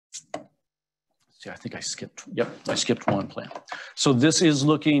See, I think I skipped, yep, I skipped one plan. So this is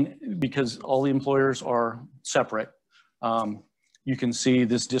looking, because all the employers are separate, you can see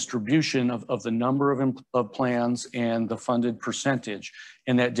this distribution of the number of plans and the funded percentage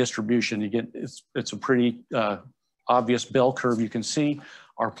in that distribution. Again, it's a pretty obvious bell curve. You can see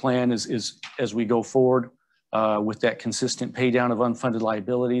our plan is as we go forward with that consistent pay down of unfunded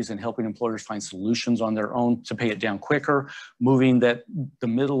liabilities and helping employers find solutions on their own to pay it down quicker, moving the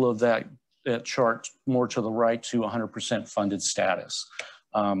middle of that chart more to the right to 100% funded status.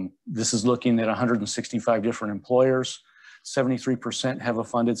 This is looking at 165 different employers. 73% have a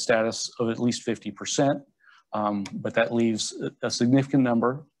funded status of at least 50%, but that leaves a significant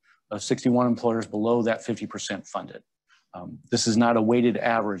number of 61 employers below that 50% funded. This is not a weighted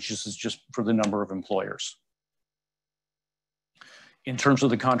average. This is just for the number of employers. In terms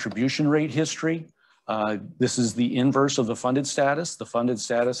of the contribution rate history, this is the inverse of the funded status. The funded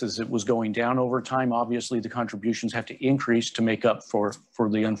status, as it was going down over time, obviously the contributions have to increase to make up for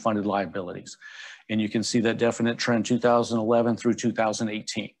the unfunded liabilities. And you can see that definite trend 2011 through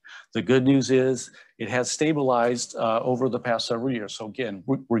 2018. The good news is it has stabilized over the past several years. So again,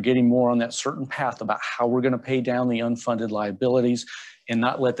 we're getting more on that certain path about how we're going to pay down the unfunded liabilities and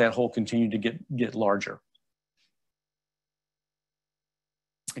not let that hole continue to get larger.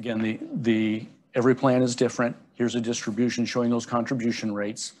 Again, every plan is different. Here's a distribution showing those contribution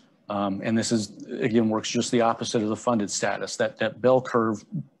rates. And this is, again, works just the opposite of the funded status. That bell curve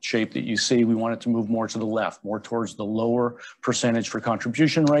shape that you see, we want it to move more to the left, more towards the lower percentage for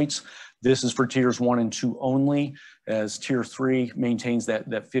contribution rates. This is for tiers 1 and 2 only, as tier 3 maintains that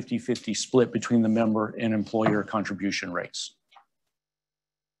 50-50 split between the member and employer contribution rates.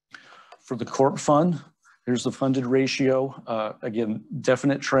 For the corp fund, here's the funded ratio. Again,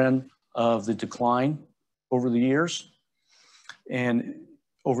 definite trend of the decline over the years. And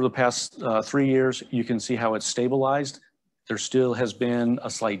over the past 3 years, you can see how it's stabilized. There still has been a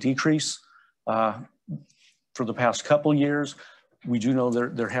slight decrease. For the past couple years, we do know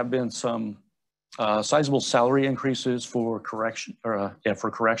there have been some sizable salary increases for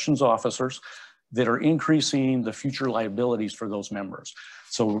corrections officers that are increasing the future liabilities for those members.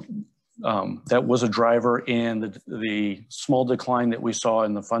 So that was a driver in the small decline that we saw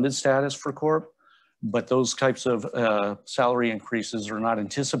in the funded status for corp. But those types of salary increases are not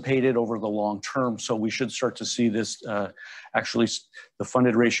anticipated over the long term. So we should start to see this, actually the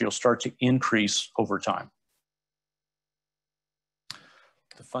funded ratio start to increase over time.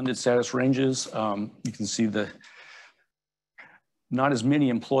 The funded status ranges, you can see not as many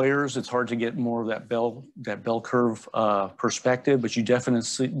employers. It's hard to get more of that bell curve perspective, but you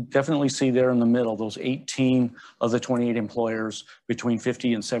definitely see there in the middle, those 18 of the 28 employers between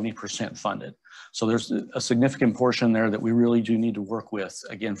 50 and 70% funded. So there's a significant portion there that we really do need to work with.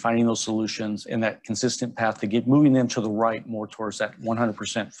 Again, finding those solutions and that consistent path to moving them to the right more towards that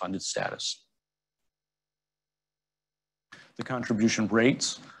 100% funded status. The contribution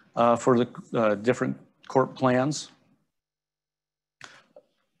rates for the different corp plans.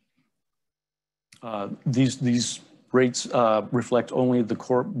 These rates reflect only the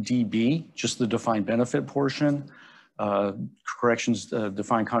corp DB, just the defined benefit portion. Corrections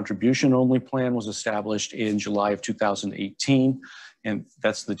defined contribution only plan was established in July of 2018. And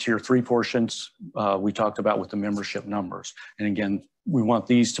that's the tier 3 portions we talked about with the membership numbers. And again, we want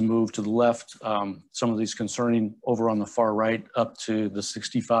these to move to the left. Some of these concerning over on the far right up to the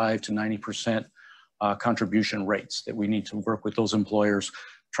 65 to 90% contribution rates that we need to work with those employers,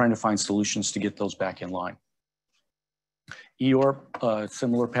 trying to find solutions to get those back in line. EORP,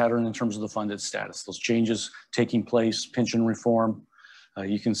 similar pattern in terms of the funded status. Those changes taking place, pension reform.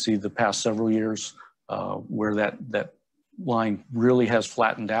 You can see the past several years where that line really has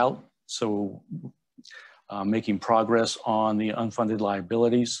flattened out. So making progress on the unfunded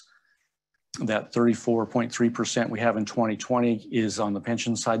liabilities. That 34.3% we have in 2020 is on the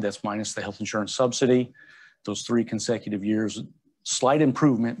pension side. That's minus the health insurance subsidy. Those 3 consecutive years, slight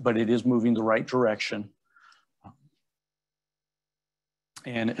improvement, but it is moving the right direction.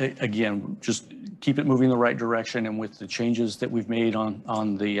 And again, just keep it moving the right direction. And with the changes that we've made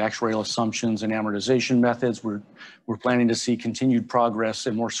on the actuarial assumptions and amortization methods, we're planning to see continued progress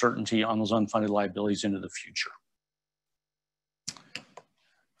and more certainty on those unfunded liabilities into the future.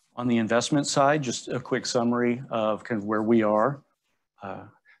 On the investment side, just a quick summary of kind of where we are.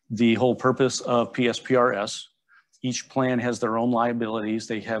 The whole purpose of PSPRS, each plan has their own liabilities,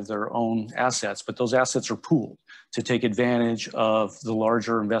 they have their own assets, but those assets are pooled to take advantage of the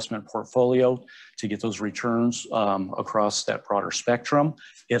larger investment portfolio to get those returns across that broader spectrum.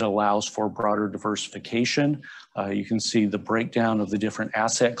 It allows for broader diversification. You can see the breakdown of the different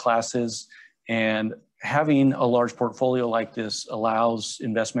asset classes And having a large portfolio like this allows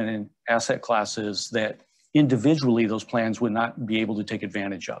investment in asset classes that individually those plans would not be able to take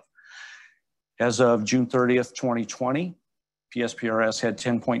advantage of. As of June 30th, 2020, PSPRS had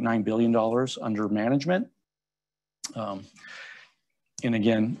 $10.9 billion under management. And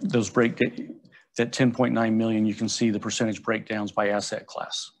again, those that 10.9 million, you can see the percentage breakdowns by asset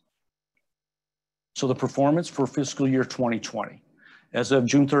class. So the performance for fiscal year 2020. As of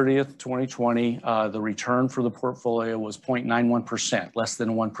June 30th, 2020, the return for the portfolio was 0.91%, less than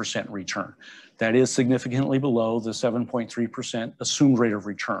a 1% return. That is significantly below the 7.3% assumed rate of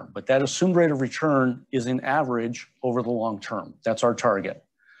return. But that assumed rate of return is an average over the long term. That's our target.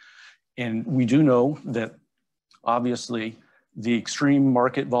 And we do know that obviously the extreme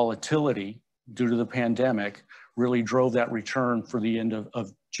market volatility due to the pandemic really drove that return for the end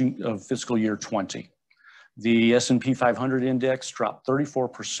of fiscal year 20. The S&P 500 index dropped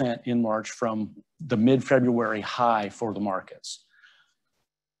 34% in March from the mid-February high for the markets.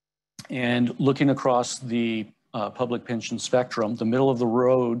 And looking across the public pension spectrum, the middle of the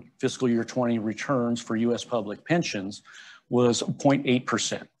road fiscal year 20 returns for US public pensions was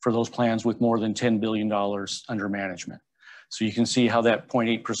 0.8% for those plans with more than $10 billion under management. So you can see how that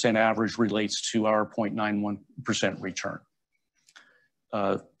 0.8% average relates to our 0.91% return.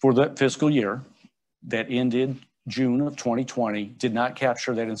 For that fiscal year that ended June of 2020 did not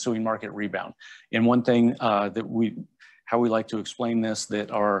capture that ensuing market rebound. And one thing how we like to explain this, that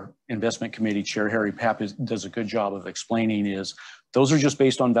our investment committee chair, Harry Papp, does a good job of explaining, is those are just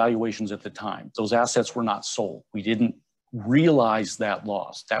based on valuations at the time. Those assets were not sold. We didn't realize that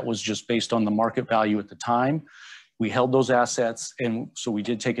loss. That was just based on the market value at the time. We held those assets, and so we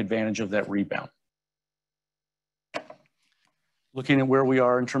did take advantage of that rebound. Looking at where we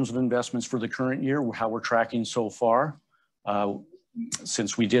are in terms of investments for the current year, how we're tracking so far.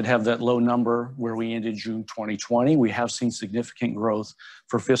 Since we did have that low number where we ended June 2020, we have seen significant growth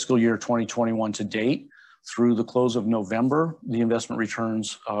for fiscal year 2021 to date. Through the close of November, the investment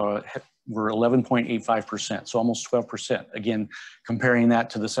returns were 11.85%, so almost 12%. Again, comparing that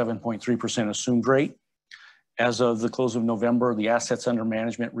to the 7.3% assumed rate. As of the close of November, the assets under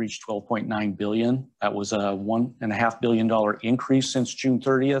management reached $12.9 billion. That was a $1.5 billion increase since June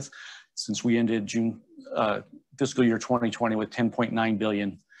 30th, since we ended fiscal year 2020 with $10.9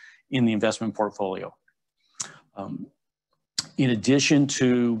 billion in the investment portfolio. In addition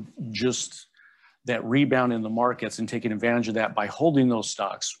to just that rebound in the markets and taking advantage of that by holding those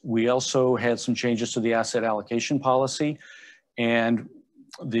stocks, we also had some changes to the asset allocation policy, and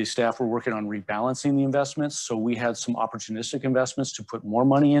the staff were working on rebalancing the investments. So we had some opportunistic investments to put more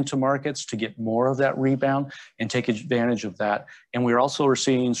money into markets to get more of that rebound and take advantage of that. And we also are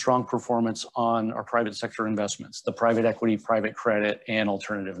seeing strong performance on our private sector investments, the private equity, private credit, and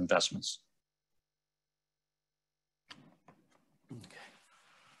alternative investments. Okay.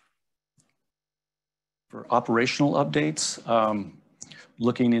 For operational updates,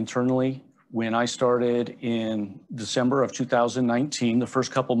 looking internally, when I started in December of 2019, the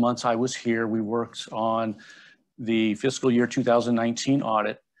first couple months I was here, we worked on the fiscal year 2019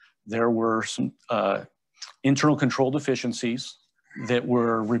 audit. There were some internal control deficiencies that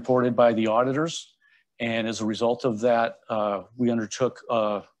were reported by the auditors. And as a result of that, we undertook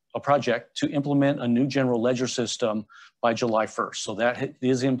a project to implement a new general ledger system by July 1st. So that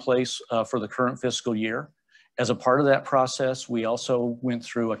is in place for the current fiscal year. As a part of that process, we also went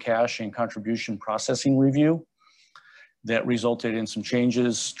through a cash and contribution processing review that resulted in some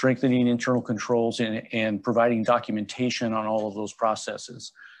changes, strengthening internal controls and providing documentation on all of those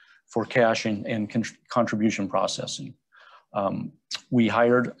processes for cash and contribution processing. We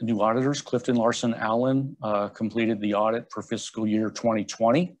hired new auditors. Clifton Larson Allen completed the audit for fiscal year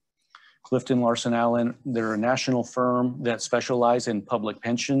 2020. Clifton Larson Allen, they're a national firm that specializes in public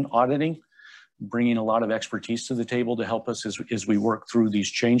pension auditing, bringing a lot of expertise to the table to help us as we work through these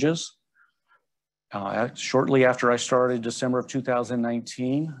changes. Shortly after I started, December of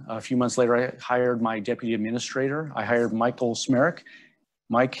 2019, a few months later, I hired my deputy administrator. I hired Michael Townsend.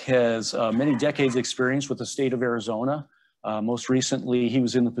 Mike has many decades experience with the state of Arizona. Most recently, he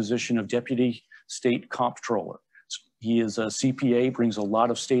was in the position of deputy state comptroller. He is a CPA, brings a lot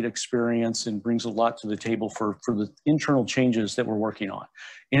of state experience and brings a lot to the table for the internal changes that we're working on.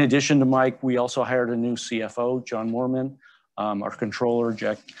 In addition to Mike, we also hired a new CFO, John Moorman, our controller,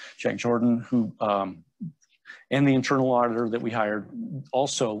 Jack Jordan, and the internal auditor that we hired,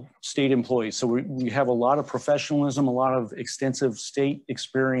 also state employees. So we have a lot of professionalism, a lot of extensive state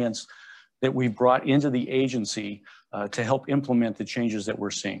experience that we brought into the agency to help implement the changes that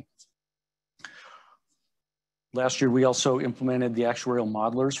we're seeing. Last year, we also implemented the actuarial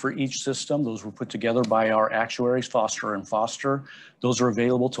modelers for each system. Those were put together by our actuaries, Foster and Foster. Those are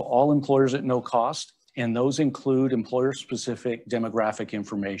available to all employers at no cost, and those include employer-specific demographic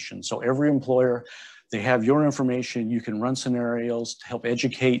information. So every employer, they have your information. You can run scenarios to help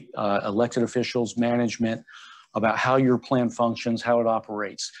educate elected officials, management, about how your plan functions, how it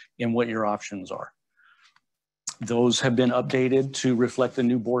operates, and what your options are. Those have been updated to reflect the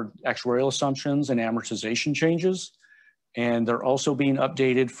new board actuarial assumptions and amortization changes. And they're also being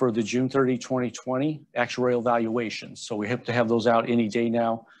updated for the June 30, 2020 actuarial valuations. So we hope to have those out any day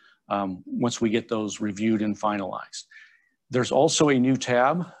now once we get those reviewed and finalized. There's also a new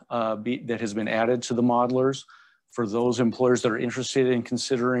tab that has been added to the modelers for those employers that are interested in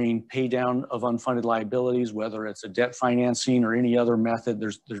considering pay down of unfunded liabilities, whether it's a debt financing or any other method.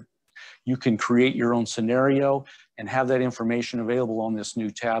 You can create your own scenario and have that information available on this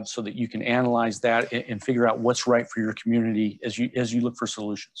new tab so that you can analyze that and figure out what's right for your community as you look for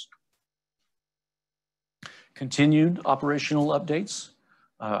solutions. Continued operational updates,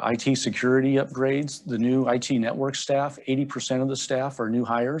 IT security upgrades, the new IT network staff, 80% of the staff are new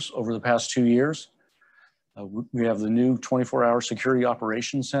hires over the past 2 years. We have the new 24-hour security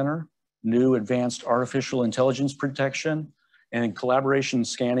operations center, new advanced artificial intelligence protection, and in collaboration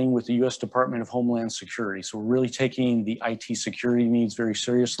scanning with the U.S. Department of Homeland Security. So we're really taking the IT security needs very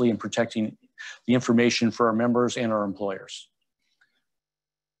seriously and protecting the information for our members and our employers.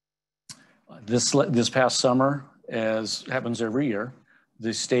 This past summer, as happens every year,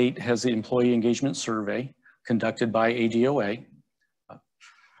 the state has the employee engagement survey conducted by ADOA.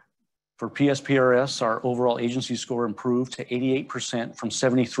 For PSPRS, our overall agency score improved to 88% from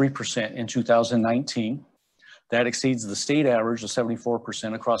 73% in 2019. That exceeds the state average of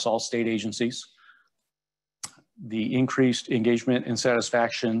 74% across all state agencies. The increased engagement and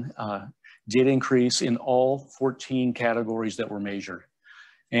satisfaction did increase in all 14 categories that were measured.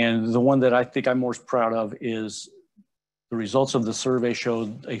 And the one that I think I'm most proud of is the results of the survey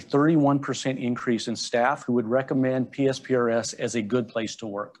showed a 31% increase in staff who would recommend PSPRS as a good place to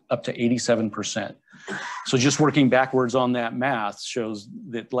work, up to 87%. So just working backwards on that math shows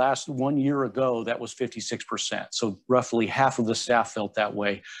that 1 year ago, that was 56%. So roughly half of the staff felt that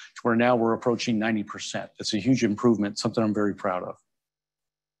way, to where now we're approaching 90%. That's a huge improvement, something I'm very proud of.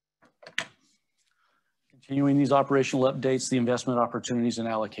 Continuing these operational updates, the investment opportunities and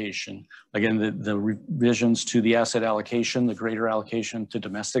allocation. Again, the revisions to the asset allocation, the greater allocation to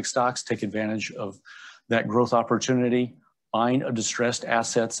domestic stocks, take advantage of that growth opportunity, buying of distressed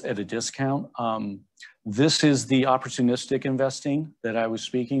assets at a discount. This is the opportunistic investing that I was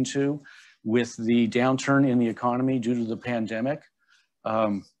speaking to. With the downturn in the economy due to the pandemic,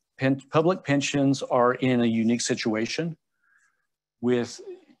 public pensions are in a unique situation.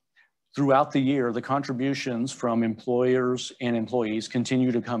 Throughout the year, the contributions from employers and employees continue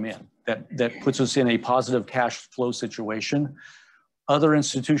to come in. That puts us in a positive cash flow situation. Other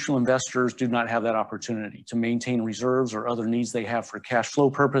institutional investors do not have that opportunity to maintain reserves or other needs they have for cash flow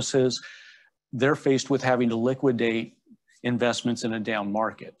purposes. They're faced with having to liquidate investments in a down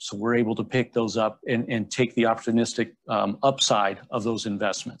market. So we're able to pick those up and take the opportunistic upside of those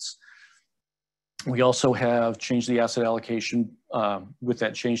investments. We also have changed the asset allocation with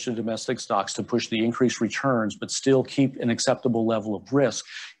that change to domestic stocks to push the increased returns, but still keep an acceptable level of risk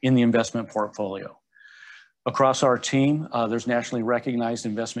in the investment portfolio. Across our team, there's nationally recognized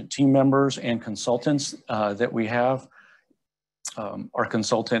investment team members and consultants that we have. Our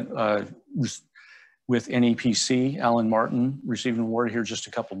consultant with NEPC, Alan Martin, received an award here just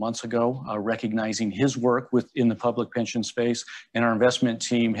a couple months ago, recognizing his work within the public pension space. And our investment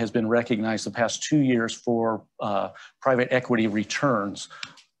team has been recognized the past 2 years for private equity returns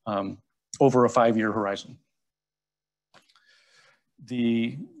over a 5-year horizon.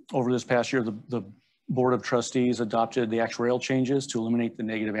 Over this past year, the Board of Trustees adopted the actuarial changes to eliminate the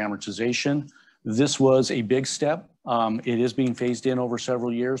negative amortization. This was a big step. It is being phased in over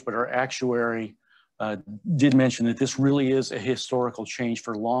several years, but our actuary did mention that this really is a historical change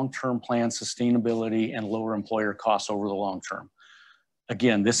for long-term plan sustainability and lower employer costs over the long term.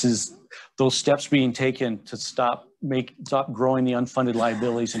 Again, this is those steps being taken to stop growing the unfunded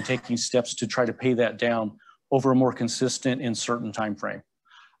liabilities and taking steps to try to pay that down over a more consistent and certain time frame.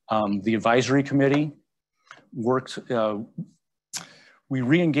 The advisory committee worked, we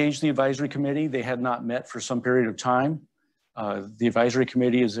re-engaged the advisory committee. They had not met for some period of time. The advisory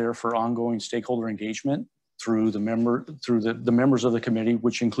committee is there for ongoing stakeholder engagement through the members of the committee,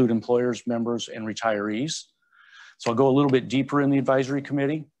 which include employers, members, and retirees. So I'll go a little bit deeper in the advisory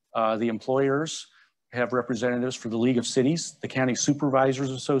committee. The employers have representatives for the League of Cities, the County Supervisors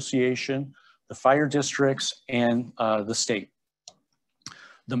Association, the fire districts, and the state.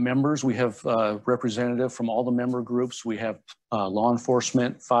 The members, we have representative from all the member groups. We have law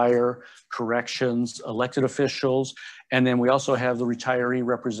enforcement, fire, corrections, elected officials, and then we also have the retiree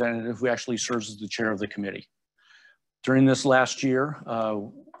representative who actually serves as the chair of the committee. During this last year,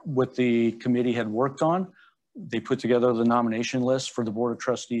 what the committee had worked on, they put together the nomination list for the Board of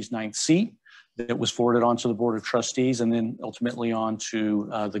Trustees' 9th seat that was forwarded on to the Board of Trustees and then ultimately on to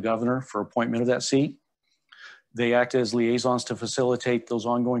the governor for appointment of that seat. They act as liaisons to facilitate those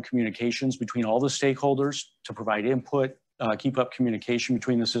ongoing communications between all the stakeholders, to provide input, keep up communication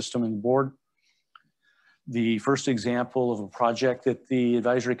between the system and the board. The first example of a project that the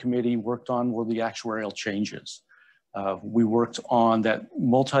advisory committee worked on were the actuarial changes. We worked on that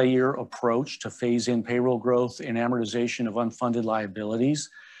multi-year approach to phase in payroll growth and amortization of unfunded liabilities.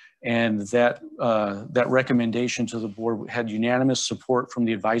 And that recommendation to the board had unanimous support from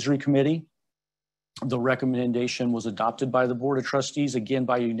the advisory committee. The recommendation was adopted by the Board of Trustees, again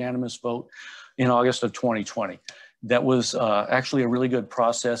by unanimous vote in August of 2020. That was actually a really good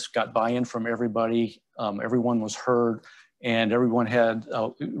process, got buy-in from everybody, everyone was heard, and everyone had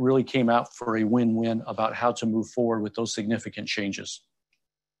really came out for a win-win about how to move forward with those significant changes.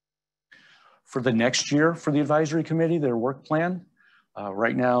 For the next year for the advisory committee, their work plan,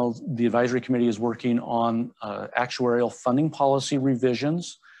 right now the advisory committee is working on actuarial funding policy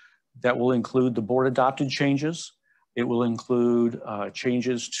revisions. That will include the board adopted changes. It will include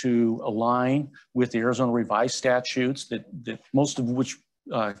changes to align with the Arizona revised statutes that most of which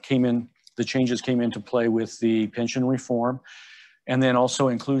the changes came into play with the pension reform. And then also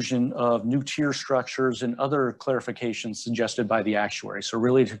inclusion of new tier structures and other clarifications suggested by the actuary. So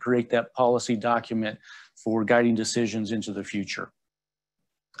really to create that policy document for guiding decisions into the future.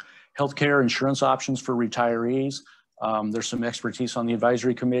 Healthcare insurance options for retirees. There's some expertise on the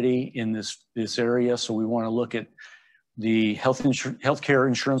advisory committee in this area, so we want to look at the healthcare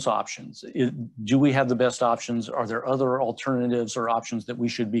insurance options. Do we have the best options? Are there other alternatives or options that we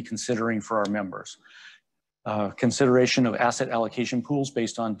should be considering for our members? Consideration of asset allocation pools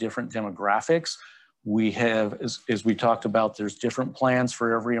based on different demographics. We have, as we talked about, there's different plans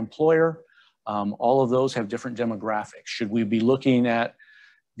for every employer. All of those have different demographics. Should we be looking at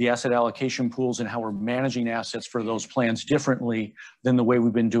the asset allocation pools and how we're managing assets for those plans differently than the way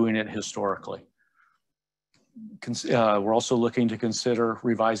we've been doing it historically? We're also looking to consider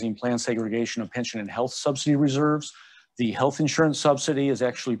revising plan segregation of pension and health subsidy reserves. The health insurance subsidy is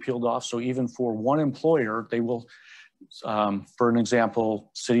actually peeled off, so even for one employer, they will, for an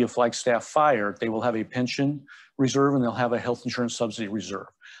example, City of Flagstaff Fire, they will have a pension reserve and they'll have a health insurance subsidy reserve.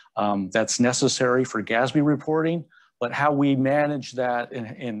 That's necessary for GASB reporting, but how we manage that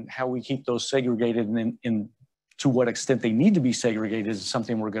and how we keep those segregated and to what extent they need to be segregated is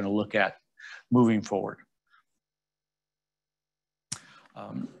something we're going to look at moving forward.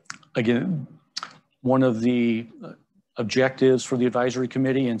 Again, one of the objectives for the advisory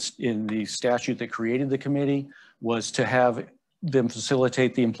committee in the statute that created the committee was to have them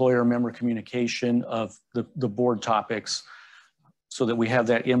facilitate the employer member communication of the board topics so that we have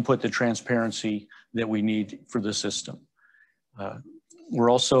that input, the transparency that we need for the system. We're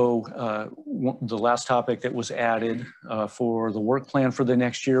also, the last topic that was added for the work plan for the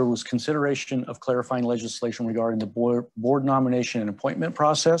next year was consideration of clarifying legislation regarding the board nomination and appointment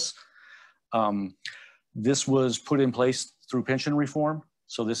process. This was put in place through pension reform.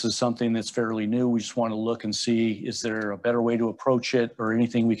 So this is something that's fairly new. We just want to look and see, is there a better way to approach it or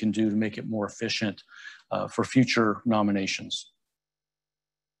anything we can do to make it more efficient for future nominations.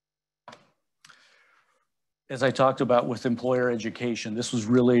 As I talked about with employer education, this was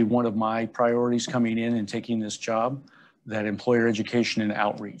really one of my priorities coming in and taking this job, that employer education and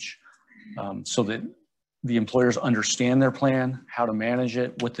outreach, so that the employers understand their plan, how to manage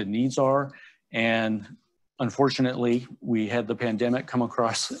it, what the needs are. And unfortunately, we had the pandemic come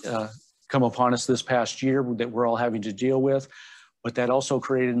upon us this past year that we're all having to deal with, but that also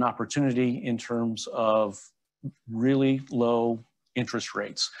created an opportunity in terms of really low interest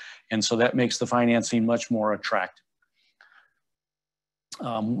rates. And so that makes the financing much more attractive.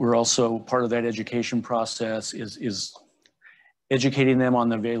 We're also, part of that education process is educating them on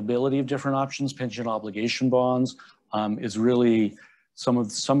the availability of different options. Pension obligation bonds is really, some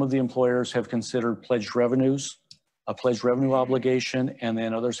of the employers have considered pledged revenues, a pledged revenue obligation, and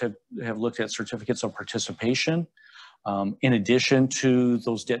then others have looked at certificates of participation. In addition to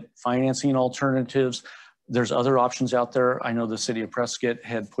those debt financing alternatives, there's other options out there. I know the City of Prescott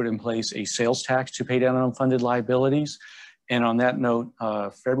had put in place a sales tax to pay down unfunded liabilities. And on that note,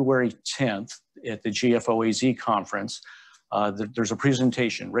 February 10th at the GFOAZ conference, There's a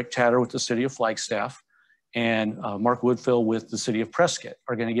presentation. Rick Tatter with the City of Flagstaff and Mark Woodfill with the City of Prescott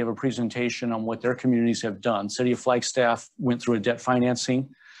are going to give a presentation on what their communities have done. City of Flagstaff went through a debt financing,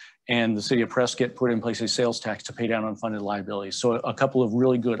 and the City of Prescott put in place a sales tax to pay down unfunded liabilities. So a couple of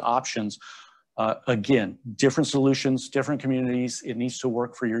really good options. Again, different solutions, different communities. It needs to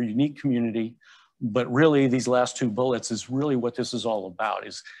work for your unique community. But really, these last two bullets is really what this is all about,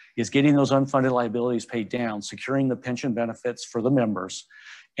 is getting those unfunded liabilities paid down, securing the pension benefits for the members,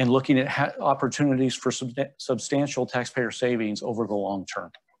 and looking at opportunities for substantial taxpayer savings over the long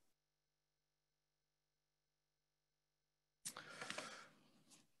term.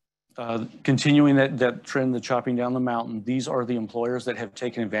 Continuing that trend, the chopping down the mountain, these are the employers that have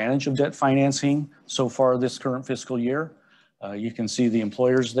taken advantage of debt financing so far this current fiscal year. You can see the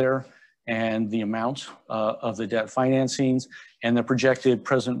employers there and the amount of the debt financings and the projected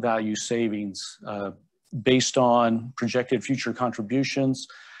present value savings based on projected future contributions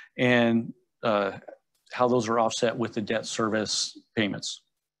and how those are offset with the debt service payments.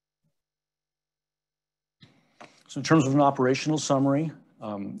 So in terms of an operational summary,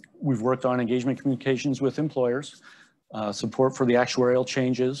 we've worked on engagement communications with employers, support for the actuarial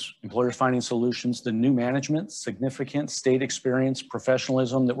changes, employers finding solutions, the new management, significant state experience,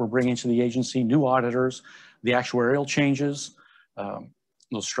 professionalism that we're bringing to the agency, new auditors, the actuarial changes,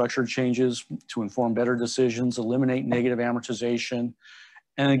 those structured changes to inform better decisions, eliminate negative amortization.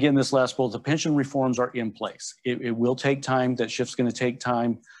 And again, this last bullet, the pension reforms are in place. It will take time. That shift's going to take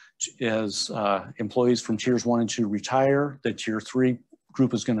time as employees from tiers 1 and 2 retire. The tier 3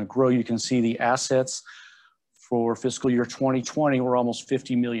 group is going to grow. You can see the assets for fiscal year 2020 were almost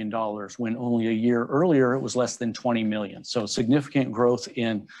 $50 million, when only a year earlier it was less than 20 million. So significant growth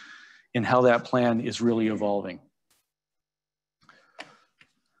in how that plan is really evolving.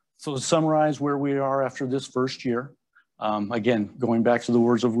 So to summarize where we are after this first year, again, going back to the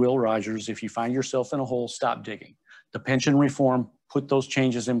words of Will Rogers, if you find yourself in a hole, stop digging. The pension reform put those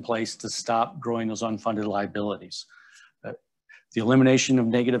changes in place to stop growing those unfunded liabilities. The elimination of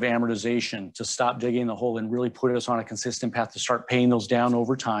negative amortization to stop digging the hole and really put us on a consistent path to start paying those down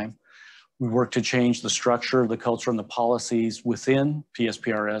over time. We work to change the structure, the culture, and the policies within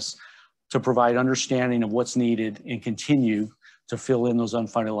PSPRS to provide understanding of what's needed and continue to fill in those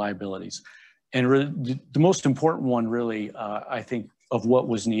unfunded liabilities. And really, the most important one, really, I think, of what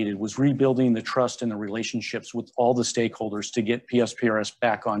was needed was rebuilding the trust and the relationships with all the stakeholders to get PSPRS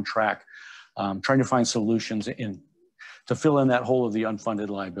back on track, trying to find solutions to fill in that hole of the unfunded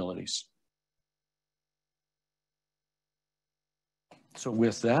liabilities. So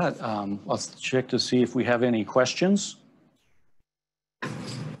with that, let's check to see if we have any questions.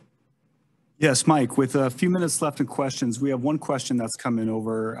 Yes, Mike, with a few minutes left in questions, we have one question that's coming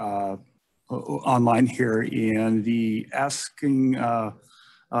over online here, and the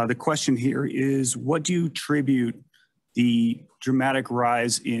question here is, what do you attribute the dramatic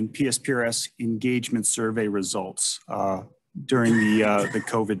rise in PSPRS engagement survey results during the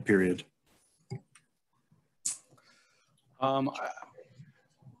COVID period?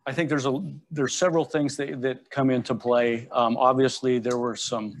 I think there's several things that come into play. Obviously, there were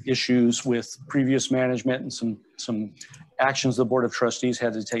some issues with previous management and some actions the Board of Trustees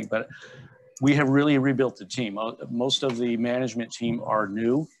had to take, but we have really rebuilt the team. Most of the management team are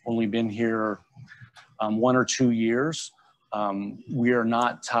new, only been here 1 or 2 years. We are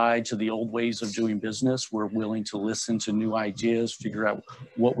not tied to the old ways of doing business. We're willing to listen to new ideas, figure out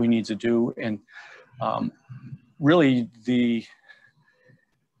what we need to do, and really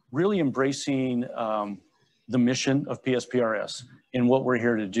embracing the mission of PSPRS and what we're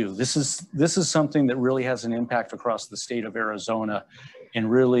here to do. This is something that really has an impact across the state of Arizona,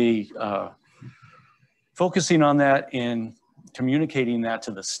 and really focusing on that and communicating that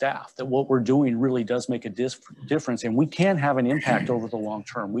to the staff, that what we're doing really does make a difference, and we can have an impact over the long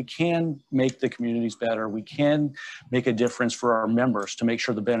term. We can make the communities better. We can make a difference for our members to make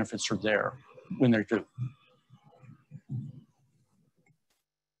sure the benefits are there when they're due.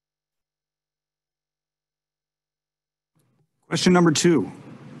 Question number 2,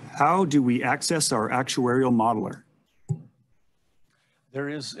 how do we access our actuarial modeler? There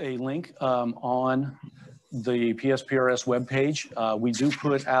is a link on the PSPRS webpage. We do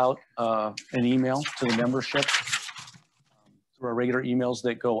put out an email to the membership through our regular emails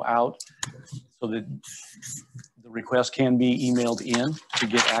that go out, so that the request can be emailed in to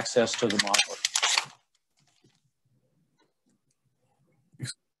get access to the modeler.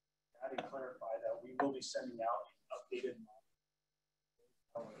 To clarify that, we will be sending out updated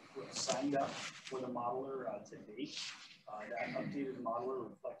modelers signed up for the modeler to date. That updated modeler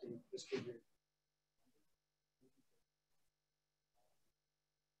reflecting this figure.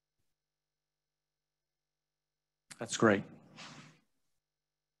 That's great.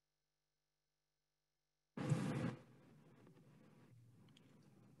 Are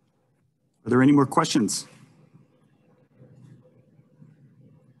there any more questions?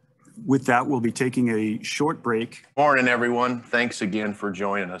 With that, we'll be taking a short break. Morning, everyone. Thanks again for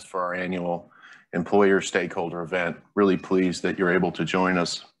joining us for our annual employer stakeholder event. Really pleased that you're able to join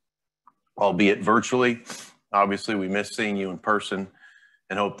us, albeit virtually. Obviously, we miss seeing you in person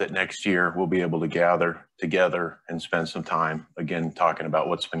and hope that next year we'll be able to gather together and spend some time, again, talking about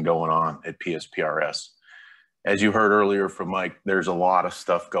what's been going on at PSPRS. As you heard earlier from Mike, there's a lot of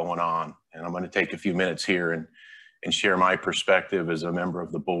stuff going on, and I'm going to take a few minutes here and share my perspective as a member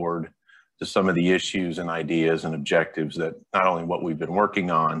of the board to some of the issues and ideas and objectives that not only what we've been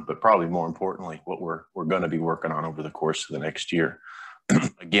working on, but probably more importantly, what we're going to be working on over the course of the next year.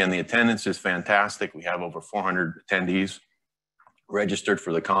 Again, the attendance is fantastic. We have over 400 attendees registered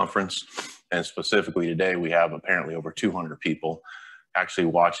for the conference. And specifically today, we have apparently over 200 people actually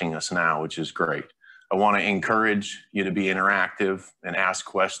watching us now, which is great. I want to encourage you to be interactive and ask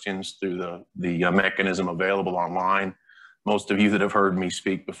questions through the mechanism available online. Most of you that have heard me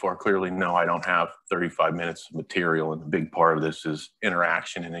speak before clearly know I don't have 35 minutes of material, and a big part of this is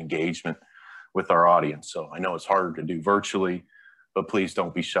interaction and engagement with our audience. So I know it's harder to do virtually, but please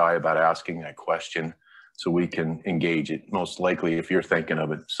don't be shy about asking that question so we can engage it. Most likely, if you're thinking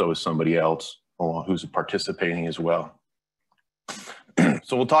of it, so is somebody else who's participating as well.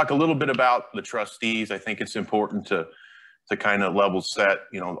 So we'll talk a little bit about the trustees. I think it's important to kind of level set,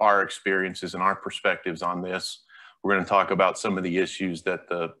 our experiences and our perspectives on this. We're going to talk about some of the issues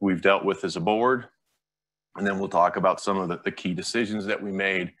that we've dealt with as a board, and then we'll talk about some of the key decisions that we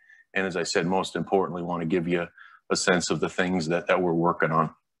made. And as I said, most importantly, want to give you a sense of the things that we're working on.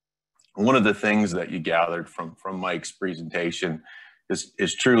 One of the things that you gathered from Mike's presentation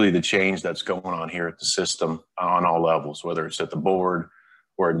is truly the change that's going on here at the system on all levels, whether it's at the board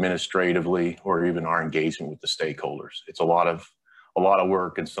or administratively, or even our engagement with the stakeholders. It's a lot of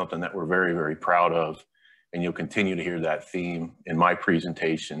work and something that we're very, very proud of. And you'll continue to hear that theme in my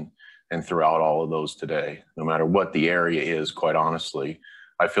presentation and throughout all of those today. No matter what the area is, quite honestly,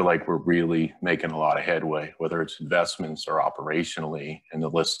 I feel like we're really making a lot of headway, whether it's investments or operationally, and the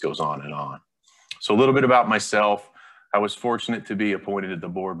list goes on and on. So a little bit about myself. I was fortunate to be appointed to the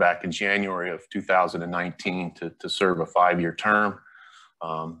board back in January of 2019 to serve a 5-year term.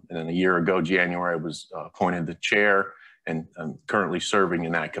 And then a year ago, January, I was appointed the chair, and I'm currently serving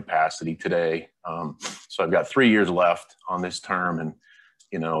in that capacity today. So I've got 3 years left on this term, and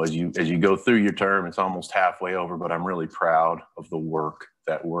as you go through your term, it's almost halfway over, but I'm really proud of the work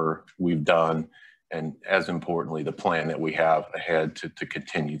that we've done, and as importantly, the plan that we have ahead to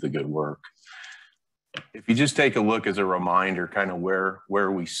continue the good work. If you just take a look as a reminder, kind of where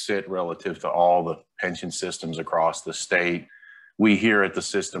we sit relative to all the pension systems across the state, we here at the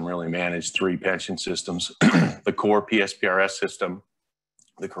system really manage 3 pension systems: the core PSPRS system,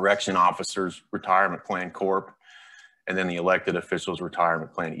 the correction officers retirement plan corp, and then the elected officials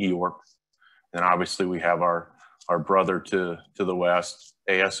retirement plan EORP. And obviously we have our brother to the west,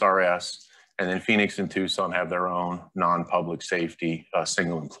 ASRS, and then Phoenix and Tucson have their own non-public safety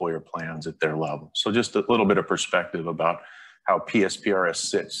single employer plans at their level. So just a little bit of perspective about how PSPRS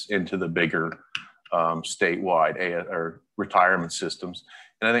sits into the bigger statewide or retirement systems.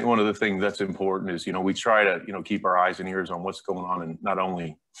 And I think one of the things that's important is, we try to, keep our eyes and ears on what's going on, and not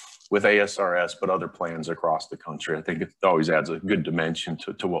only with ASRS, but other plans across the country. I think it always adds a good dimension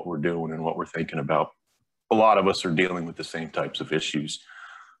to what we're doing and what we're thinking about. A lot of us are dealing with the same types of issues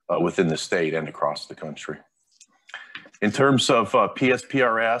within the state and across the country. In terms of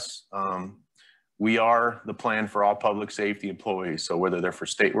PSPRS, we are the plan for all public safety employees. So whether they're for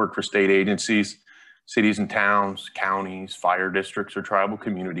state work for state agencies, cities and towns, counties, fire districts, or tribal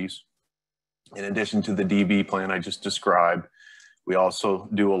communities. In addition to the DB plan I just described, we also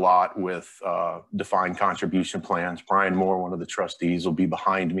do a lot with defined contribution plans. Brian Moore, one of the trustees, will be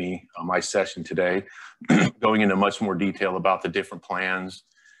behind me on my session today, going into much more detail about the different plans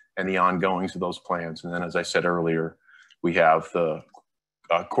and the ongoings of those plans. And then, as I said earlier, we have the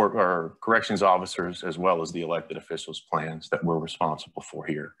corrections officers as well as the elected officials plans that we're responsible for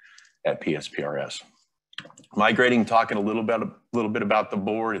here at PSPRS. Migrating, talking a little bit about the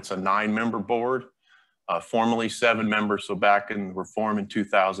board. It's a 9-member board, formerly 7 members. So back in reform in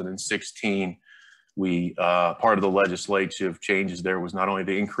 2016, we part of the legislative changes there was not only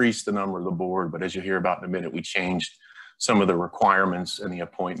to increase the number of the board, but as you'll hear about in a minute, we changed some of the requirements and the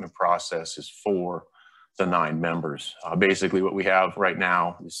appointment processes for the 9 members. Basically what we have right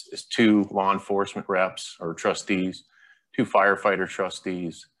now is 2 law enforcement reps or trustees, 2 firefighter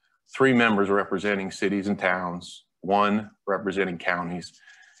trustees, 3 members representing cities and towns, one representing counties,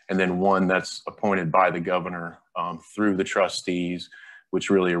 and then one that's appointed by the governor through the trustees, which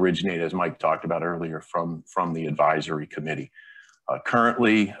really originated, as Mike talked about earlier, from the advisory committee.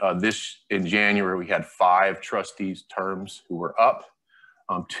 Currently, in January, we had 5 trustees' terms who were up.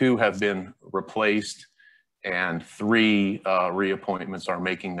 2 have been replaced, and 3 reappointments are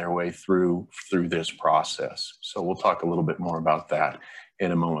making their way through this process. So we'll talk a little bit more about that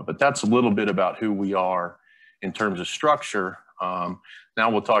in a moment. But that's a little bit about who we are in terms of structure. Now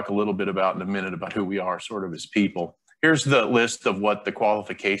we'll talk a little bit in a minute about who we are sort of as people. Here's the list of what the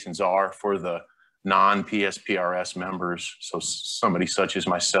qualifications are for the non-PSPRS members, so somebody such as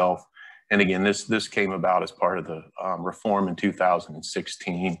myself. And again, this came about as part of the reform in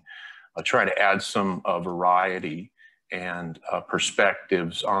 2016, trying to add some variety and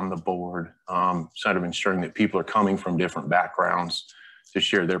perspectives on the board, sort of ensuring that people are coming from different backgrounds to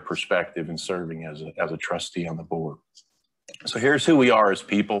share their perspective in serving as a trustee on the board. So here's who we are as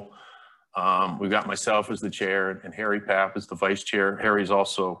people. We've got myself as the chair and Harry Papp as the vice chair. Harry's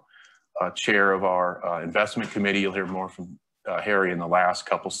also chair of our investment committee. You'll hear more from Harry in the last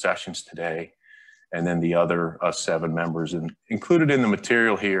couple sessions today. And then the other 7 members. And included in the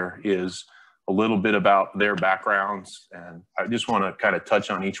material here is a little bit about their backgrounds. And I just want to kind of touch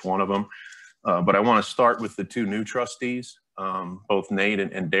on each one of them. But I want to start with the 2 new trustees, both Nate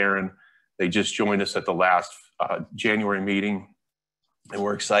and Darren. They just joined us at the last January meeting, and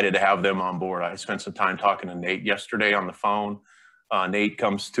we're excited to have them on board. I spent some time talking to Nate yesterday on the phone. Nate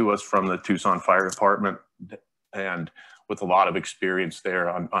comes to us from the Tucson Fire Department and with a lot of experience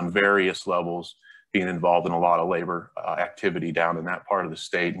there on various levels, being involved in a lot of labor activity down in that part of the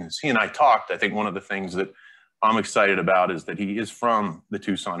state. And as he and I talked, I think one of the things that I'm excited about is that he is from the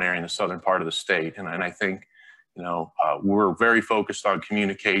Tucson area in the southern part of the state. And I think, you know, we're very focused on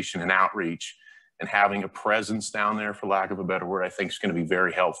communication and outreach, and having a presence down there, for lack of a better word, I think is going to be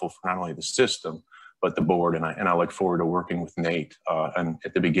very helpful for not only the system, but the board. And I look forward to working with Nate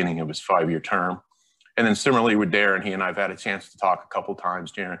at the beginning of his 5-year term. And then similarly with Darren, he and I have had a chance to talk a couple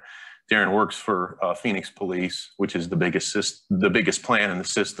times. Darren works for Phoenix Police, which is the biggest plan in the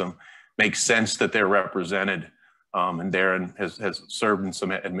system. Makes sense that they're represented. And Darren has served in some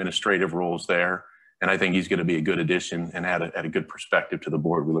administrative roles there. And I think he's going to be a good addition and add a good perspective to the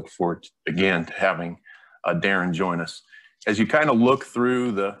board. We look forward, again, to having Darren join us. As you kind of look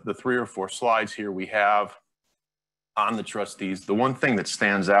through the 3 or 4 slides here we have on the trustees, the one thing that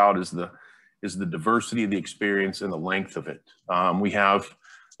stands out is the diversity of the experience and the length of it. We have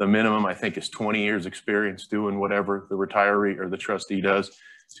the minimum, I think, is 20 years experience doing whatever the retiree or the trustee does,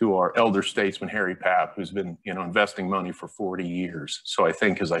 to our elder statesman, Harry Papp, who's been, you know, investing money for 40 years. So I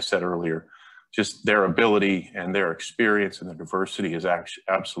think, as I said earlier, just their ability and their experience and the diversity is actually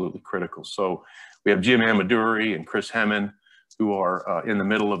absolutely critical. So we have Jim Ameduri and Chris Hemman, who are in the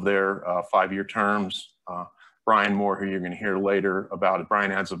middle of their 5-year terms. Brian Moore, who you're going to hear later about.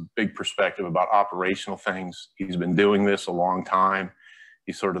 Brian adds a big perspective about operational things. He's been doing this a long time.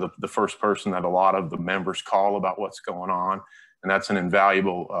 He's sort of the first person that a lot of the members call about what's going on. And that's an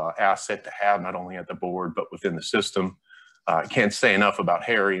invaluable asset to have, not only at the board, but within the system. I can't say enough about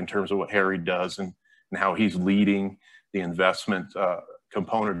Harry in terms of what Harry does and how he's leading the investment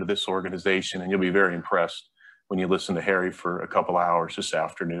component of this organization. And you'll be very impressed when you listen to Harry for a couple hours this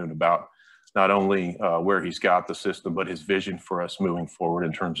afternoon about not only where he's got the system, but his vision for us moving forward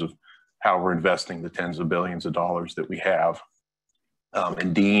in terms of how we're investing the tens of billions of dollars that we have.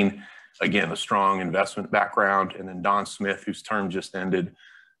 And Dean, again, a strong investment background. And then Don Smith, whose term just ended.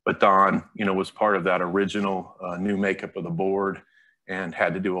 But Don, you know, was part of that original new makeup of the board and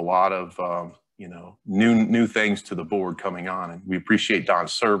had to do a lot of, you know, new things to the board coming on. And we appreciate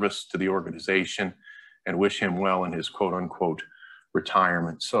Don's service to the organization and wish him well in his quote unquote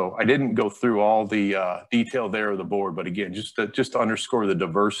retirement. So I didn't go through all the detail there of the board, but again, just to underscore the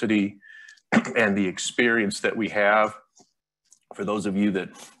diversity and the experience that we have. For those of you that,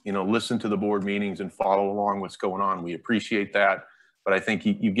 you know, listen to the board meetings and follow along what's going on, we appreciate that. But I think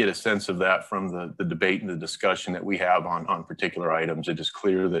you get a sense of that from the debate and the discussion that we have on particular items. It is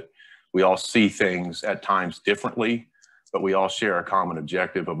clear that we all see things at times differently, but we all share a common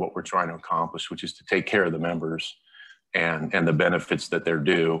objective of what we're trying to accomplish, which is to take care of the members and the benefits that they're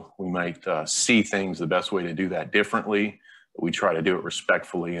due. We might see things the best way to do that differently, but we try to do it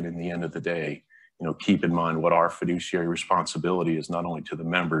respectfully. And in the end of the day, you know, keep in mind what our fiduciary responsibility is, not only to the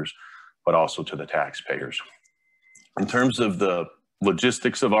members, but also to the taxpayers. In terms of the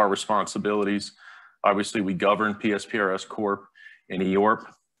logistics of our responsibilities, obviously we govern PSPRS Corp and EORP,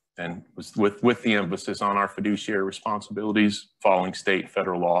 and with the emphasis on our fiduciary responsibilities following state and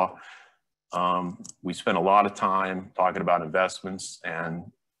federal law. We spent a lot of time talking about investments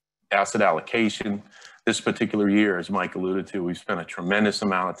and asset allocation. This particular year, as Mike alluded to, we've spent a tremendous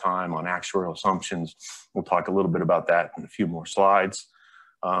amount of time on actuarial assumptions. We'll talk a little bit about that in a few more slides.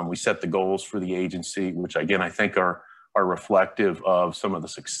 We set the goals for the agency, which again, I think are reflective of some of the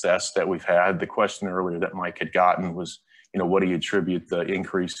success that we've had. The question earlier that Mike had gotten was, what do you attribute the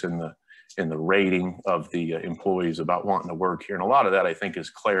increase in the rating of the employees about wanting to work here? And a lot of that, I think, is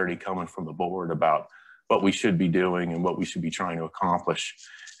clarity coming from the board about what we should be doing and what we should be trying to accomplish.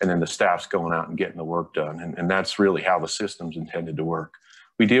 And then the staff's going out and getting the work done. And that's really how the system's intended to work.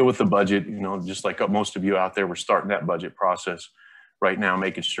 We deal with the budget, just like most of you out there, we're starting that budget process right now,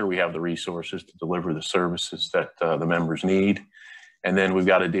 making sure we have the resources to deliver the services that the members need. And then we've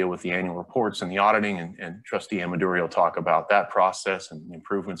got to deal with the annual reports and the auditing, and Trustee Ameduri will talk about that process and the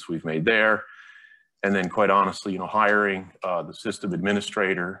improvements we've made there. And then quite honestly, hiring the system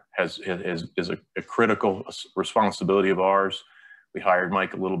administrator is a critical responsibility of ours. We hired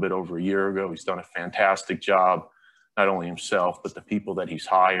Mike a little bit over a year ago. He's done a fantastic job, not only himself, but the people that he's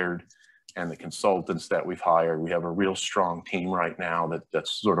hired and the consultants that we've hired. We have a real strong team right now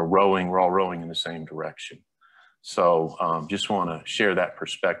that's sort of rowing. We're all rowing in the same direction. So just want to share that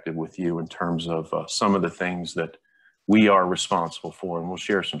perspective with you in terms of some of the things that we are responsible for. And we'll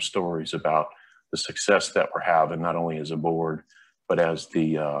share some stories about the success that we're having, not only as a board, but as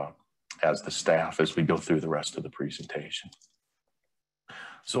the staff as we go through the rest of the presentation.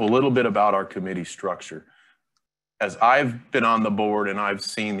 So a little bit about our committee structure. As I've been on the board and I've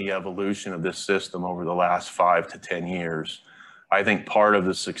seen the evolution of this system over the last 5 to 10 years, I think part of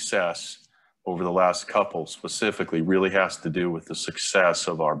the success over the last couple specifically really has to do with the success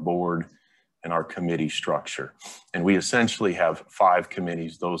of our board and our committee structure. And we essentially have 5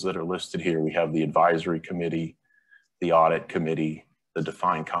 committees, those that are listed here. We have the advisory committee, the audit committee, the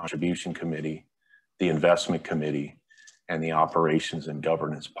defined contribution committee, the investment committee, and the operations and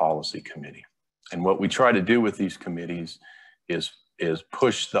governance policy committee. And what we try to do with these committees is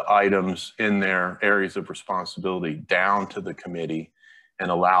push the items in their areas of responsibility down to the committee and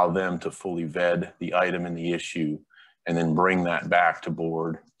allow them to fully vet the item and the issue, and then bring that back to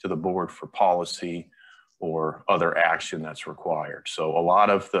the board for policy or other action that's required. So a lot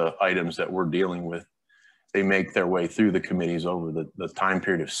of the items that we're dealing with, they make their way through the committees over the time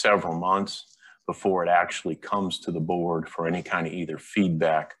period of several months before it actually comes to the board for any kind of either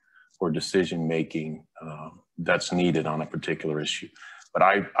feedback or decision making that's needed on a particular issue. But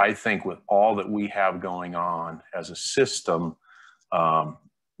I think with all that we have going on as a system,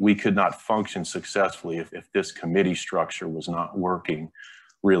 we could not function successfully if this committee structure was not working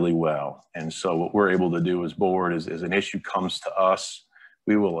really well. And so what we're able to do as board is, as an issue comes to us,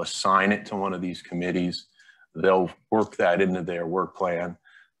 we will assign it to one of these committees. They'll work that into their work plan.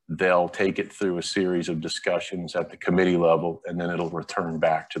 They'll take it through a series of discussions at the committee level, and then it'll return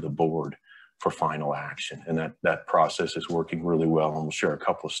back to the board for final action. And that process is working really well. And we'll share a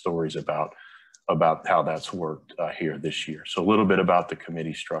couple of stories about how that's worked here this year. So a little bit about the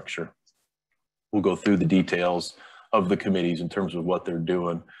committee structure. We'll go through the details of the committees in terms of what they're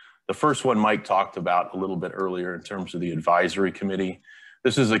doing. The first one Mike talked about a little bit earlier in terms of the advisory committee.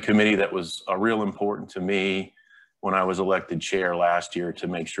 This is a committee that was real important to me when I was elected chair last year, to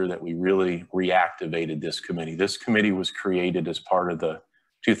make sure that we really reactivated this committee. This committee was created as part of the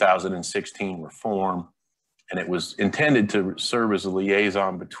 2016 reform, and it was intended to serve as a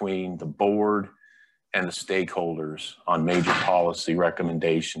liaison between the board and the stakeholders on major policy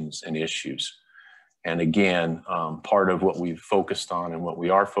recommendations and issues. And again, part of what we've focused on and what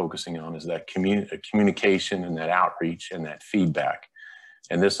we are focusing on is that communication and that outreach and that feedback.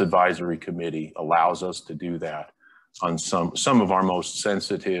 And this advisory committee allows us to do that on some of our most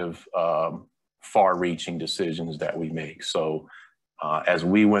sensitive, far-reaching decisions that we make. So as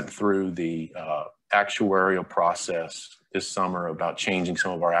we went through the actuarial process this summer about changing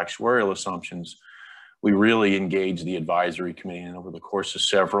some of our actuarial assumptions, we really engaged the advisory committee, and over the course of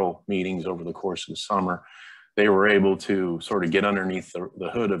several meetings over the course of the summer, they were able to sort of get underneath the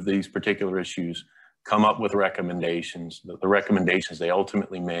hood of these particular issues, come up with recommendations. The recommendations they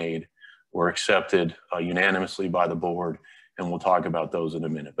ultimately made were accepted unanimously by the board, and we'll talk about those in a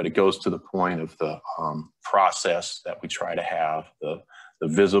minute. But it goes to the point of the process that we try to have, the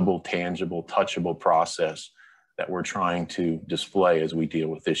visible, tangible, touchable process that we're trying to display as we deal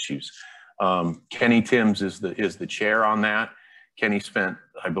with issues. Kenny Timms is the chair on that. Kenny spent,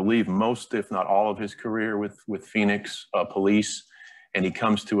 I believe, most, if not all of his career with Phoenix Police, and he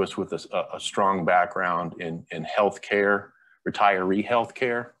comes to us with a strong background in healthcare, retiree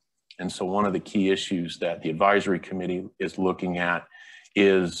healthcare. And so one of the key issues that the advisory committee is looking at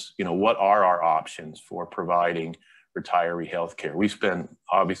is, you know, what are our options for providing retiree health care? We spend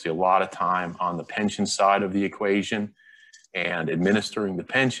obviously a lot of time on the pension side of the equation and administering the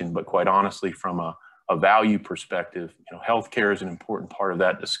pension, but quite honestly, from a value perspective, you know, healthcare is an important part of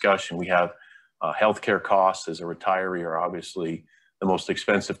that discussion. We have healthcare costs as a retiree are obviously the most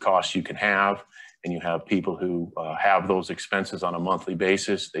expensive costs you can have, and you have people who have those expenses on a monthly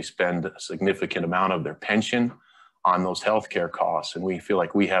basis. They spend a significant amount of their pension on those healthcare costs, and we feel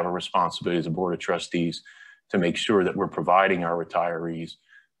like we have a responsibility as a board of trustees to make sure that we're providing our retirees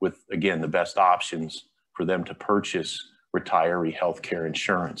with, again, the best options for them to purchase retiree healthcare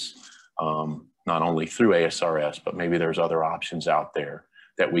insurance. Not only through ASRS, but maybe there's other options out there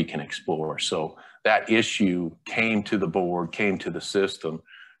that we can explore. So that issue came to the board, came to the system,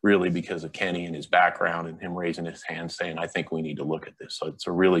 really because of Kenny and his background and him raising his hand saying, I think we need to look at this. So it's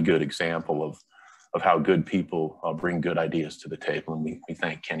a really good example of how good people bring good ideas to the table, and we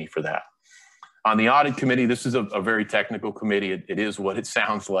thank Kenny for that. On the audit committee, this is a very technical committee. It is what it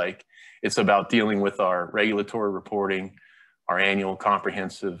sounds like. It's about dealing with our regulatory reporting, our annual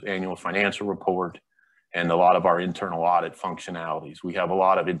comprehensive annual financial report, and a lot of our internal audit functionalities. We have a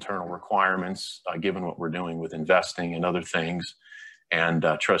lot of internal requirements given what we're doing with investing and other things. And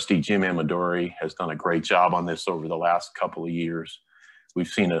Trustee Jim Ameduri has done a great job on this over the last couple of years. We've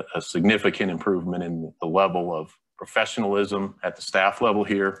seen a significant improvement in the level of professionalism at the staff level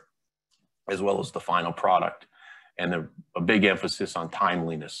here, as well as the final product. And a big emphasis on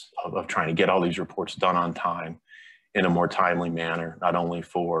timeliness of trying to get all these reports done on time in a more timely manner, not only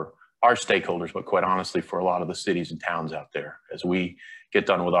for our stakeholders, but quite honestly for a lot of the cities and towns out there. As we get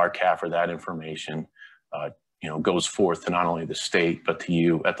done with our CAFR, that information you know, goes forth to not only the state, but to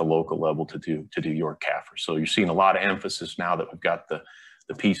you at the local level to do your CAFR. So you're seeing a lot of emphasis now that we've got the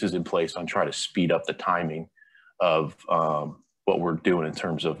pieces in place on trying to speed up the timing of what we're doing in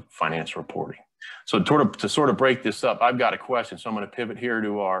terms of financial reporting. So to sort of break this up, I've got a question. So I'm going to pivot here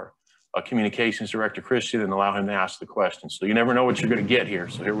to our communications director, Christian, and allow him to ask the question. So you never know what you're going to get here.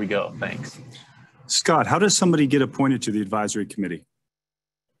 So here we go. Thanks. Scott, how does somebody get appointed to the advisory committee?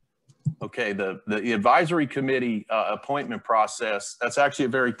 Okay, the advisory committee appointment process, that's actually a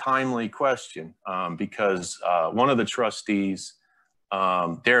very timely question because one of the trustees,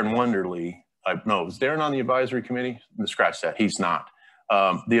 Darren Wonderly, no, is Darren on the advisory committee? Scratch that, he's not.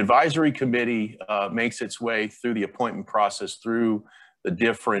 The advisory committee makes its way through the appointment process through the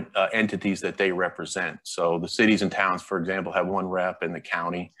different entities that they represent. So the cities and towns, for example, have one rep in the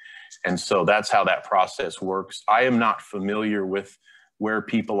county. And so that's how that process works. I am not familiar with where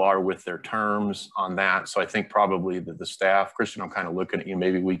people are with their terms on that. So I think probably the staff, Christian, I'm kind of looking at you,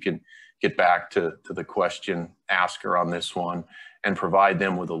 maybe we can get back to the question asker on this one and provide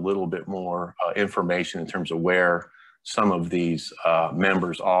them with a little bit more information in terms of where some of these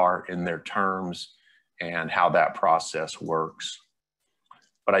members are in their terms and how that process works.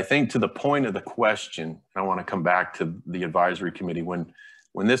 But I think to the point of the question, I want to come back to the advisory committee. When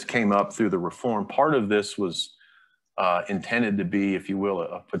this came up through the reform, part of this was intended to be, if you will,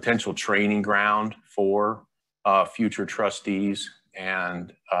 a potential training ground for future trustees.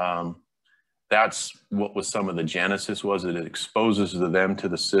 And that's what was some of the genesis was, that it exposes them to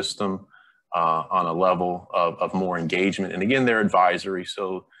the system on a level of more engagement. And again, they're advisory,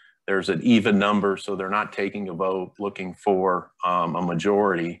 so there's an even number, so they're not taking a vote looking for a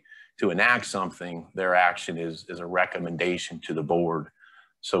majority to enact something. Their action is a recommendation to the board.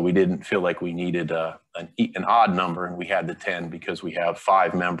 So we didn't feel like we needed an odd number, and we had the 10 because we have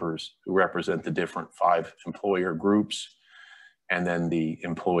 5 members who represent the different 5 employer groups, and then the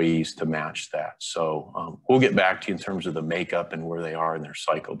employees to match that. So we'll get back to you in terms of the makeup and where they are in their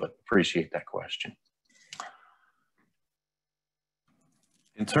cycle, but appreciate that question.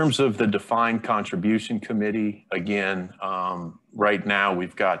 In terms of the defined contribution committee, again, right now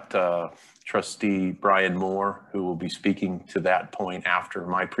we've got Trustee Brian Moore, who will be speaking to that point after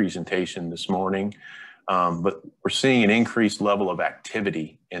my presentation this morning. But we're seeing an increased level of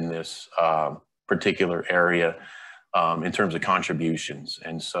activity in this particular area in terms of contributions.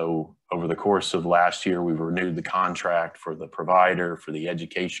 And so over the course of last year, we've renewed the contract for the provider, for the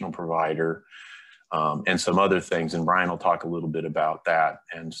educational provider, and some other things, and Brian will talk a little bit about that.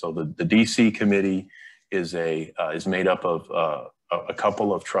 And so the DC committee is made up of a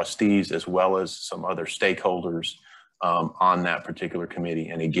couple of trustees as well as some other stakeholders on that particular committee.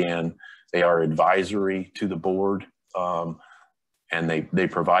 And again, they are advisory to the board, and they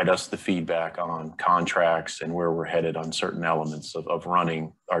provide us the feedback on contracts and where we're headed on certain elements of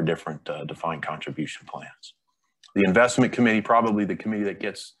running our different defined contribution plans. The investment committee, probably the committee that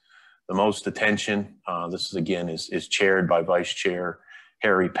gets the most attention. This is, again, is chaired by Vice Chair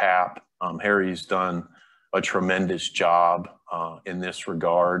Harry Papp. Harry's done a tremendous job in this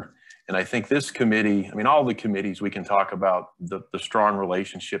regard. And I think this committee, I mean, all the committees, we can talk about the strong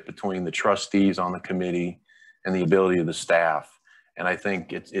relationship between the trustees on the committee and the ability of the staff. And I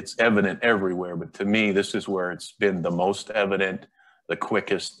think it's evident everywhere, but to me, this is where it's been the most evident, the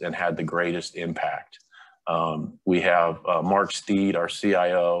quickest, and had the greatest impact. We have Mark Steed, our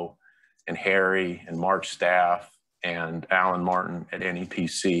CIO, and Harry and Mark's staff, and Alan Martin at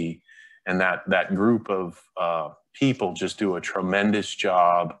NEPC. And that group of people just do a tremendous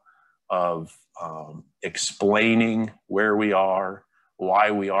job of explaining where we are,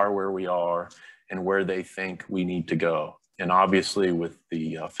 why we are where we are, and where they think we need to go. And obviously with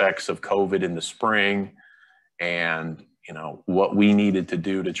the effects of COVID in the spring and what we needed to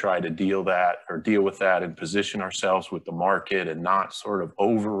do to try to deal with that and position ourselves with the market and not sort of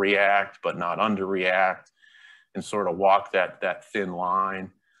overreact, but not underreact, and sort of walk that thin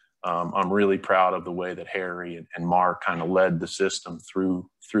line. I'm really proud of the way that Harry and Mark kind of led the system through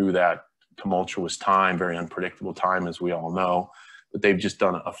that tumultuous time, very unpredictable time, as we all know. But they've just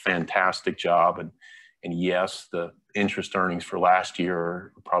done a fantastic job. And yes, the interest earnings for last year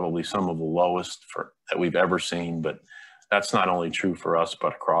are probably some of the lowest that we've ever seen. But that's not only true for us,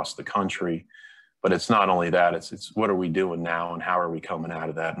 but across the country. But it's not only that, it's what are we doing now and how are we coming out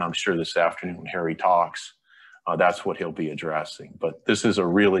of that? And I'm sure this afternoon when Harry talks, that's what he'll be addressing. But this is a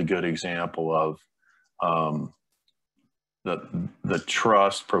really good example of the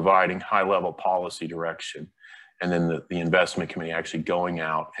trust providing high-level policy direction, and then the investment committee actually going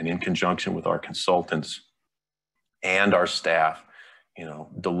out and in conjunction with our consultants and our staff,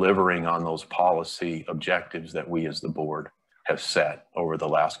 delivering on those policy objectives that we as the board have set over the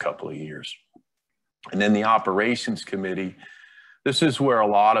last couple of years. And then the operations committee, this is where a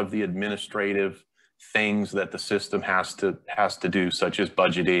lot of the administrative things that the system has to do, such as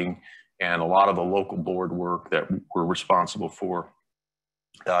budgeting and a lot of the local board work that we're responsible for,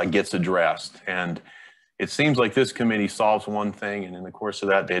 gets addressed. And it seems like this committee solves one thing, and in the course of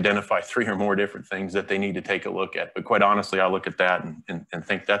that, they identify 3 or more different things that they need to take a look at. But quite honestly, I look at that and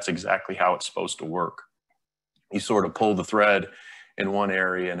think that's exactly how it's supposed to work. You sort of pull the thread in one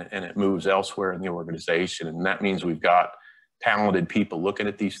area and it moves elsewhere in the organization. And that means we've got talented people looking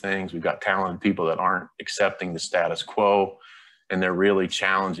at these things. We've got talented people that aren't accepting the status quo, and they're really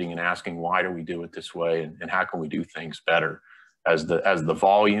challenging and asking, why do we do it this way? And how can we do things better? As the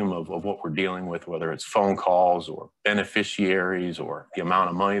volume of what we're dealing with, whether it's phone calls or beneficiaries or the amount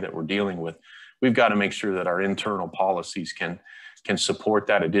of money that we're dealing with, we've got to make sure that our internal policies can support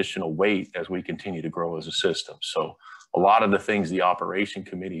that additional weight as we continue to grow as a system. So a lot of the things the operation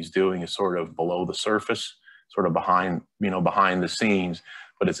committee is doing is sort of below the surface, sort of behind the scenes,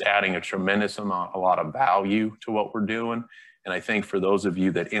 but it's adding a tremendous amount, a lot of value to what we're doing. And I think for those of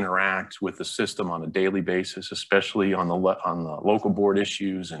you that interact with the system on a daily basis, especially on the local board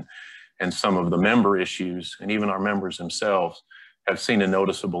issues and some of the member issues, and even our members themselves, have seen a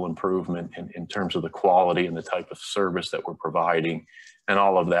noticeable improvement in terms of the quality and the type of service that we're providing. And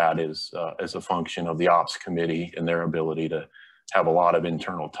all of that is as a function of the ops committee and their ability to have a lot of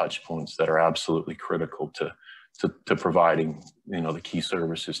internal touch points that are absolutely critical to providing the key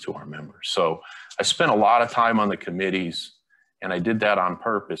services to our members. So I spent a lot of time on the committees. And I did that on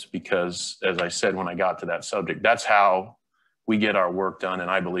purpose because, as I said when I got to that subject, that's how we get our work done.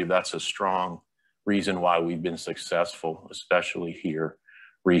 And I believe that's a strong reason why we've been successful, especially here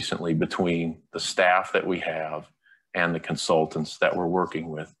recently, between the staff that we have and the consultants that we're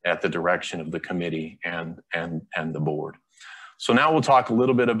working with at the direction of the committee and the board. So now we'll talk a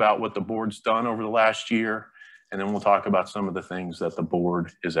little bit about what the board's done over the last year, and then we'll talk about some of the things that the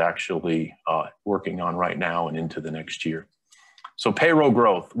board is actually working on right now and into the next year. So payroll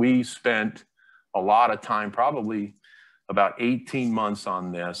growth, we spent a lot of time, probably about 18 months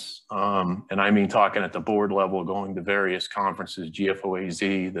on this. And I mean, talking at the board level, going to various conferences,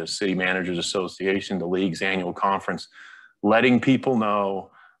 GFOAZ, the City Managers Association, the league's annual conference, letting people know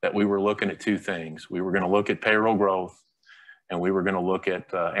that we were looking at 2 things. We were going to look at payroll growth and we were going to look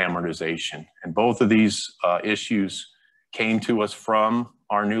at amortization. And both of these issues came to us from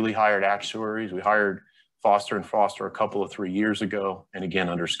our newly hired actuaries. We hired Foster and Foster a couple of 3 years ago, and again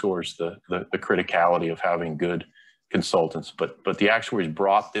underscores the criticality of having good consultants. But the actuaries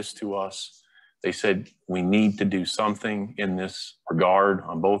brought this to us. They said we need to do something in this regard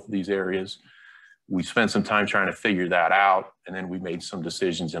on both of these areas. We spent some time trying to figure that out, and then we made some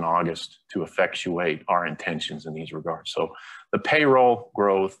decisions in August to effectuate our intentions in these regards. So the payroll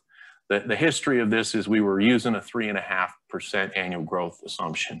growth, the history of this is we were using a 3.5% annual growth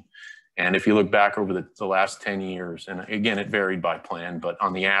assumption. And if you look back over the last 10 years, and again, it varied by plan, but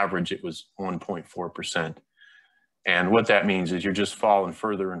on the average, it was 1.4%. And what that means is you're just falling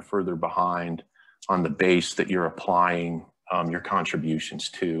further and further behind on the base that you're applying your contributions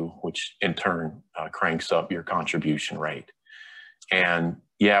to, which in turn cranks up your contribution rate. And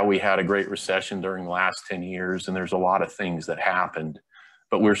yeah, we had a great recession during the last 10 years, and there's a lot of things that happened,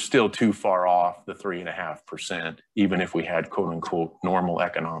 but we're still too far off the 3.5%, even if we had quote unquote normal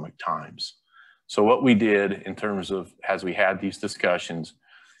economic times. So what we did in terms of, as we had these discussions,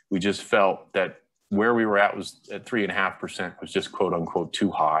 we just felt that where we were at was at 3.5% was just quote unquote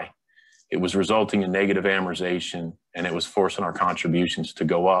too high. It was resulting in negative amortization, and it was forcing our contributions to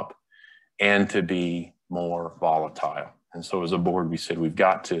go up and to be more volatile. And so as a board, we said, we've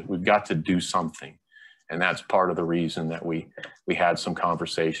got to do something. And that's part of the reason that we had some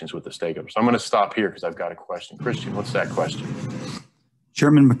conversations with the stakeholders. So I'm going to stop here because I've got a question. Christian, what's that question?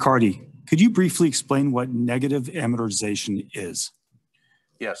 Chairman McCarty, could you briefly explain what negative amortization is?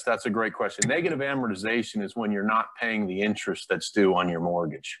 Yes, that's a great question. Negative amortization is when you're not paying the interest that's due on your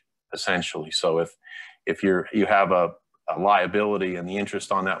mortgage, essentially. So if you have a liability and the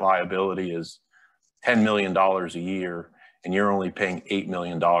interest on that liability is $10 million a year, and you're only paying $8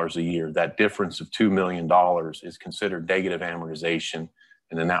 million a year, that difference of $2 million is considered negative amortization.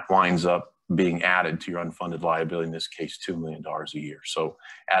 And then that winds up being added to your unfunded liability, in this case, $2 million a year. So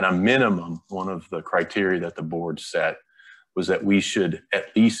at a minimum, one of the criteria that the board set was that we should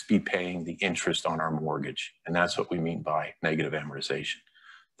at least be paying the interest on our mortgage. And that's what we mean by negative amortization.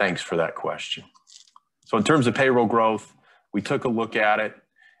 Thanks for that question. So in terms of payroll growth, we took a look at it,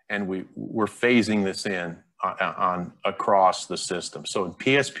 and we're phasing this in on across the system. So in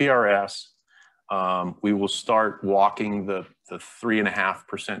PSPRS, we will start walking the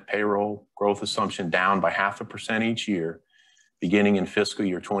 3.5% payroll growth assumption down by 0.5% each year, beginning in fiscal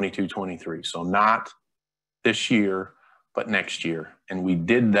year 22-23. So not this year, but next year. And we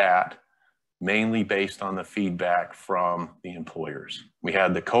did that mainly based on the feedback from the employers. We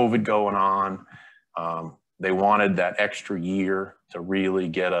had the COVID going on. They wanted that extra year to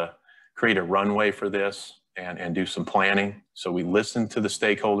really create a runway for this and do some planning. So we listened to the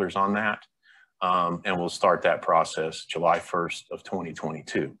stakeholders on that, and we'll start that process July 1st of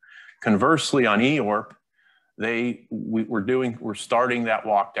 2022. Conversely, on EORP, we're starting that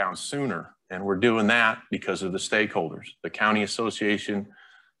walk down sooner, and we're doing that because of the stakeholders. The county association,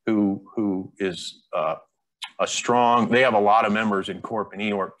 who is they have a lot of members in Corp and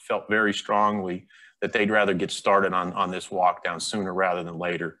EORP, felt very strongly that they'd rather get started on this walk down sooner rather than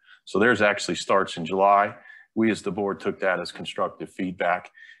later. So theirs actually starts in July. We as the board took that as constructive feedback,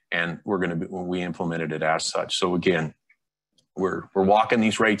 and we implemented it as such. So again, we're walking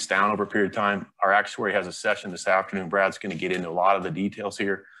these rates down over a period of time. Our actuary has a session this afternoon. Brad's going to get into a lot of the details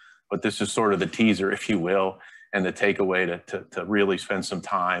here, but this is sort of the teaser, if you will, and the takeaway to really spend some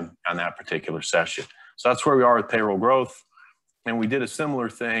time on that particular session. So that's where we are with payroll growth. And we did a similar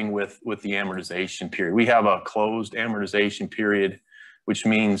thing with the amortization period. We have a closed amortization period, which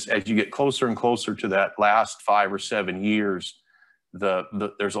means as you get closer and closer to that last 5 or 7 years,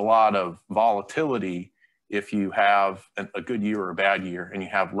 there's a lot of volatility if you have a good year or a bad year and you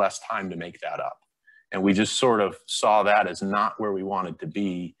have less time to make that up. And we just sort of saw that as not where we wanted to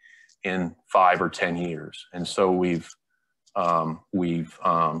be in 5 or 10 years. And so we've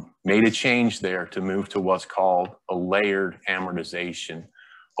made a change there to move to what's called a layered amortization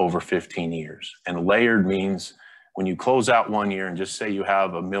over 15 years. And layered means when you close out 1 year and just say you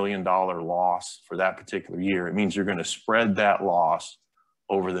have $1 million loss for that particular year, it means you're going to spread that loss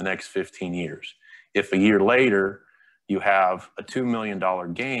over the next 15 years. If a year later you have a $2 million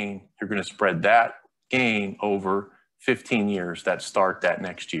gain, you're going to spread that gain over 15 years that start that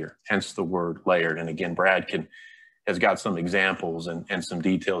next year, hence the word layered. And again, Brad has got some examples and some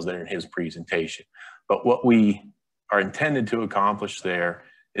details there in his presentation. But what we are intended to accomplish there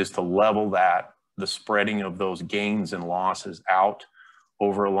is to level the spreading of those gains and losses out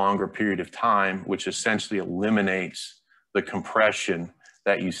over a longer period of time, which essentially eliminates the compression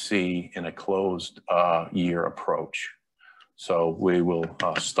that you see in a closed year approach. So we will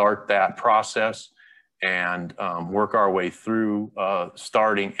start that process and work our way through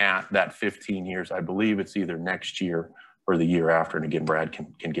starting at that 15 years. I believe it's either next year or the year after. And again, Brad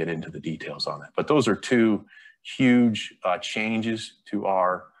can get into the details on that. But those are two huge changes to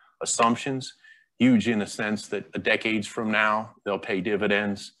our assumptions. Huge in the sense that decades from now, they'll pay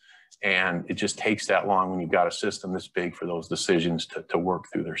dividends. And it just takes that long when you've got a system this big for those decisions to work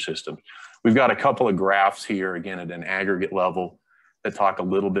through their system. We've got a couple of graphs here, again, at an aggregate level that talk a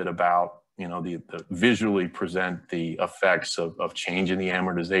little bit about you know, the visually present the effects of changing the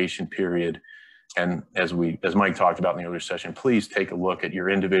amortization period. And as Mike talked about in the earlier session, please take a look at your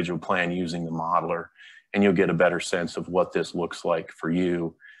individual plan using the modeler, and you'll get a better sense of what this looks like for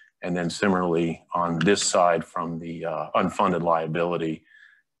you. And then similarly on this side from the unfunded liability,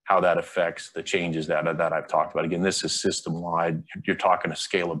 how that affects the changes that I've talked about. Again, this is system-wide. You're talking a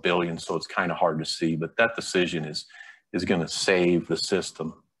scale of billions, so it's kind of hard to see, but that decision is going to save the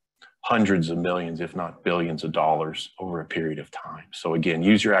system hundreds of millions, if not billions of dollars over a period of time. So again,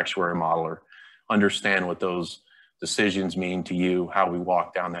 use your actuarial modeler, understand what those decisions mean to you, how we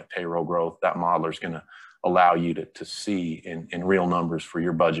walk down that payroll growth. That modeler is going to allow you to see in real numbers for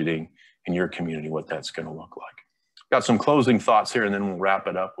your budgeting in your community what that's going to look like. Got some closing thoughts here, and then we'll wrap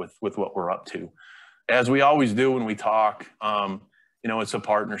it up with what we're up to. As we always do when we talk, you know, it's a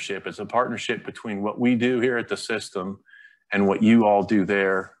partnership. It's a partnership between what we do here at the system and what you all do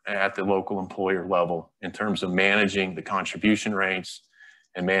there at the local employer level in terms of managing the contribution rates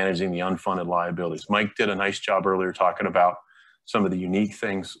and managing the unfunded liabilities. Mike did a nice job earlier talking about some of the unique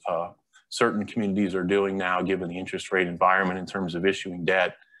things certain communities are doing now given the interest rate environment in terms of issuing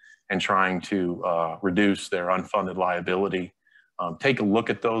debt and trying to reduce their unfunded liability. Take a look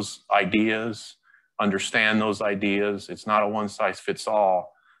at those ideas, understand those ideas. It's not a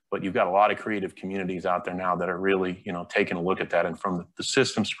one-size-fits-all, but you've got a lot of creative communities out there now that are really, you know, taking a look at that. And from the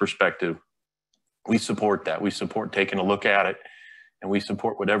system's perspective, we support that. We support taking a look at it, and we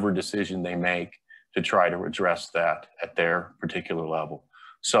support whatever decision they make to try to address that at their particular level.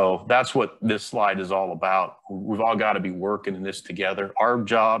 So that's what this slide is all about. We've all got to be working in this together. Our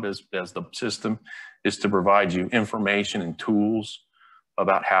job as the system is to provide you information and tools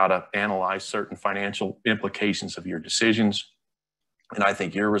about how to analyze certain financial implications of your decisions. And I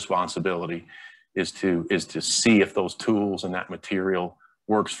think your responsibility is to see if those tools and that material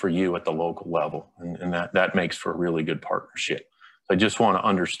works for you at the local level. And that makes for a really good partnership. So I just want to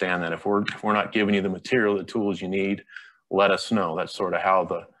understand that if we're not giving you the material, the tools you need, let us know. That's sort of how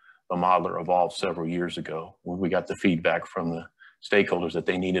the modeler evolved several years ago. We got the feedback from the stakeholders that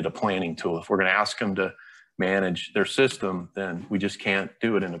they needed a planning tool. If we're going to ask them to manage their system, then we just can't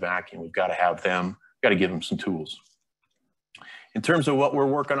do it in a vacuum. We've got to have them, got to give them some tools. In terms of what we're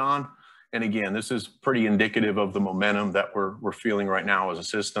working on, and again, this is pretty indicative of the momentum that we're feeling right now as a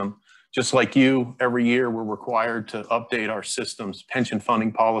system. Just like you, every year we're required to update our system's pension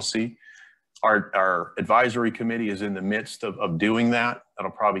funding policy. Our advisory committee is in the midst of doing that.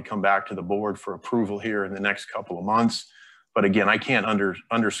 That'll probably come back to the board for approval here in the next couple of months. But again, I can't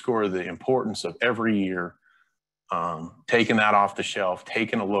underscore the importance of every year taking that off the shelf,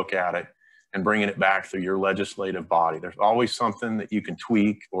 taking a look at it, and bringing it back through your legislative body. There's always something that you can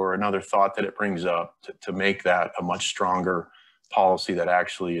tweak or another thought that it brings up to make that a much stronger policy that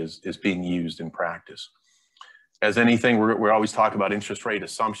actually is being used in practice. As anything, we always talk about interest rate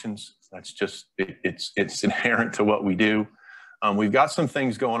assumptions. That's just, it's inherent to what we do. We've got some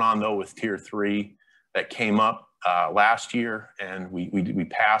things going on though with Tier 3 that came up last year, and we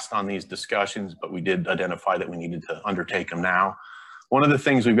passed on these discussions, but we did identify that we needed to undertake them now. One of the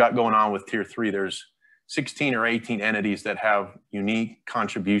things we've got going on with Tier 3, there's 16 or 18 entities that have unique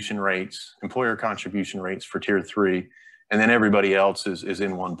contribution rates, employer contribution rates for Tier 3, and then everybody else is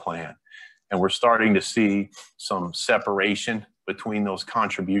in one plan. And we're starting to see some separation between those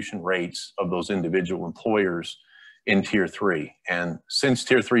contribution rates of those individual employers in Tier 3. And since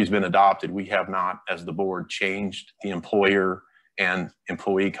Tier 3 has been adopted, we have not, as the board, changed the employer and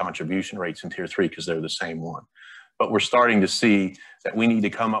employee contribution rates in Tier 3 because they're the same one. But we're starting to see that we need to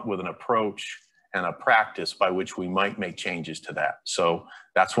come up with an approach and a practice by which we might make changes to that. So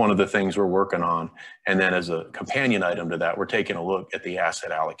that's one of the things we're working on. And then as a companion item to that, we're taking a look at the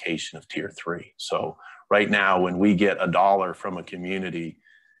asset allocation of Tier 3. So right now, when we get $1 from a community,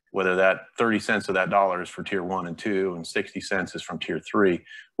 whether that 30 cents of that dollar is for Tier 1 and 2 and 60 cents is from Tier 3,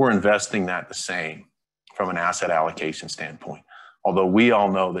 we're investing that the same from an asset allocation standpoint. Although we all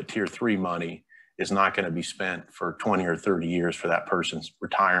know that Tier 3 money is not going to be spent for 20 or 30 years for that person's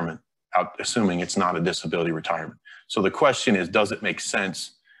retirement, assuming it's not a disability retirement. So the question is, does it make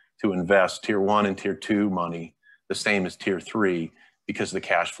sense to invest Tier 1 and Tier 2 money the same as Tier 3 because the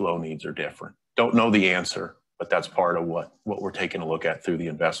cash flow needs are different? Don't know the answer, but that's part of what we're taking a look at through the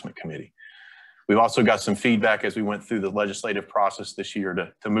investment committee. We've also got some feedback as we went through the legislative process this year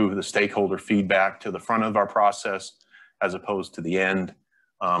to move the stakeholder feedback to the front of our process as opposed to the end.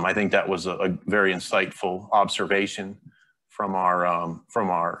 I think that was a very insightful observation from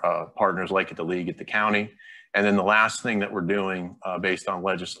our partners like at the league at the county. And then the last thing that we're doing based on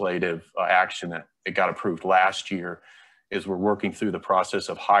legislative action that it got approved last year is we're working through the process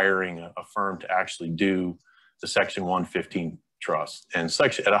of hiring a firm to actually do the Section 115 trust. And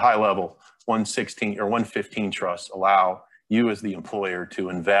at a high level, 116 or 115 trusts allow you as the employer to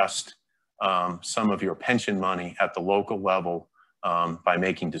invest some of your pension money at the local level by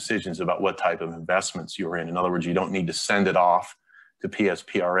making decisions about what type of investments you're in. In other words, you don't need to send it off to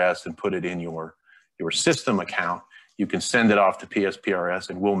PSPRS and put it in your system account. You can send it off to PSPRS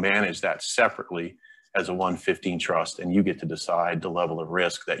and we'll manage that separately as a 115 trust, and you get to decide the level of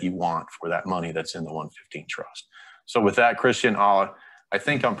risk that you want for that money that's in the 115 trust. So with that, Christian, I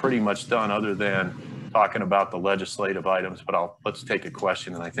think I'm pretty much done other than talking about the legislative items, but let's take a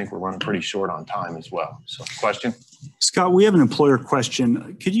question, and I think we're running pretty short on time as well. So question? Scott, we have an employer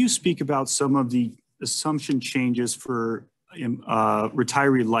question. Could you speak about some of the assumption changes for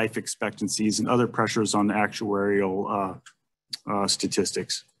retiree life expectancies and other pressures on the actuarial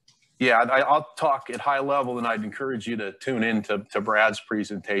statistics? Yeah, I'll talk at high level, and I'd encourage you to tune in to Brad's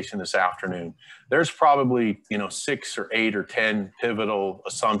presentation this afternoon. There's probably 6 or 8 or 10 pivotal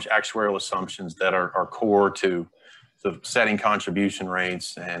actuarial assumptions that are core to setting contribution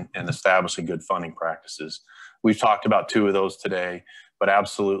rates and establishing good funding practices. We've talked about 2 of those today, but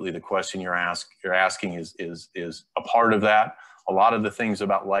absolutely the question you're asking is a part of that. A lot of the things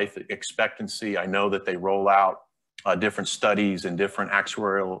about life expectancy, I know that they roll out different studies and different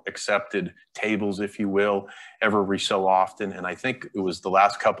actuarial accepted tables, if you will, every so often. And I think it was the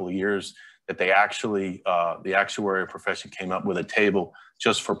last couple of years that they actually, the actuarial profession came up with a table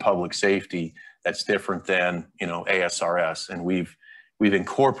just for public safety that's different than, ASRS. And we've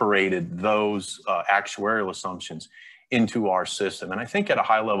incorporated those actuarial assumptions into our system. And I think at a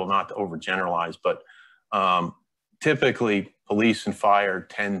high level, not to overgeneralize, but typically police and fire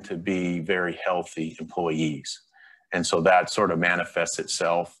tend to be very healthy employees. And so that sort of manifests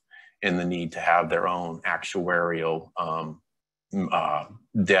itself in the need to have their own actuarial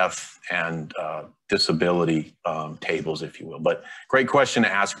death and disability tables, if you will. But great question to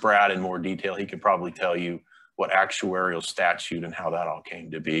ask Brad in more detail. He could probably tell you what actuarial statute and how that all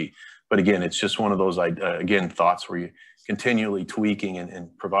came to be. But again, it's just one of those, thoughts where you're continually tweaking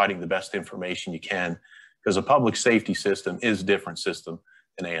and providing the best information you can, because a public safety system is a different system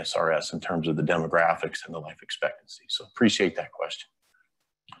than ASRS in terms of the demographics and the life expectancy. So appreciate that question.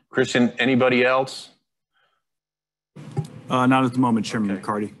 Christian, anybody else? Not at the moment, Chairman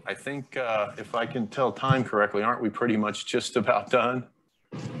McCarty. I think if I can tell time correctly, aren't we pretty much just about done?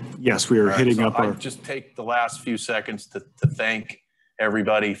 Yes, we are hitting up I'll just take the last few seconds to thank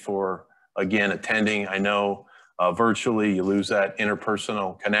everybody for, again, attending. I know virtually you lose that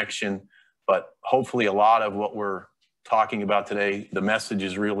interpersonal connection, but hopefully a lot of what we're talking about today, the message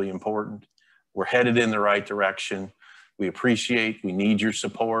is really important. We're headed in the right direction. We need your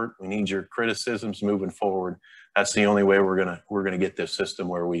support. We need your criticisms moving forward. That's the only way we're gonna get this system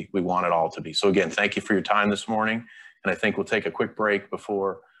where we want it all to be. So again, thank you for your time this morning. And I think we'll take a quick break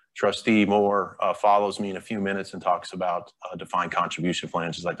before Trustee Moore follows me in a few minutes and talks about defined contribution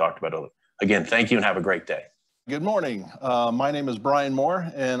plans, as I talked about earlier. Again, thank you and have a great day. Good morning. My name is Brian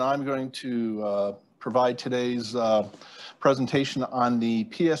Moore, and I'm going to provide today's presentation on the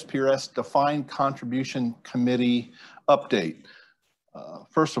PSPRS Defined Contribution Committee update.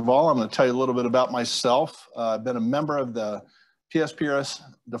 First of all, I'm going to tell you a little bit about myself. I've been a member of the PSPRS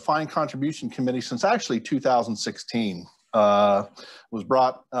Defined Contribution Committee since actually 2016. Was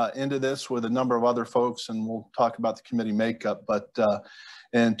brought into this with a number of other folks, and we'll talk about the committee makeup. But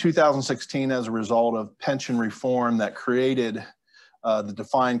in 2016, as a result of pension reform that created the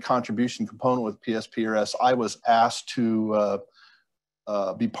defined contribution component with PSPRS, I was asked to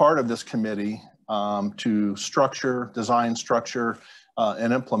be part of this committee to design, structure,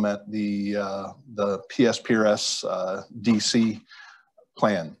 and implement the PSPRS DC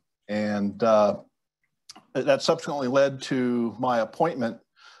plan. And that subsequently led to my appointment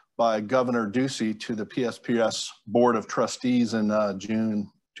by Governor Ducey to the PSPRS Board of Trustees in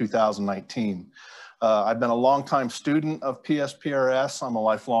June 2019. I've been a longtime student of PSPRS. I'm a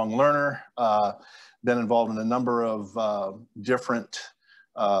lifelong learner. Been involved in a number of different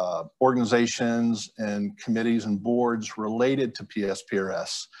organizations and committees and boards related to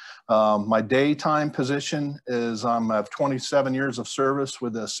PSPRS. My daytime position is I have 27 years of service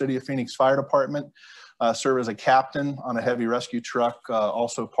with the City of Phoenix Fire Department. Serve as a captain on a heavy rescue truck,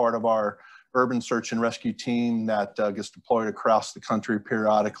 also part of our urban search and rescue team that gets deployed across the country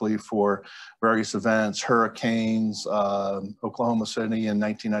periodically for various events, hurricanes, Oklahoma City in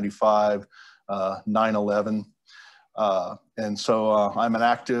 1995, 9/11. And so I'm an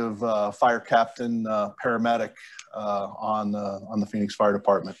active fire captain, paramedic on the Phoenix Fire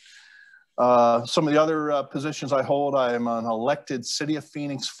Department. Some of the other positions I hold, I am an elected City of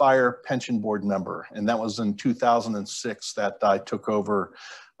Phoenix Fire Pension Board member, and that was in 2006 that I took over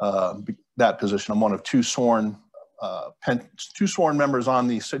that position. I'm one of two sworn members on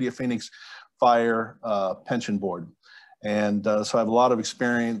the City of Phoenix Fire Pension Board. And so I have a lot of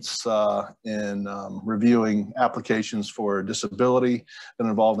experience in reviewing applications for disability, been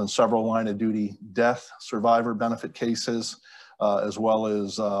involved in several line of duty death survivor benefit cases, as well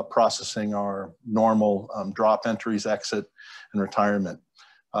as processing our normal drop entries, exit, and retirement.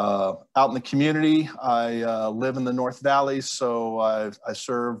 Out in the community, I live in the North Valley, so I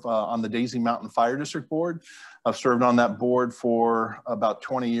serve on the Daisy Mountain Fire District Board. I've served on that board for about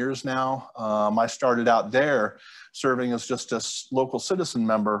 20 years now. I started out there serving as just a local citizen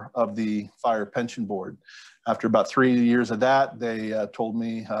member of the Fire Pension Board. After about 3 years of that, they told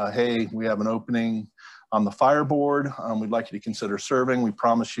me, hey, we have an opening on the fire board. We'd like you to consider serving. We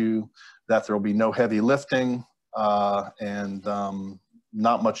promise you that there will be no heavy lifting and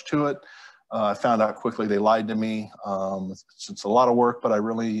not much to it. I found out quickly they lied to me. It's a lot of work, but I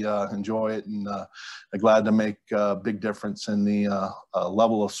really enjoy it, and I'm glad to make a big difference in the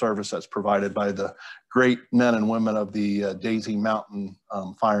level of service that's provided by the great men and women of the Daisy Mountain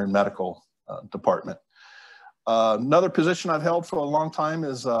Fire and Medical Department. Another position I've held for a long time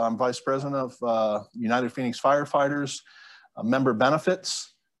is I'm Vice President of United Phoenix Firefighters Member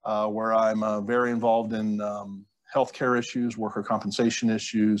Benefits, where I'm very involved in healthcare issues, worker compensation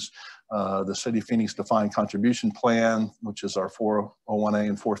issues, the City of Phoenix Defined Contribution Plan, which is our 401A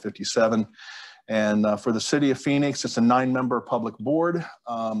and 457. And for the City of Phoenix, it's a 9-member public board.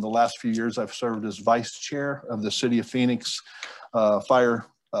 The last few years I've served as Vice Chair of the City of Phoenix the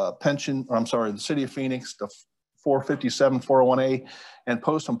City of Phoenix, the 457, 401A, and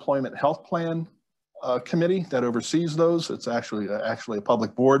Post-Employment Health Plan Committee that oversees those. It's actually a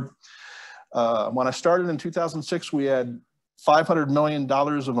public board. When I started in 2006, we had $500 million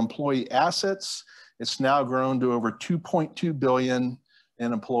of employee assets. It's now grown to over $2.2 billion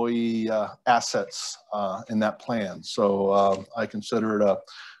in employee assets in that plan. So I consider it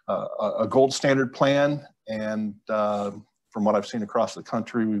a gold standard plan, and from what I've seen across the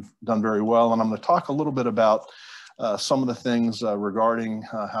country, we've done very well. And I'm going to talk a little bit about some of the things regarding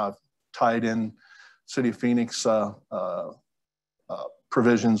how I've tied in City of Phoenix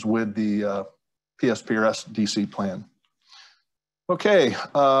provisions with the PSPRS DC plan. Okay,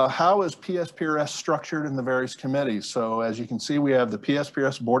 how is PSPRS structured in the various committees? So as you can see, we have the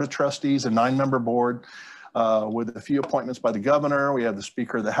PSPRS Board of Trustees, a 9-member board with a few appointments by the governor. We have the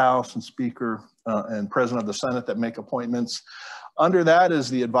Speaker of the House and Speaker and President of the Senate that make appointments. Under that is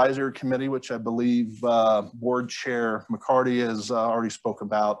the Advisory Committee, which I believe Board Chair McCarty has already spoke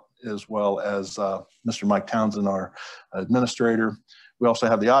about, as well as Mr. Mike Townsend, our Administrator. We also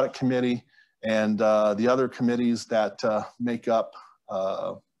have the Audit Committee and the other committees that make up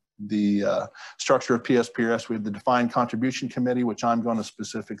the structure of PSPRS. We have the Defined Contribution Committee, which I'm going to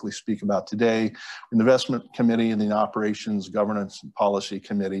specifically speak about today, the Investment Committee, and the Operations, Governance, and Policy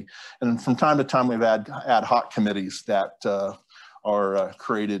Committee. And from time to time, we've had ad hoc committees that are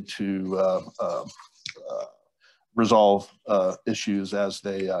created to resolve issues as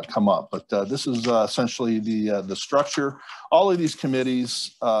they come up. But this is essentially the structure. All of these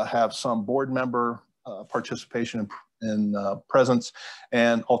committees have some board member participation and presence,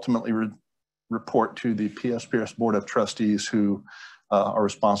 and ultimately report to the PSPRS Board of Trustees, who are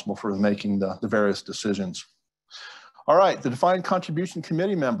responsible for making the various decisions. All right, the Defined Contribution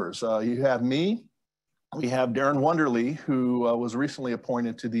Committee members. You have me. We have Darren Wonderly, who was recently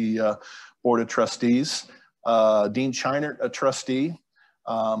appointed to the Board of Trustees. Dean Scheinert, a trustee.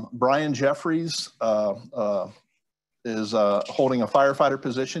 Brian Jeffries is holding a firefighter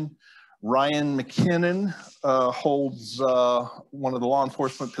position. Ryan McKinnon holds one of the law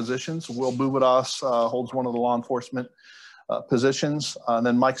enforcement positions. Will Bubadas holds one of the law enforcement positions. And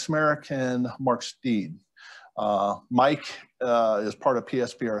then Mike Smerrick and Mark Steed. Mike is part of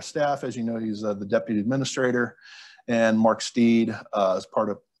PSPRS staff. As you know, he's the Deputy Administrator. And Mark Steed is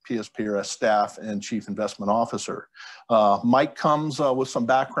part of PSPRS staff and Chief Investment Officer. Mike comes with some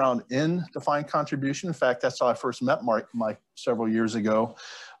background in defined contribution. In fact, that's how I first met Mike several years ago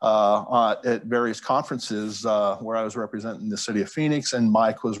at various conferences where I was representing the City of Phoenix, and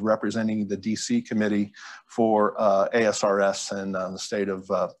Mike was representing the DC committee for ASRS in the state of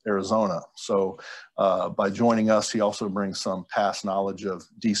Arizona. So by joining us, he also brings some past knowledge of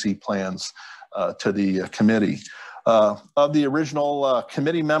DC plans to the committee. Of the original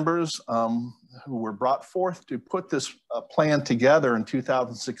committee members who were brought forth to put this plan together in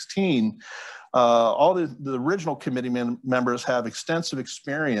 2016, All the original committee members have extensive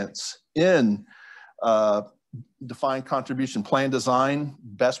experience in defined contribution plan design,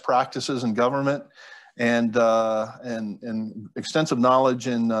 best practices in government, and extensive knowledge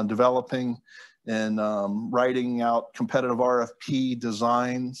in developing and writing out competitive RFP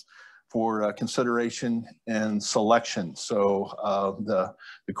designs for consideration and selection. So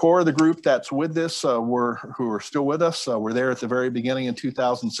the core of the group that's with this, who are still with us, were there at the very beginning in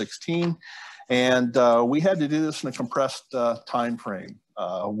 2016. And we had to do this in a compressed time frame.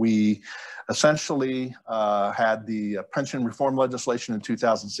 We essentially had the pension reform legislation in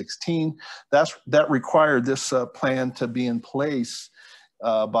 2016. That required this plan to be in place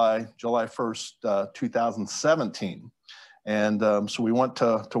by July 1st, 2017. And so we went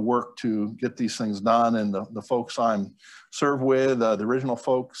to work to get these things done. And the folks I'm served with, the original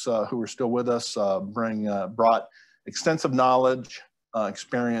folks who are still with us, brought extensive knowledge,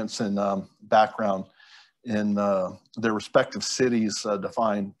 experience, and background in their respective cities'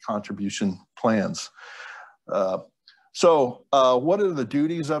 defined contribution plans. So what are the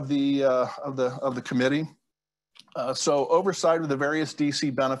duties of the committee? So oversight of the various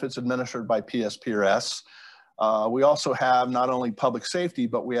DC benefits administered by PSPRS. We also have not only public safety,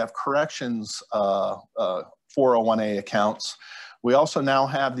 but we have corrections 401A accounts. We also now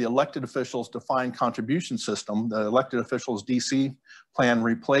have the elected officials defined contribution system. The elected officials DC plan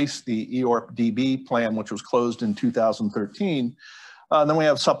replaced the EORP DB plan, which was closed in 2013. Then we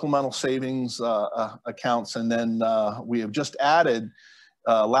have supplemental savings accounts. And then we have just added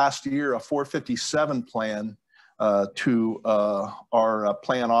last year a 457 plan to our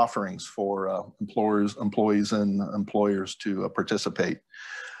plan offerings for employees and employers to participate.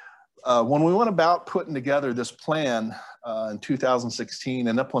 When we went about putting together this plan in 2016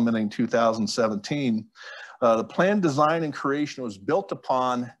 and implementing 2017, the plan design and creation was built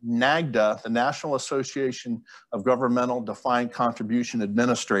upon NAGDA, the National Association of Governmental Defined Contribution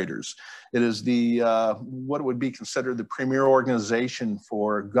Administrators. It is the what would be considered the premier organization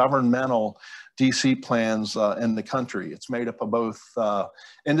for governmental DC plans in the country. It's made up of both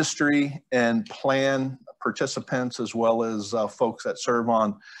industry and plan participants, as well as folks that serve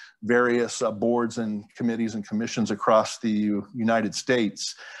on various boards and committees and commissions across the United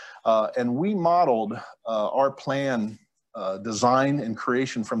States. And we modeled our plan design and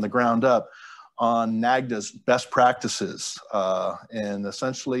creation from the ground up on NAGDA's best practices. And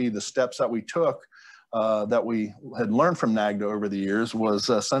essentially the steps that we took that we had learned from NAGDA over the years was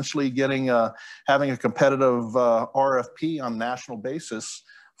essentially having a competitive RFP on a national basis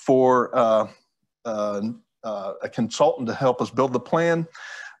for a consultant to help us build the plan.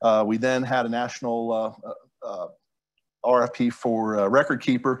 We then had a national RFP for record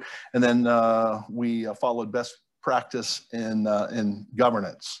keeper, and then we followed best practice in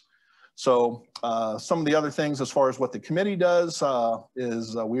governance. So some of the other things as far as what the committee does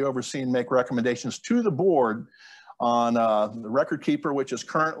is we oversee and make recommendations to the board on the record keeper, which is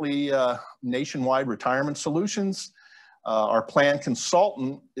currently Nationwide Retirement Solutions. Our plan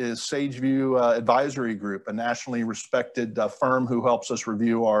consultant is Sageview Advisory Group, a nationally respected firm who helps us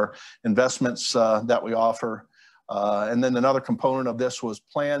review our investments that we offer. And then another component of this was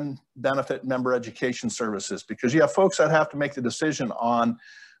plan benefit member education services, because you have folks that have to make the decision on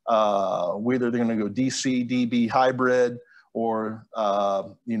whether they're going to go DC, DB hybrid, or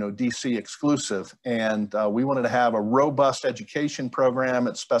DC exclusive. And we wanted to have a robust education program.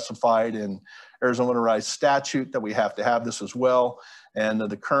 It's specified in Arizona Rise statute that we have to have this as well. And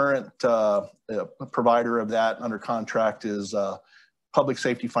the current provider of that under contract is Public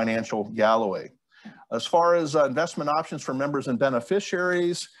Safety Financial Galloway. As far as investment options for members and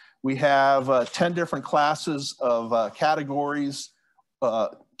beneficiaries, we have 10 different classes of categories,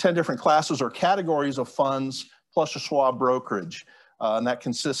 10 different classes or categories of funds, plus a Schwab brokerage. And that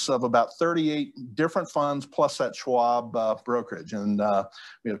consists of about 38 different funds plus that Schwab brokerage. And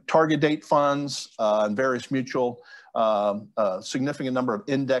we have target date funds and various mutual, significant number of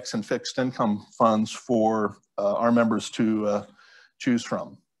index and fixed income funds for our members to choose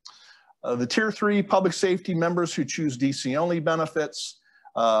from. The Tier 3 public safety members who choose DC only benefits,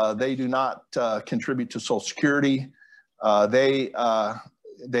 they do not contribute to Social Security. They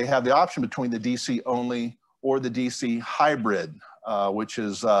have the option between the DC only or the DC hybrid, which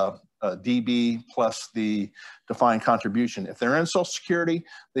is DB plus the defined contribution. If they're in Social Security,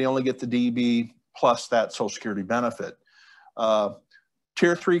 they only get the DB plus that Social Security benefit.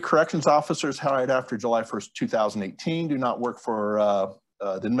 Tier 3 corrections officers hired after July 1st, 2018 do not work for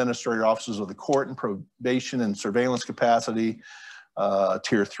the administrator offices of the court in probation and surveillance capacity.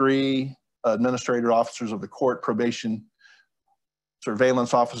 Tier 3 administrator officers of the court, probation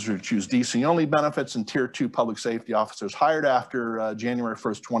surveillance officers choose DC only benefits, and tier 2 public safety officers hired after January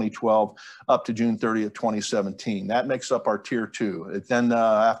 1st, 2012 up to June 30th, 2017. That makes up our tier 2. Then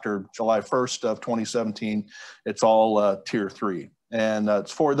after July 1st of 2017, it's all tier 3. And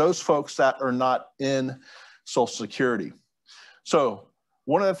it's for those folks that are not in Social Security. So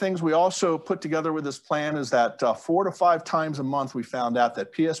one of the things we also put together with this plan is that 4 to 5 times a month, we found out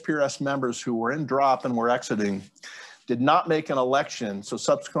that PSPRS members who were in drop and were exiting did not make an election. So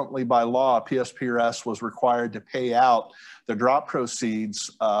subsequently by law, PSPRS was required to pay out the drop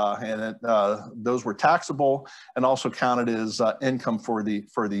proceeds, and those were taxable and also counted as income for the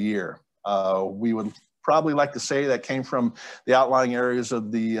year. We would probably like to say that came from the outlying areas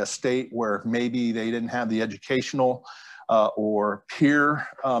of the state where maybe they didn't have the educational or peer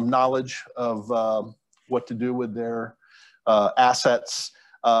knowledge of what to do with their assets.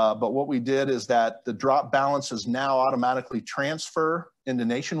 But what we did is that the drop balances now automatically transfer into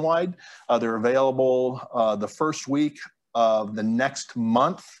Nationwide. They're available the first week of the next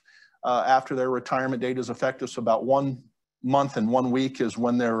month after their retirement date is effective. So about 1 month and 1 week is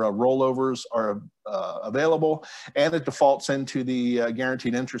when their rollovers are available, and it defaults into the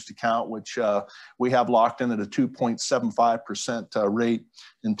guaranteed interest account, which we have locked in at a 2.75% rate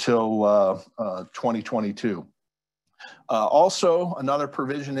until 2022. Also, another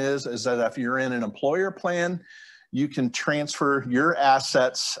provision is that if you're in an employer plan, you can transfer your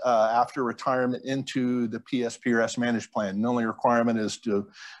assets after retirement into the PSPRS managed plan. The only requirement is to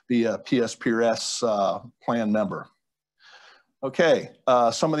be a PSPRS plan member. Okay,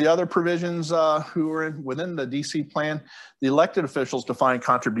 some of the other provisions who are within the DC plan, the elected officials defined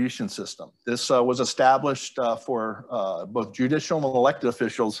contribution system. This was established for both judicial and elected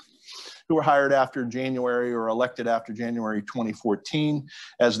officials who were hired after January or elected after January 2014,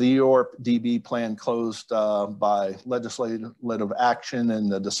 as the EORP DB plan closed by legislative action in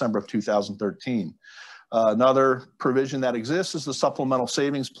December of 2013. Another provision that exists is the supplemental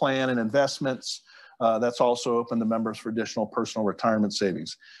savings plan and investments. That's also open to members for additional personal retirement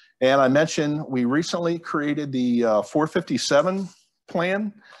savings. And I mentioned we recently created the 457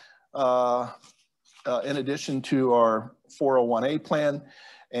 plan in addition to our 401A plan.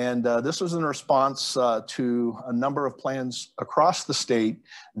 And this was in response to a number of plans across the state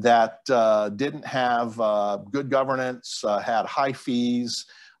that didn't have good governance, had high fees,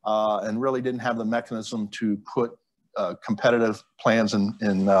 and really didn't have the mechanism to put competitive plans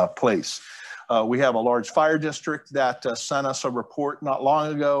in place. We have a large fire district that sent us a report not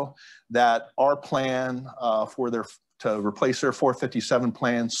long ago that our plan to replace their 457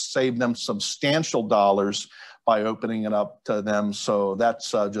 plans saved them substantial dollars by opening it up to them. So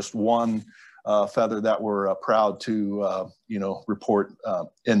that's just one feather that we're proud to report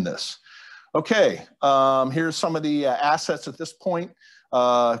in this. Okay, here's some of the assets at this point.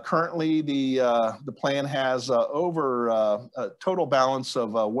 Currently, the plan has a total balance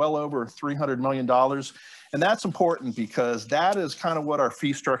of well over $300 million. And that's important because that is kind of what our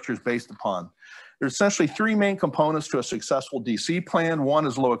fee structure is based upon. There's essentially 3 main components to a successful DC plan. 1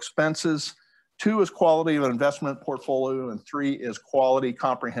 is low expenses, 2 is quality of investment portfolio, and 3 is quality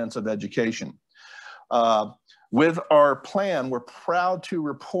comprehensive education. With our plan, we're proud to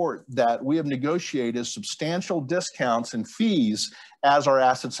report that we have negotiated substantial discounts and fees as our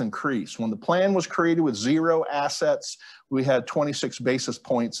assets increase. When the plan was created with 0 assets, we had 26 basis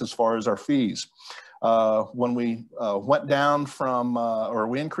points as far as our fees. When we went down from, or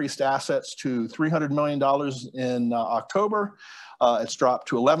we increased assets to $300 million in October, it's dropped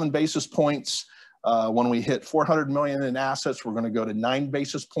to 11 basis points. When we hit 400 million in assets, we're going to go to 9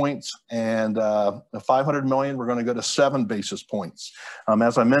 basis points, and 500 million, we're going to go to 7 basis points.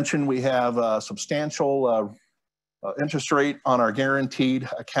 As I mentioned, we have a substantial interest rate on our guaranteed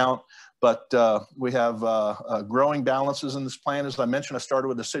account, but we have growing balances in this plan. As I mentioned, I started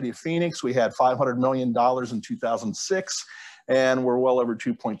with the city of Phoenix. We had $500 million in 2006, and we're well over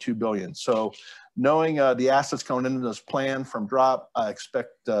 2.2 billion. So knowing the assets going into this plan from drop, I expect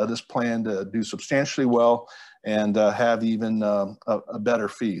this plan to do substantially well and have even a better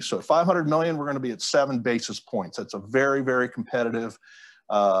fee. So at 500 million, we're going to be at 7 basis points. That's a very, very competitive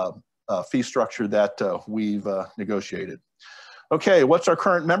fee structure that we've negotiated. Okay, what's our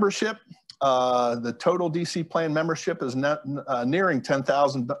current membership? The total DC plan membership is nearing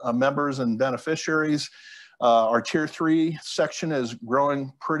 10,000 members and beneficiaries. Our tier 3 section is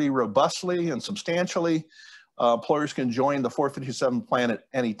growing pretty robustly and substantially. Employers can join the 457 plan at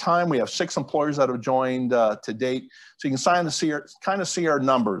any time. We have 6 employers that have joined to date. So you can kind of see our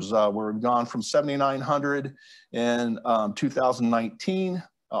numbers. We've gone from 7,900 in 2019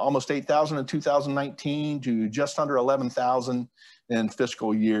 almost 8,000 in 2019 to just under 11,000 in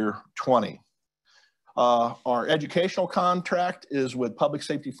fiscal year 20. Our educational contract is with Public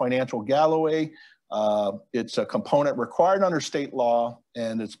Safety Financial Galloway. It's a component required under state law,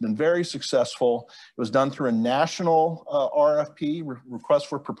 and it's been very successful. It was done through a national RFP, request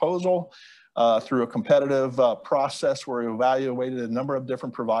for proposal, through a competitive process where we evaluated a number of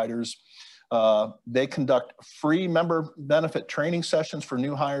different providers. They conduct free member benefit training sessions for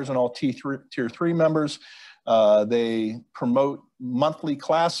new hires and all Tier 3 members. They promote monthly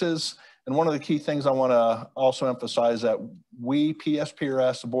classes. And one of the key things I want to also emphasize that we,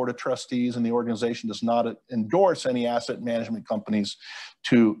 PSPRS, the Board of Trustees, and the organization does not endorse any asset management companies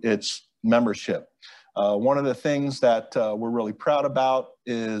to its membership. One of the things that we're really proud about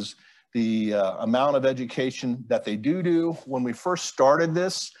is the amount of education that they do. When we first started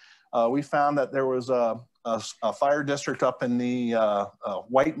this, we found that there was a fire district up in the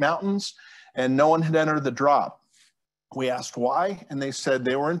White Mountains, and no one had entered the drop. We asked why, and they said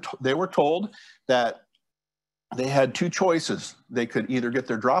they were told that they had two choices. They could either get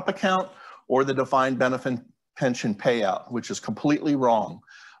their drop account or the defined benefit pension payout, which is completely wrong.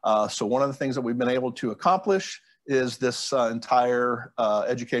 So one of the things that we've been able to accomplish is this entire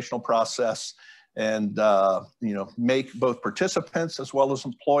educational process, and make both participants as well as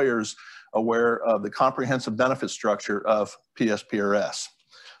employers aware of the comprehensive benefit structure of PSPRS.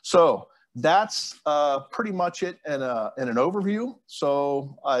 So that's pretty much it in an overview.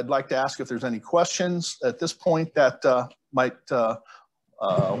 So I'd like to ask if there's any questions at this point that might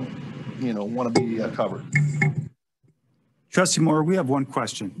want to be covered. Trustee Moore, we have one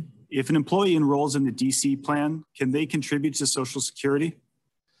question. If an employee enrolls in the DC plan, can they contribute to Social Security?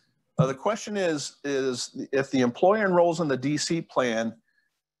 The question is if the employer enrolls in the DC plan,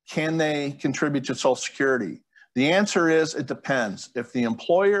 can they contribute to Social Security? The answer is it depends. If the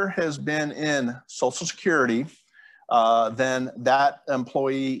employer has been in Social Security, then that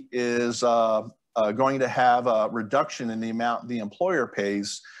employee is going to have a reduction in the amount the employer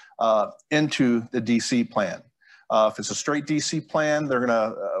pays into the DC plan. If it's a straight DC plan, they're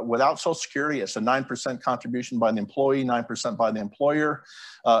gonna, without Social Security, it's a 9% contribution by the employee, 9% by the employer.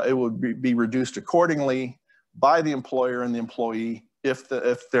 It would be reduced accordingly by the employer and the employee if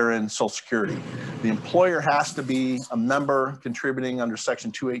they're in Social Security. The employer has to be a member contributing under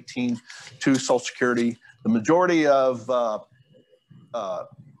Section 218 to Social Security. The majority of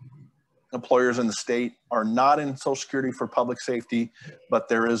employers in the state are not in Social Security for public safety, but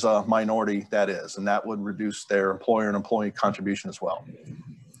there is a minority that is, and that would reduce their employer and employee contribution as well.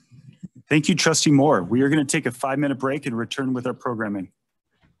 Thank you, Trustee Moore. We are going to take a 5-minute break and return with our programming.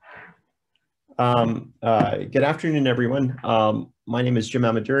 Good afternoon, everyone. My name is Jim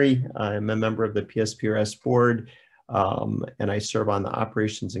Ameduri. I'm a member of the PSPRS board, and I serve on the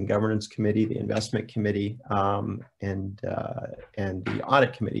Operations and Governance Committee, the Investment Committee, and the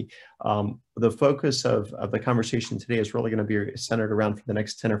Audit Committee. The focus of the conversation today is really going to be centered around, for the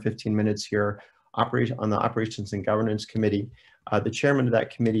next 10 or 15 minutes here, on the Operations and Governance Committee. The chairman of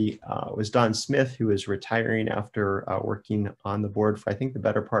that committee was Don Smith, who is retiring after working on the board for, I think, the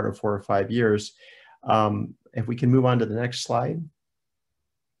better part of 4 or 5 years. If we can move on to the next slide.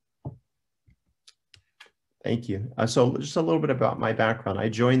 Thank you. So just a little bit about my background. I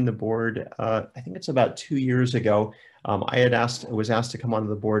joined the board, I think it's about 2 years ago. I was asked to come onto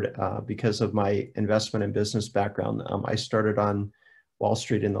the board because of my investment and business background. I started on Wall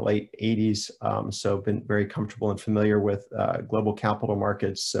Street in the late 80s, so been very comfortable and familiar with global capital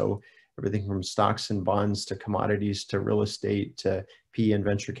markets. So everything from stocks and bonds to commodities to real estate to PE and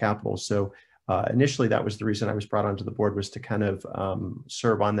venture capital. So initially, that was the reason I was brought onto the board, was to kind of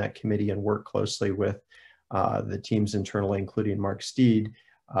serve on that committee and work closely with the teams internally, including Mark Steed.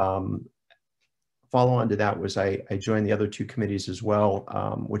 Follow on to that was I joined the other 2 committees as well,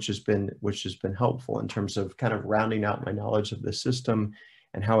 which has been helpful in terms of kind of rounding out my knowledge of the system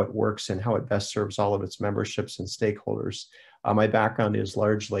and how it works and how it best serves all of its memberships and stakeholders. My background is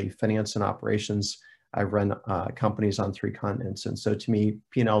largely finance and operations. I've run companies on 3 continents, and so to me,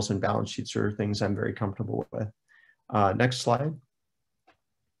 P&Ls and balance sheets are things I'm very comfortable with. Next slide.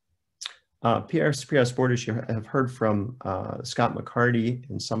 PSPRS board, as you have heard from Scott McCarty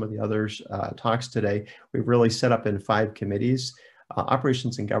and some of the others talks today, we've really set up in 5 committees.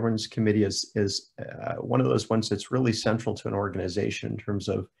 Operations and Governance Committee is one of those ones that's really central to an organization in terms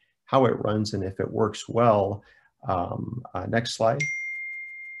of how it runs and if it works well. Next slide.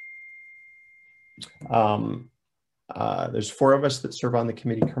 There's 4 of us that serve on the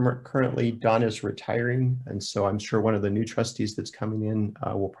committee currently. Don is retiring, and so I'm sure one of the new trustees that's coming in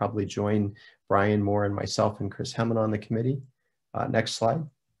will probably join Brian Moore and myself and Chris Hemmon on the committee. Next slide.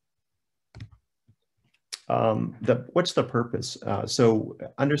 what's the purpose? So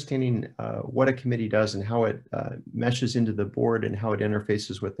understanding what a committee does and how it meshes into the board and how it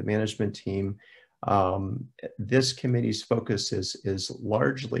interfaces with the management team. This committee's focus is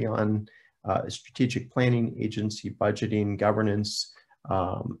largely on strategic planning, agency budgeting, governance,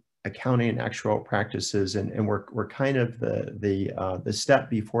 accounting and actuarial practices, and we're kind of the step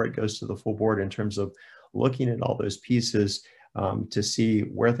before it goes to the full board in terms of looking at all those pieces to see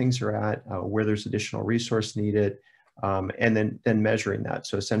where things are at, where there's additional resource needed, and then measuring that.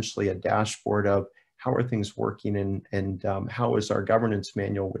 So essentially a dashboard of how are things working and how is our governance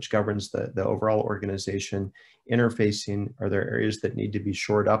manual, which governs the overall organization, interfacing? Are there areas that need to be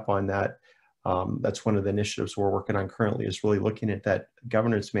shored up on that? That's one of the initiatives we're working on currently, is really looking at that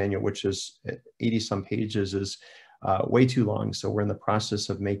governance manual, which is 80 some pages, is way too long. So we're in the process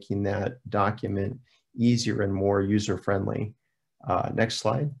of making that document easier and more user-friendly. Next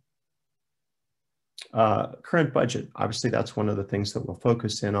slide. Current budget. Obviously, that's one of the things that we'll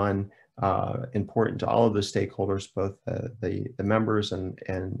focus in on, important to all of the stakeholders, both the members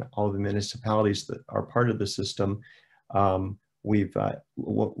and all of the municipalities that are part of the system. We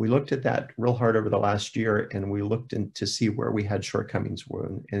looked at that real hard over the last year, and we looked to see where we had shortcomings.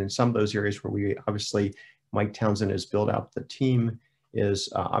 And in some of those areas where we obviously, Mike Townsend has built out the team,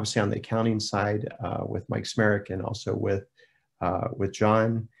 is obviously on the accounting side with Mike Smerick, and also with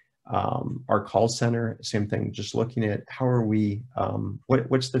John. Our call center, same thing, just looking at how are we,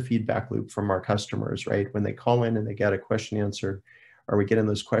 what's the feedback loop from our customers, right? When they call in and they get a question answered, are we getting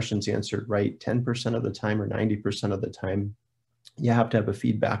those questions answered right 10% of the time or 90% of the time? You have to have a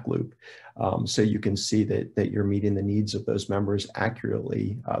feedback loop so you can see that you're meeting the needs of those members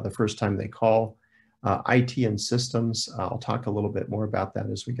accurately the first time they call. IT and systems, I'll talk a little bit more about that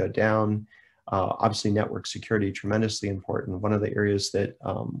as we go down. Obviously, network security, tremendously important. One of the areas that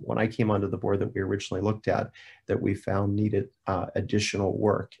when I came onto the board that we originally looked at, that we found needed additional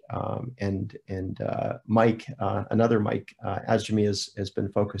work. And Mike, another Mike Ajami has been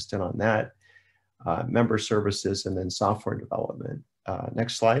focused in on that. Member services, and then software development.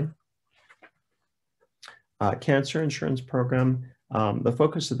 Next slide. Cancer insurance program. The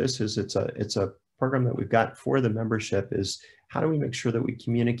focus of this is it's a program that we've got for the membership, is how do we make sure that we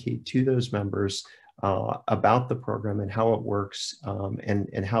communicate to those members about the program and how it works,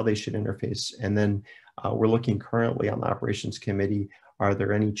 and how they should interface. And then we're looking currently on the operations committee, are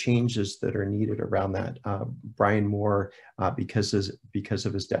there any changes that are needed around that? Brian Moore, because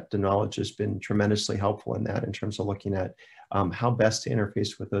of his depth of knowledge, has been tremendously helpful in that, in terms of looking at how best to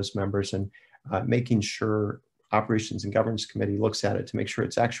interface with those members, and making sure Operations and Governance Committee looks at it to make sure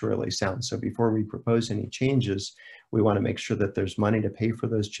it's actuarially sound. So before we propose any changes, we want to make sure that there's money to pay for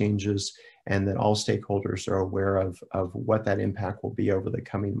those changes, and that all stakeholders are aware of what that impact will be over the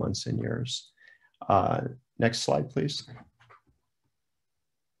coming months and years. Next slide, please.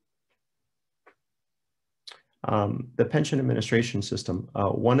 The pension administration system.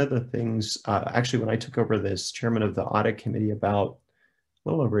 One of the things, actually, when I took over this chairman of the audit committee about a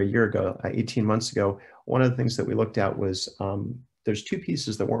little over a year ago, 18 months ago, one of the things that we looked at was there's two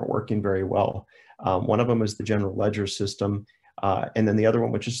pieces that weren't working very well. One of them was the general ledger system, and then the other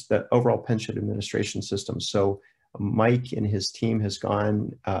one, which is the overall pension administration system. So Mike and his team has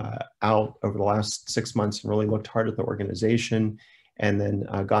gone out over the last 6 months and really looked hard at the organization, and then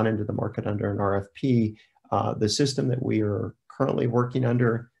gone into the market under an RFP. The system that we are currently working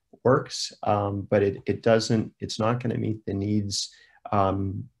under works, but it's not going to meet the needs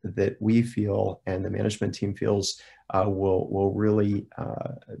that we feel and the management team feels will really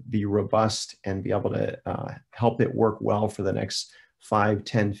be robust and be able to help it work well for the next 5,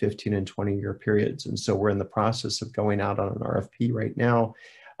 10, 15, and 20-year periods. And so we're in the process of going out on an RFP right now.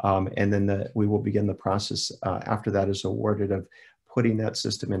 And then we will begin the process after that is awarded of putting that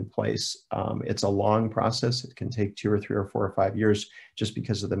system in place. It's a long process. It can take 2 or 3 or 4 or 5 years just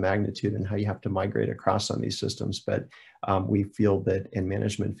because of the magnitude and how you have to migrate across on these systems. But we feel that, and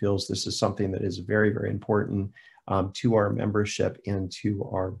management feels, this is something that is very, very important to our membership and to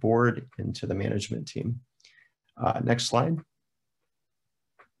our board and to the management team. Next slide.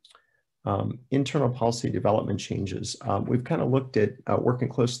 Internal policy development changes. We've kind of looked at working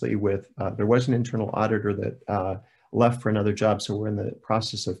closely with, there was an internal auditor that left for another job, so we're in the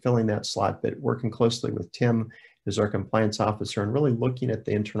process of filling that slot, but working closely with Tim, who's our compliance officer, and really looking at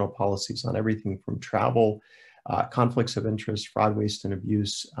the internal policies on everything from travel, conflicts of interest, fraud, waste, and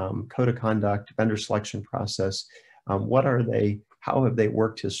abuse, code of conduct, vendor selection process. What are they? How have they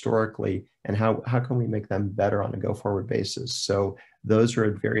worked historically, and how can we make them better on a go-forward basis? So Those are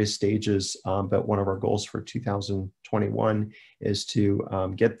at various stages, but one of our goals for 2021 is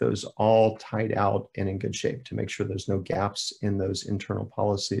to get those all tied out and in good shape to make sure there's no gaps in those internal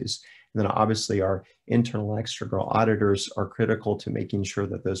policies. And then obviously our internal and external auditors are critical to making sure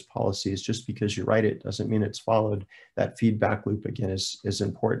that those policies, just because you write it doesn't mean it's followed. That feedback loop, again, is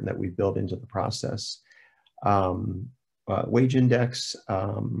important that we build into the process. Wage index,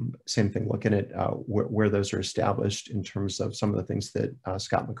 same thing, looking at where those are established in terms of some of the things that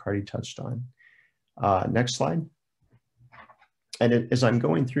Scott McCarty touched on. Next slide. And as I'm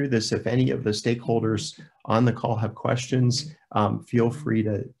going through this, if any of the stakeholders on the call have questions, feel free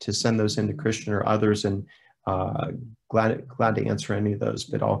to send those into Christian or others, and glad to answer any of those,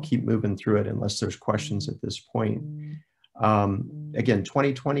 but I'll keep moving through it unless there's questions at this point. Again,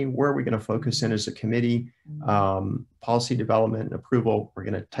 2020, where are we going to focus in as a committee? Policy development and approval, we're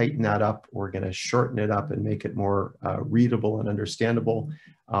going to tighten that up. We're going to shorten it up and make it more readable and understandable.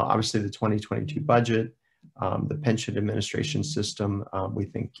 Obviously, the 2022 budget, the pension administration system, we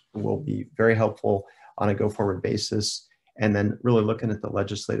think will be very helpful on a go-forward basis. And then really looking at the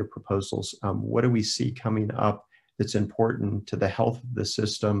legislative proposals, what do we see coming up that's important to the health of the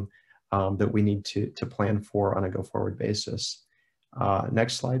system that we need to plan for on a go-forward basis.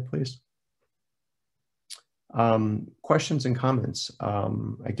 Next slide, please. Questions and comments.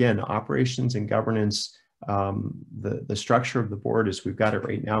 Again, operations and governance, the structure of the board is we've got it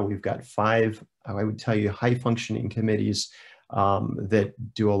right now. We've got 5, I would tell you, high-functioning committees that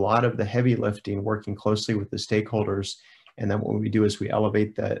do a lot of the heavy lifting, working closely with the stakeholders. And then what we do is we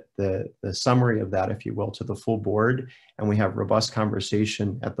elevate the summary of that, if you will, to the full board. And we have robust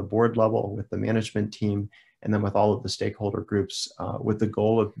conversation at the board level with the management team, and then with all of the stakeholder groups, with the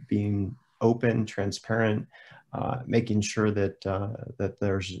goal of being open, transparent, making sure that that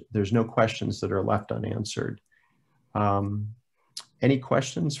there's no questions that are left unanswered. Any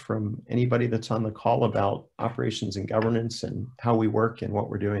questions from anybody that's on the call about operations and governance and how we work and what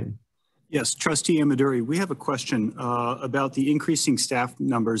we're doing? Yes, Trustee Ameduri, we have a question about the increasing staff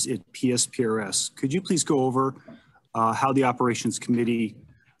numbers at PSPRS. Could you please go over how the Operations Committee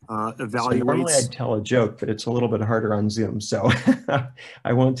evaluates? So normally I'd tell a joke, but it's a little bit harder on Zoom, so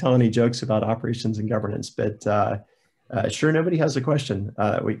I won't tell any jokes about operations and governance, but sure, nobody has a question.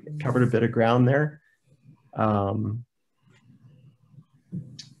 We covered a bit of ground there.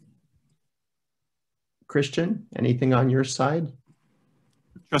 Christian, anything on your side?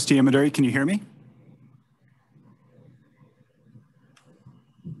 Trustee Ameduri, can you hear me?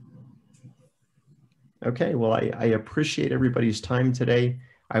 Okay, well, I appreciate everybody's time today.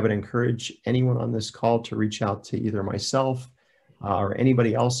 I would encourage anyone on this call to reach out to either myself or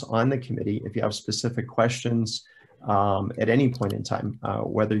anybody else on the committee if you have specific questions at any point in time,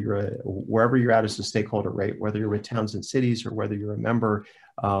 whether you're wherever you're at as a stakeholder, right? Whether you're with towns and cities or whether you're a member,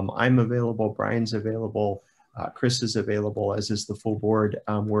 I'm available, Brian's available, Chris is available, as is the full board.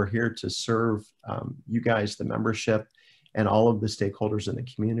 We're here to serve you guys, the membership, and all of the stakeholders in the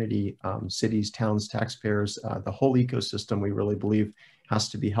community, cities, towns, taxpayers, the whole ecosystem. We really believe has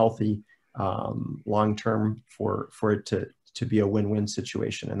to be healthy long-term for it to be a win-win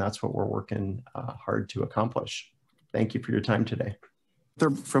situation. And that's what we're working hard to accomplish. Thank you for your time today.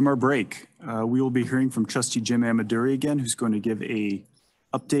 From our break, we will be hearing from Trustee Jim Ameduri again, who's going to give a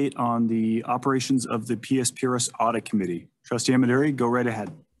update on the operations of the PSPRS Audit Committee. Trustee Ameduri, go right ahead.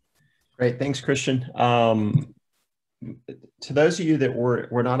 Great, thanks, Christian. To those of you that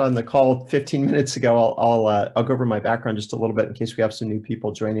were not on the call 15 minutes ago, I'll go over my background just a little bit in case we have some new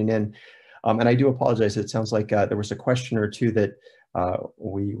people joining in. And I do apologize. It sounds like there was a question or two that I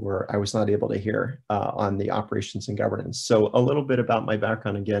was not able to hear on the operations and governance. So a little bit about my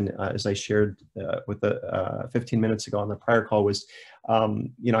background again, as I shared with the 15 minutes ago on the prior call was,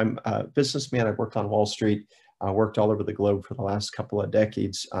 you know, I'm a businessman. I've worked on Wall Street. Worked all over the globe for the last couple of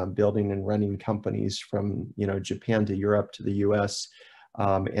decades, building and running companies from, you know, Japan to Europe to the US,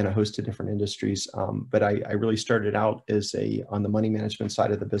 and a host of different industries. But I really started out as on the money management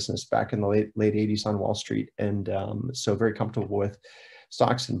side of the business back in the late 80s on Wall Street. And so very comfortable with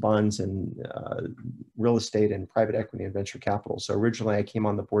stocks and bonds and real estate and private equity and venture capital. So originally I came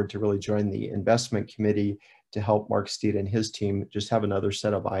on the board to really join the investment committee to help Mark Steed and his team just have another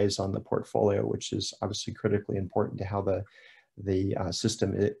set of eyes on the portfolio, which is obviously critically important to how the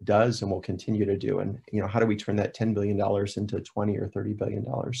system it does and will continue to do. And, you know, how do we turn that $10 billion into $20 or $30 billion?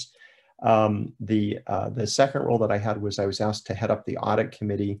 The second role that I had was I was asked to head up the audit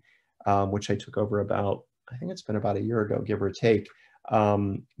committee, which I took over about, I think it's been about a year ago, give or take.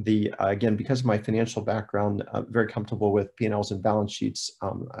 Again, because of my financial background, very comfortable with P&Ls and balance sheets.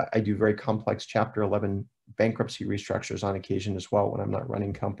 I do very complex Chapter 11 bankruptcy restructures on occasion as well when I'm not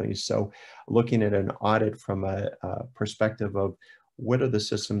running companies. So looking at an audit from a perspective of what are the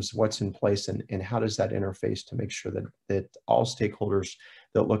systems, what's in place, and how does that interface to make sure that all stakeholders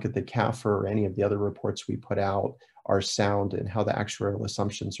that look at the CAFR or any of the other reports we put out are sound, and how the actuarial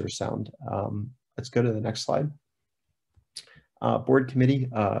assumptions are sound. Let's go to the next slide. Board committee,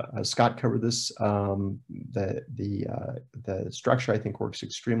 Scott covered this. The structure, I think, works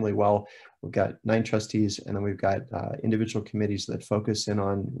extremely well. We've got 9 trustees, and then we've got individual committees that focus in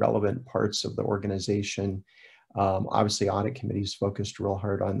on relevant parts of the organization. Obviously, audit committees focused real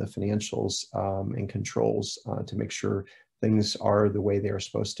hard on the financials and controls to make sure things are the way they are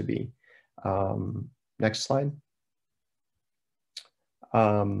supposed to be. Next slide.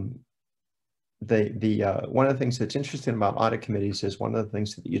 One of the things that's interesting about audit committees is one of the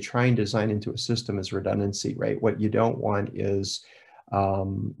things that you try and design into a system is redundancy, right? What you don't want is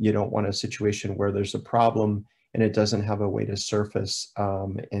you don't want a situation where there's a problem and it doesn't have a way to surface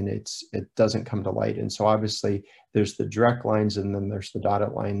and it doesn't come to light. And so obviously there's the direct lines and then there's the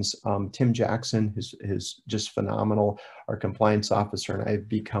dotted lines. Tim Jackson is just phenomenal, our compliance officer, and I've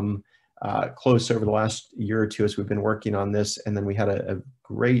become close over the last year or two as we've been working on this. And then we had a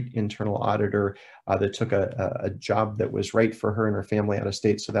great internal auditor that took a job that was right for her and her family out of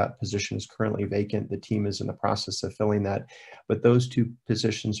state. So that position is currently vacant. The team is in the process of filling that. But those 2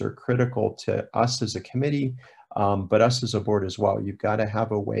 positions are critical to us as a committee, but us as a board as well. You've got to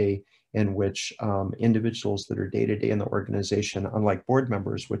have a way in which individuals that are day-to-day in the organization, unlike board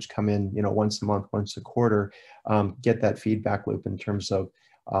members, which come in, once a month, once a quarter, get that feedback loop in terms of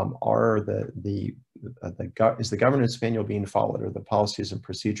is the governance manual being followed, or the policies and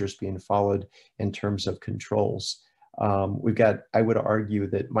procedures being followed in terms of controls. We've got, I would argue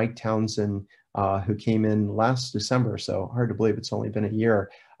that Mike Townsend, who came in last December, so hard to believe it's only been a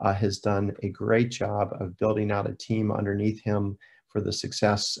year, has done a great job of building out a team underneath him for the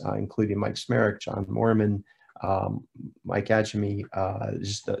success, including Mike Smerick, John Mormon, Mike Adjemi,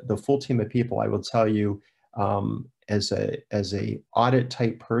 just the full team of people. I will tell you, as a audit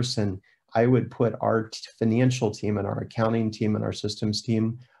type person, I would put our financial team and our accounting team and our systems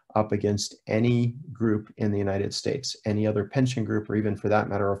team up against any group in the United States, any other pension group, or even for that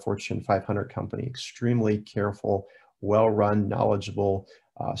matter, a Fortune 500 company. Extremely careful, well-run, knowledgeable,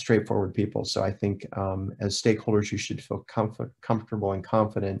 straightforward people. So I think as stakeholders, you should feel comfortable and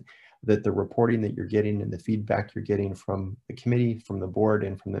confident that the reporting that you're getting and the feedback you're getting from the committee, from the board,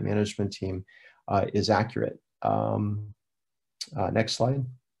 and from the management team is accurate. Next slide.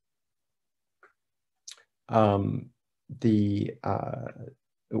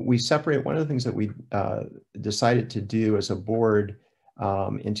 We separate, one of the things that we decided to do as a board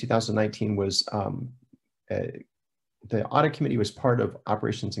in 2019 was the audit committee was part of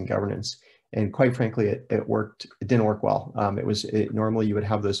operations and governance. And quite frankly, it didn't work well. Normally you would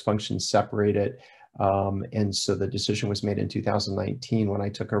have those functions separated. And so the decision was made in 2019 when I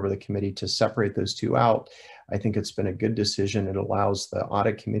took over the committee to separate those 2 out. I think it's been a good decision. It allows the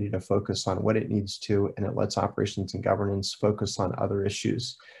audit committee to focus on what it needs to, and it lets operations and governance focus on other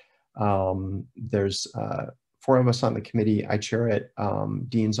issues. There's 4 of us on the committee. I chair it.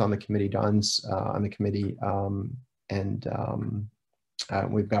 Dean's on the committee. Don's on the committee.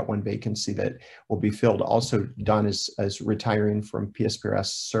 We've got 1 vacancy that will be filled. Also, Don is retiring from PSPRS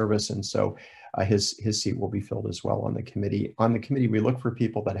service, and so his seat will be filled as well on the committee. On the committee, we look for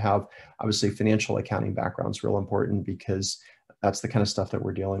people that have obviously financial accounting backgrounds, real important, because that's the kind of stuff that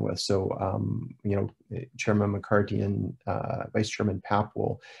we're dealing with. So, Chairman McCarty and Vice Chairman Papp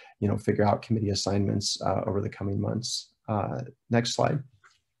will, figure out committee assignments over the coming months. Next slide.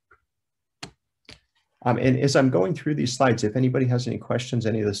 And as I'm going through these slides, if anybody has any questions,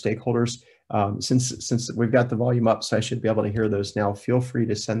 any of the stakeholders, since we've got the volume up, so I should be able to hear those now, feel free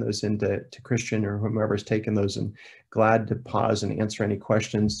to send those in to Christian or whomever's taken those, and glad to pause and answer any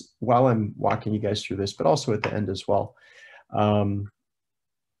questions while I'm walking you guys through this, but also at the end as well.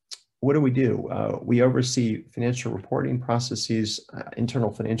 What do? We oversee financial reporting processes,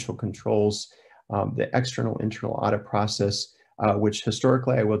 internal financial controls, the external internal audit process, which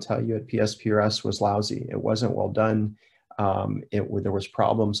historically, I will tell you, at PSPRS was lousy. It wasn't well done. There was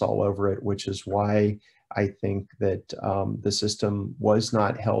problems all over it, which is why I think that the system was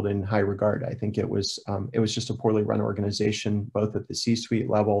not held in high regard. I think it was just a poorly run organization, both at the C-suite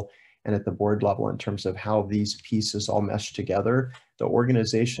level and at the board level, in terms of how these pieces all mesh together. The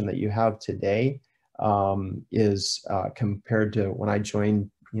organization that you have today is compared to when I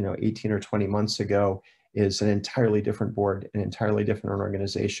joined, 18 or 20 months ago, is an entirely different board, an entirely different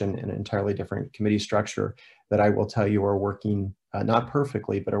organization, an entirely different committee structure that I will tell you are working not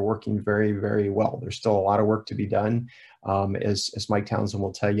perfectly, but are working very, very well. There's still a lot of work to be done. As Mike Townsend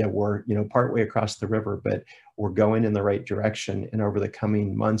will tell you, we're partway across the river, but we're going in the right direction. And over the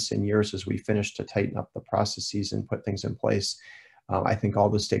coming months and years, as we finish to tighten up the processes and put things in place, I think all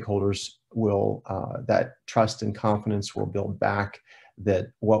the stakeholders will, that trust and confidence will build back that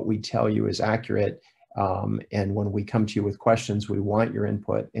what we tell you is accurate. And when we come to you with questions, we want your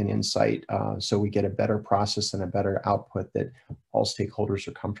input and insight so we get a better process and a better output that all stakeholders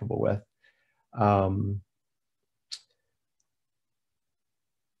are comfortable with. One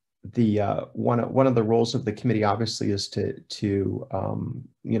of the roles of the committee obviously is to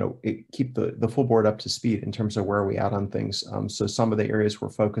keep the full board up to speed in terms of where are we at on things. So some of the areas we're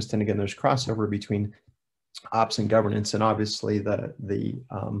focused, and again, there's crossover between ops and governance, and obviously the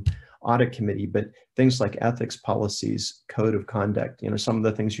audit committee, but things like ethics policies, code of conduct, some of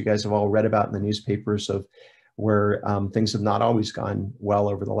the things you guys have all read about in the newspapers of where things have not always gone well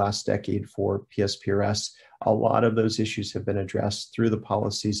over the last decade for PSPRS. A lot of those issues have been addressed through the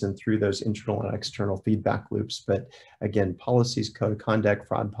policies and through those internal and external feedback loops. But again, policies, code of conduct,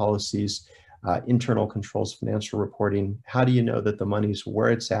 fraud policies, internal controls, financial reporting. How do you know that the money's where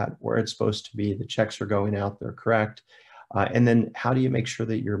it's at, where it's supposed to be, the checks are going out, they're correct? And then how do you make sure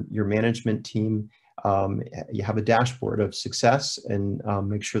that your management team, you have a dashboard of success and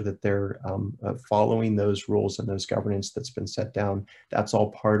make sure that they're following those rules and those governance that's been set down. That's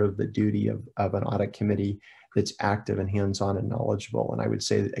all part of the duty of an audit committee that's active and hands-on and knowledgeable. And I would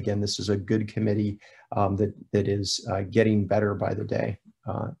say, again, this is a good committee that is getting better by the day.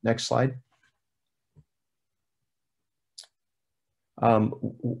 Next slide.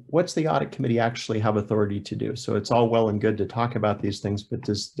 What's the audit committee actually have authority to do? So it's all well and good to talk about these things, but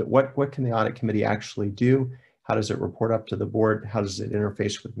what can the audit committee actually do? How does it report up to the board? How does it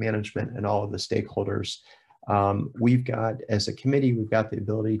interface with management and all of the stakeholders? We've got, as a committee, we've got the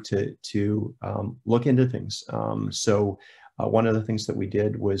ability to look into things. So one of the things that we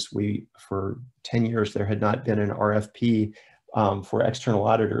did was for 10 years, there had not been an RFP for external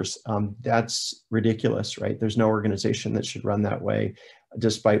auditors. That's ridiculous, right? There's no organization that should run that way,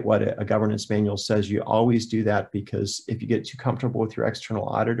 despite what a governance manual says. You always do that because if you get too comfortable with your external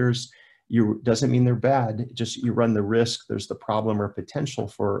auditors, doesn't mean they're bad, just you run the risk, there's the problem or potential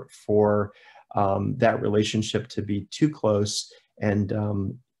for that relationship to be too close, and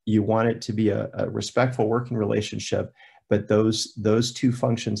you want it to be a respectful working relationship, but those two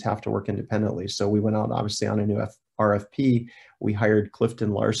functions have to work independently. So we went out obviously on a new RFP. We hired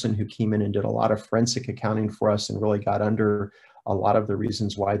Clifton Larson, who came in and did a lot of forensic accounting for us and really got under a lot of the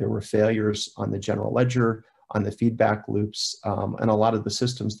reasons why there were failures on the general ledger, on the feedback loops, and a lot of the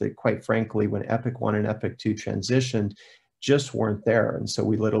systems that, quite frankly, when Epic 1 and Epic 2 transitioned, just weren't there. And so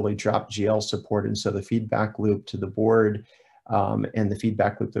we literally dropped GL support. And so the feedback loop to the board and the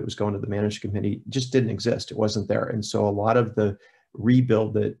feedback loop that was going to the management committee just didn't exist. It wasn't there. And so a lot of the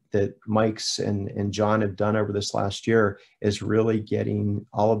rebuild that Mike's and John have done over this last year is really getting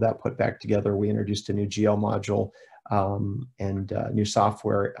all of that put back together. We introduced a new GL module and new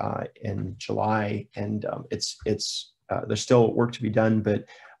software in July, and there's still work to be done, but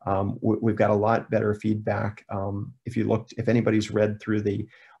we've got a lot better feedback. If anybody's read through the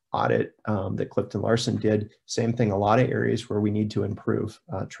audit that Clifton Larson did, same thing, a lot of areas where we need to improve,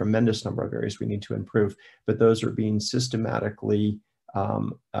 tremendous number of areas we need to improve, but those are being systematically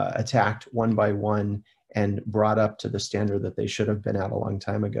attacked one by one and brought up to the standard that they should have been at a long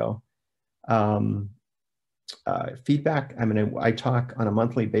time ago. Feedback, I mean, I talk on a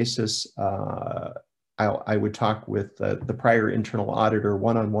monthly basis. I would talk with the prior internal auditor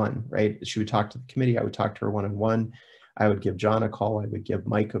one-on-one, right? She would talk to the committee, I would talk to her one-on-one. I would give John a call, I would give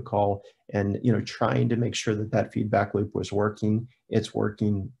Mike a call, and trying to make sure that that feedback loop was working. It's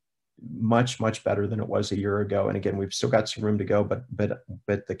working much, much better than it was a year ago. And again, we've still got some room to go, but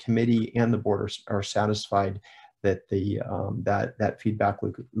the committee and the board are satisfied that that feedback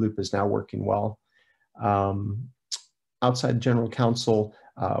loop is now working well. Outside general counsel,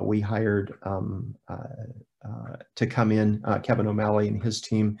 we hired to come in, Kevin O'Malley and his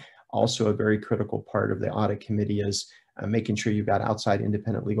team. Also a very critical part of the audit committee is making sure you've got outside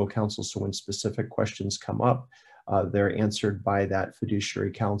independent legal counsel, so when specific questions come up, they're answered by that fiduciary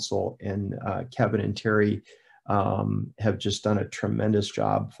counsel. And Kevin and Terry have just done a tremendous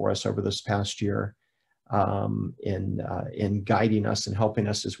job for us over this past year in guiding us and helping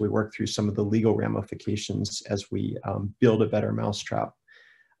us as we work through some of the legal ramifications as we build a better mousetrap.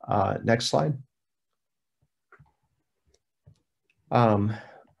 Next slide.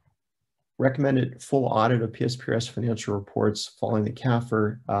 recommended full audit of PSPRS financial reports following the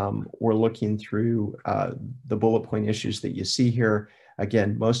CAFR. We're looking through the bullet point issues that you see here.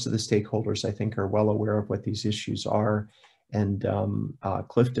 Again, most of the stakeholders, I think, are well aware of what these issues are. And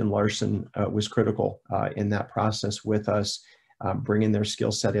Clifton Larson was critical in that process with us, bringing their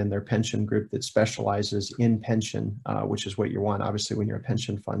skill set in, their pension group that specializes in pension, which is what you want, obviously, when you're a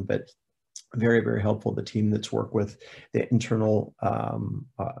pension fund, but very, very helpful. The team that's worked with the internal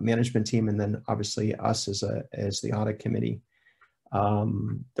management team, and then obviously us as the audit committee.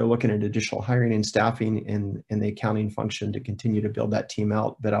 They're looking at additional hiring and staffing in the accounting function to continue to build that team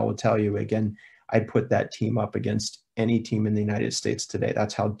out. But I will tell you again, I'd put that team up against any team in the United States today.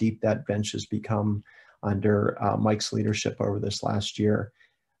 That's how deep that bench has become under Mike's leadership over this last year.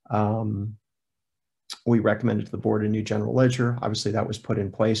 We recommended to the board a new general ledger. Obviously, that was put in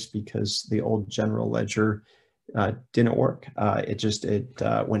place because the old general ledger didn't work.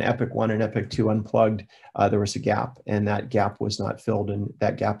 When Epic 1 and Epic 2 unplugged, there was a gap, and that gap was not filled, and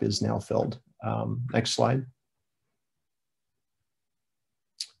that gap is now filled. Next slide.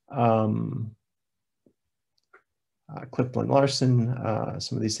 Clifton Larson,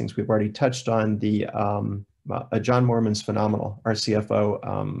 some of these things we've already touched on. John Mormon's phenomenal, our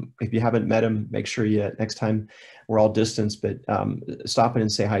CFO. If you haven't met him, make sure you, next time, we're all distanced, but stop in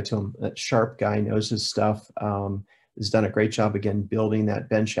and say hi to him. That sharp guy, knows his stuff, has done a great job, again, building that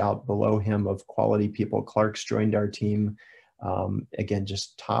bench out below him of quality people. Clark's joined our team. Again,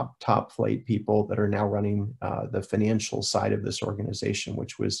 just top flight people that are now running the financial side of this organization,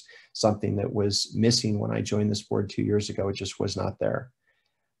 which was something that was missing when I joined this board 2 years ago. It just was not there.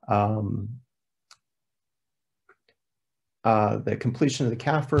 The completion of the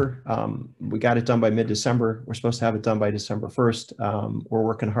CAFR, we got it done by mid-December. We're supposed to have it done by December 1st. We're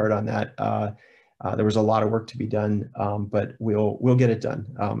working hard on that. There was a lot of work to be done, but we'll get it done.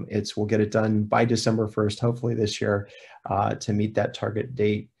 We'll get it done by December 1st, hopefully this year, to meet that target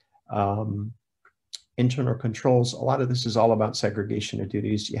date. Internal controls, a lot of this is all about segregation of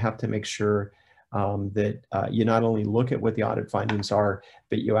duties. You have to make sure that you not only look at what the audit findings are,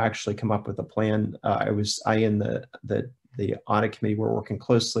 but you actually come up with a plan. I in the audit committee, we're working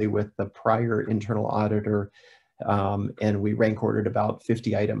closely with the prior internal auditor, and we rank ordered about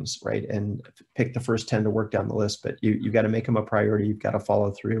 50 items, right? And pick the first 10 to work down the list, but you've got to make them a priority. You've got to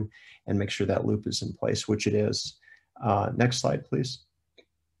follow through and make sure that loop is in place, which it is. Next slide, please.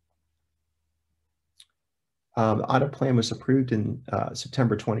 The audit plan was approved in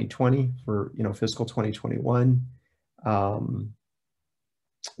September 2020 for fiscal 2021.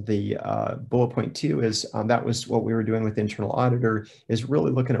 The bullet point 2 is that was what we were doing with the internal auditor, is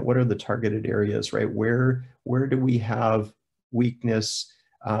really looking at what are the targeted areas, right? Where do we have weakness?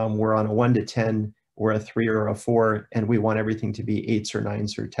 We're on a 1 to 10, we're a 3 or a 4, and we want everything to be 8s or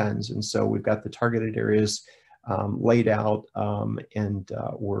 9s or 10s. And so we've got the targeted areas laid out, and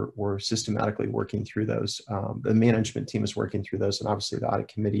we're systematically working through those. The management team is working through those, and obviously the audit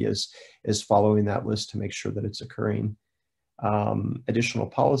committee is following that list to make sure that it's occurring. Additional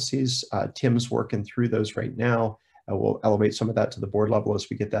policies, Tim's working through those right now. We'll elevate some of that to the board level as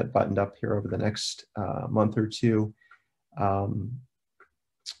we get that buttoned up here over the next month or two.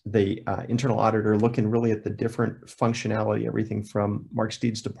 The internal auditor looking really at the different functionality, everything from Mark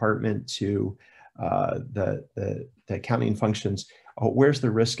Steed's department to the accounting functions. Where's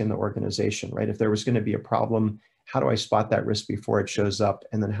the risk in the organization, right? If there was going to be a problem, how do I spot that risk before it shows up?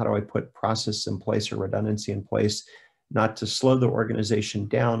 And then how do I put process in place or redundancy in place, not to slow the organization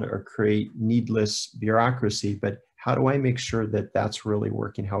down or create needless bureaucracy, but how do I make sure that that's really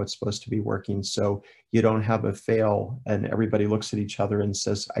working how it's supposed to be working, so you don't have a fail and everybody looks at each other and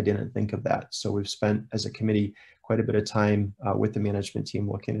says, I didn't think of that. So we've spent as a committee quite a bit of time with the management team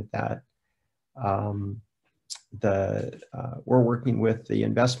looking at that. We're working with the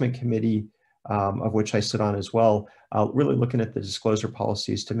investment committee, of which I sit on as well, really looking at the disclosure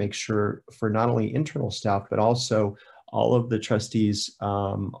policies to make sure for not only internal staff, but also all of the trustees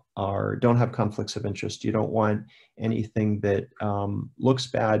don't have conflicts of interest. You don't want anything that looks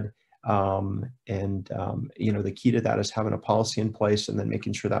bad. The key to that is having a policy in place and then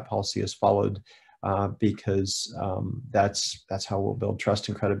making sure that policy is followed, because that's how we'll build trust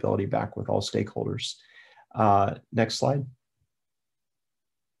and credibility back with all stakeholders. Next slide.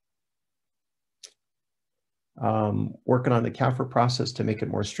 Working on the CAFR process to make it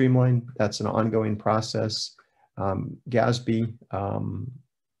more streamlined. That's an ongoing process. GASB,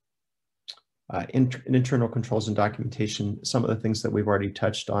 internal controls and documentation, some of the things that we've already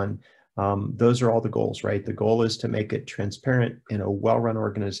touched on. Those are all the goals, right? The goal is to make it transparent in a well-run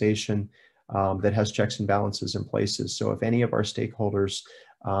organization that has checks and balances in places. So if any of our stakeholders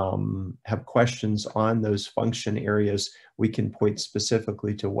have questions on those function areas, we can point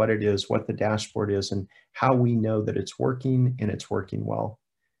specifically to what it is, what the dashboard is, and how we know that it's working and it's working well.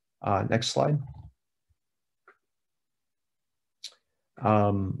 Next slide.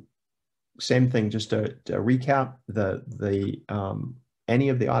 Same thing, just to recap, any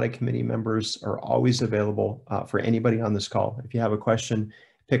of the audit committee members are always available for anybody on this call. If you have a question,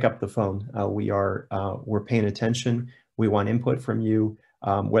 pick up the phone. We're paying attention. We want input from you,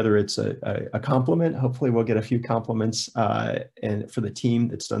 whether it's a compliment. Hopefully we'll get a few compliments and for the team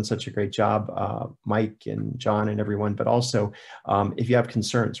that's done such a great job, Mike and John and everyone, but also if you have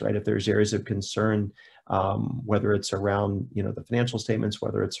concerns, right? If there's areas of concern, whether it's around, the financial statements,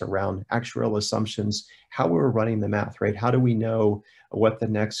 whether it's around actuarial assumptions, how we're running the math, right? How do we know what the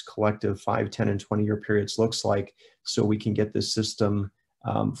next collective 5, 10, and 20-year periods looks like so we can get this system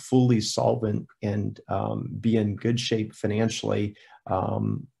fully solvent and be in good shape financially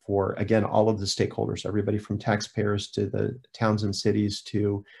for, again, all of the stakeholders, everybody from taxpayers to the towns and cities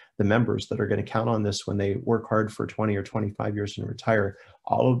to the members that are going to count on this when they work hard for 20 or 25 years and retire.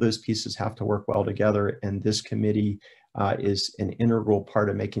 All of those pieces have to work well together, and this committee is an integral part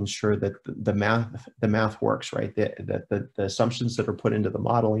of making sure that the math works, right? That the assumptions that are put into the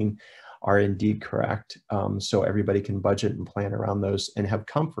modeling are indeed correct, so everybody can budget and plan around those and have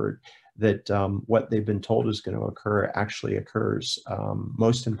comfort that what they've been told is going to occur actually occurs.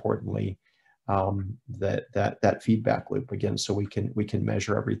 Most importantly, that feedback loop again, so we can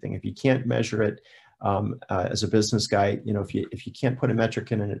measure everything. If you can't measure it as a business guy, if you can't put a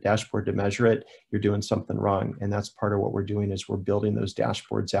metric in a dashboard to measure it, you're doing something wrong. And that's part of what we're doing, is we're building those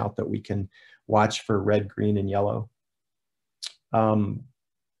dashboards out that we can watch for red, green, and yellow.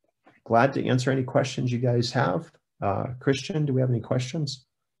 Glad to answer any questions you guys have. Christian, do we have any questions?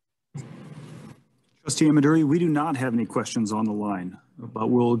 Trustee Ameduri, we do not have any questions on the line, but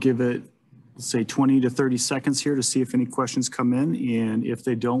we'll give it, say, 20 to 30 seconds here to see if any questions come in. And if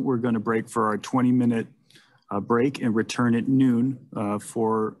they don't, we're going to break for our 20-minute break and return at noon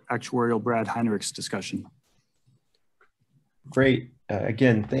for actuarial Brad Heinrichs discussion. Great.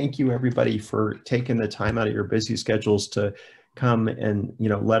 Again, thank you everybody for taking the time out of your busy schedules to come and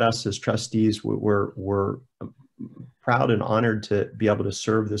let us as trustees. We're proud and honored to be able to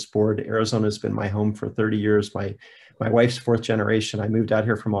serve this board. Arizona has been my home for 30 years. My wife's 4th generation. I moved out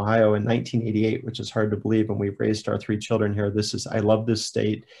here from Ohio in 1988, which is hard to believe, and we've raised our 3 children here. I love this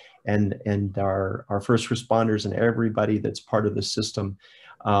state and our first responders and everybody that's part of the system.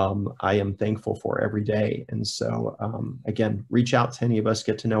 I am thankful for every day. And so again, reach out to any of us,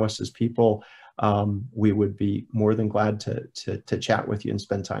 get to know us as people. We would be more than glad to chat with you and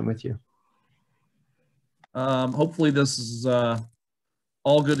spend time with you. Hopefully this is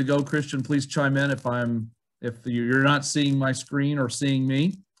all good to go. Christian, please chime in if you're not seeing my screen or seeing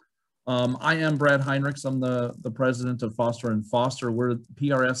me. I am Brad Heinrichs. I'm the president of Foster & Foster. We're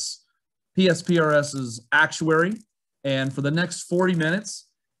PSPRS's actuary. And for the next 40 minutes,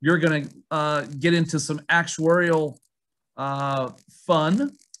 you're going to get into some actuarial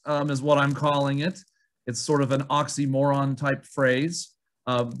fun, is what I'm calling it. It's sort of an oxymoron type phrase.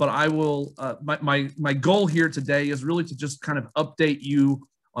 But I will, my goal here today is really to just kind of update you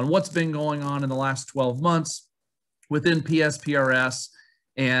on what's been going on in the last 12 months within PSPRS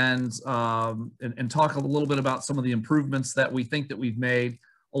and talk a little bit about some of the improvements that we think that we've made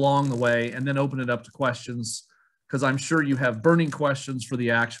along the way, and then open it up to questions, because I'm sure you have burning questions for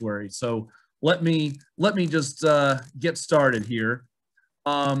the actuary. So let me just get started here.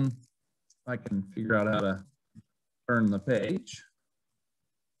 I can figure out how to turn the page.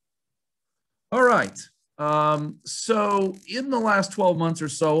 All right. So in the last 12 months or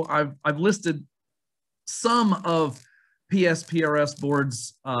so, I've listed some of PSPRS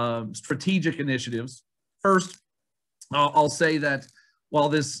board's strategic initiatives. First, I'll say that while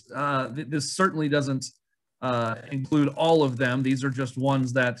this certainly doesn't include all of them, these are just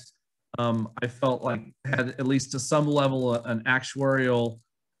ones that I felt like had at least to some level an actuarial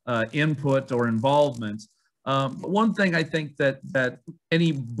input or involvement. But one thing I think that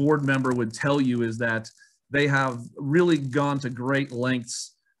any board member would tell you is that they have really gone to great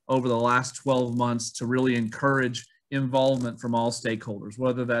lengths over the last 12 months to really encourage involvement from all stakeholders,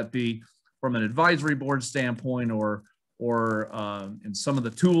 whether that be from an advisory board standpoint or in some of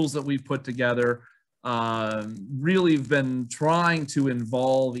the tools that we've put together. Really been trying to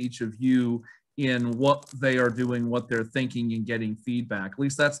involve each of you in what they are doing, what they're thinking, and getting feedback. At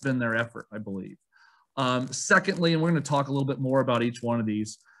least that's been their effort, I believe. Secondly, and we're going to talk a little bit more about each one of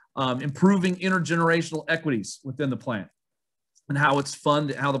these, improving intergenerational equities within the plan and how it's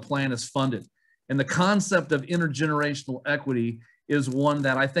funded, how the plan is funded. And the concept of intergenerational equity is one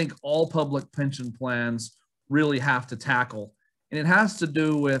that I think all public pension plans really have to tackle. And it has to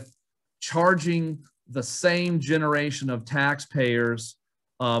do with charging the same generation of taxpayers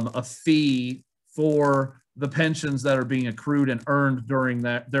a fee for the pensions that are being accrued and earned during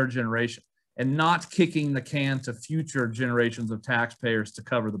their generation, and not kicking the can to future generations of taxpayers to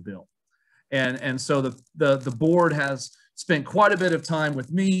cover the bill. And so the board has spent quite a bit of time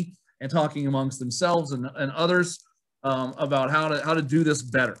with me and talking amongst themselves and others about how to do this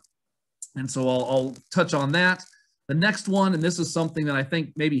better. And so I'll touch on that. The next one, and this is something that I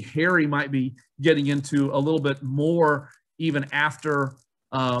think maybe Harry might be getting into a little bit more even after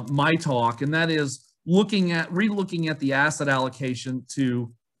my talk, and that is relooking at the asset allocation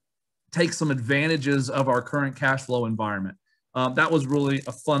to take some advantages of our current cash flow environment. That was really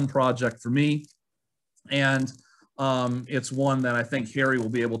a fun project for me, and it's one that I think Harry will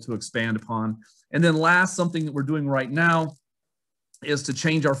be able to expand upon. And then last, something that we're doing right now is to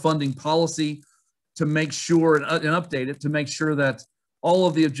change our funding policy to make sure and update it to make sure that all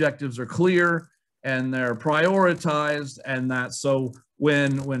of the objectives are clear and they're prioritized, and that so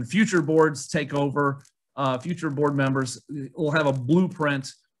when future boards take over, future board members will have a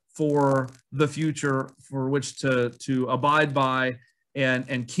blueprint for the future for which to abide by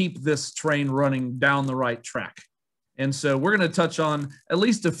and keep this train running down the right track. And so we're going to touch on at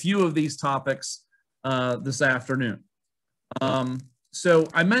least a few of these topics this afternoon. So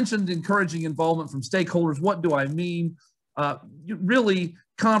I mentioned encouraging involvement from stakeholders. What do I mean? Really,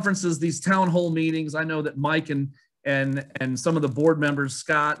 conferences, these town hall meetings. I know that Mike and some of the board members,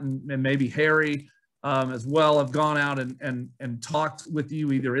 Scott and maybe Harry as well, have gone out and talked with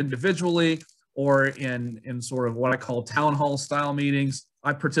you either individually or in sort of what I call town hall style meetings.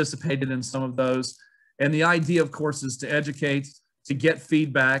 I participated in some of those. And the idea, of course, is to educate, to get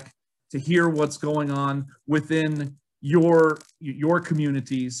feedback, to hear what's going on within your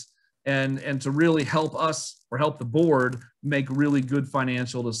communities, and to really help us or help the board make really good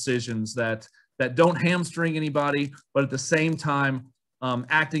financial decisions that don't hamstring anybody, but at the same time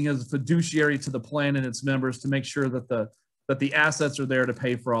acting as a fiduciary to the plan and its members to make sure that the assets are there to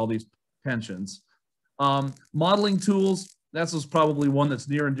pay for all these pensions. Modeling tools, that's probably one that's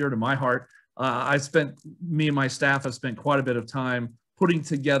near and dear to my heart. Me and my staff have spent quite a bit of time putting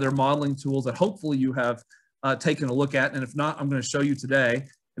together modeling tools that hopefully you have taken a look at, and if not, I'm going to show you today.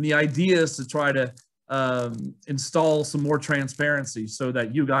 And the idea is to try to install some more transparency so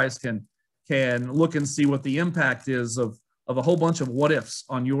that you guys can look and see what the impact is of a whole bunch of what ifs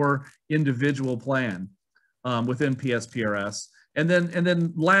on your individual plan within PSPRS. And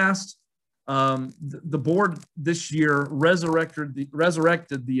then last, the board this year resurrected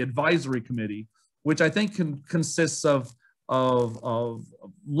the advisory committee, which I think consists of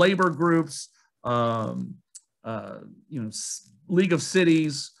labor groups, League of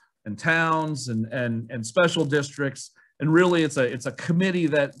Cities and Towns and special districts. And really it's a committee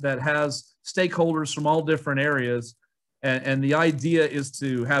that has stakeholders from all different areas. And the idea is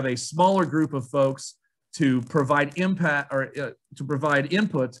to have a smaller group of folks to provide impact or to provide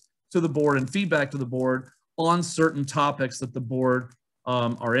input to the board and feedback to the board on certain topics that the board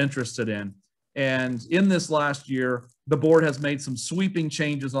are interested in. And in this last year, the board has made some sweeping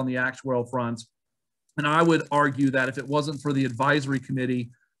changes on the actuarial front. And I would argue that if it wasn't for the advisory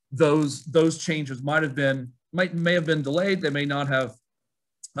committee, those changes may have been delayed. They may not have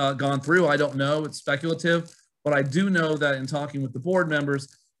gone through. I don't know. It's speculative. But I do know that in talking with the board members,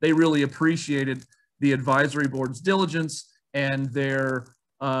 they really appreciated the advisory board's diligence and their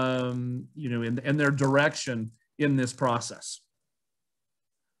and their direction in this process.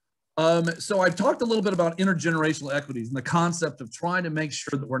 So I've talked a little bit about intergenerational equities and the concept of trying to make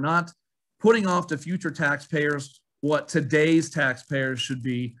sure that we're not putting off to future taxpayers what today's taxpayers should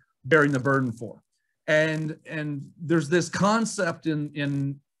be bearing the burden for. And there's this concept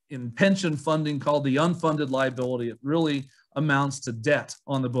in pension funding called the unfunded liability. It really amounts to debt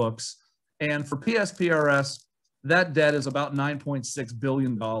on the books. And for PSPRS, that debt is about $9.6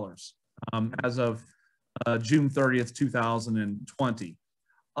 billion as of June 30th, 2020.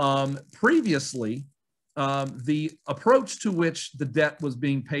 Previously, the approach to which the debt was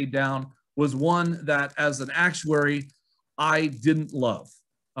being paid down was one that, as an actuary, I didn't love.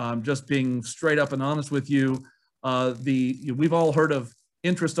 Just being straight up and honest with you, we've all heard of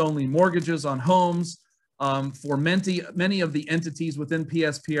interest-only mortgages on homes. For many of the entities within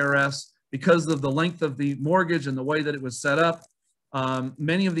PSPRS, because of the length of the mortgage and the way that it was set up,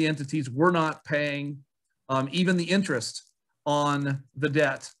 many of the entities were not paying even the interest on the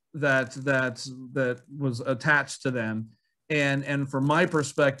debt that was attached to them. And from my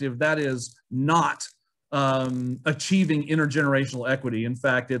perspective, that is not achieving intergenerational equity. In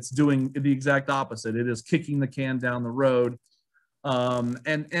fact, it's doing the exact opposite. It is kicking the can down the road.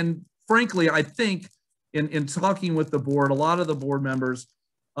 And frankly, I think in talking with the board, a lot of the board members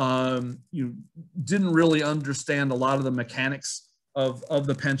didn't really understand a lot of the mechanics of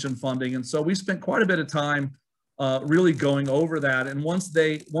the pension funding. And so we spent quite a bit of time really going over that. And once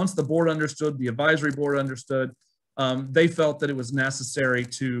the board understood, the advisory board understood, they felt that it was necessary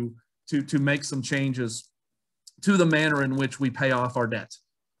to make some changes to the manner in which we pay off our debt.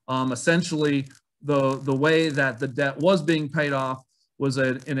 Essentially, the way that the debt was being paid off was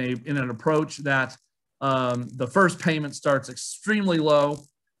in an approach that the first payment starts extremely low,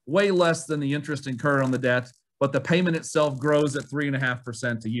 way less than the interest incurred on the debt, but the payment itself grows at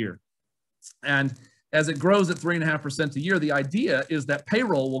 3.5% a year. And as it grows at 3.5% a year, the idea is that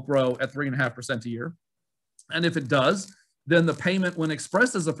payroll will grow at 3.5% a year. And if it does, then the payment when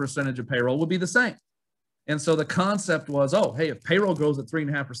expressed as a percentage of payroll will be the same. And so the concept was, oh, hey, if payroll grows at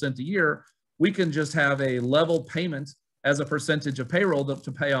 3.5% a year, we can just have a level payment as a percentage of payroll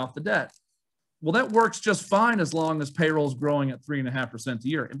to pay off the debt. Well, that works just fine as long as payroll is growing at 3.5% a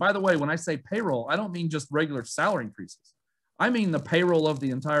year. And by the way, when I say payroll, I don't mean just regular salary increases. I mean the payroll of the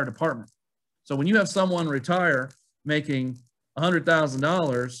entire department. So when you have someone retire making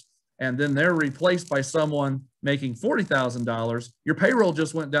 $100,000 and then they're replaced by someone making $40,000, your payroll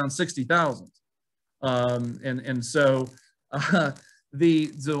just went down $60,000. So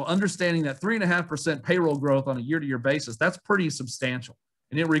understanding that 3.5% payroll growth on a year-to-year basis, that's pretty substantial.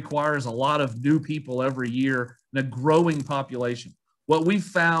 And it requires a lot of new people every year and a growing population. What we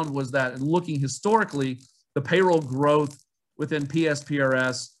found was that in looking historically, the payroll growth within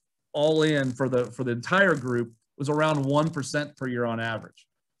PSPRS all in for the entire group was around 1% per year on average.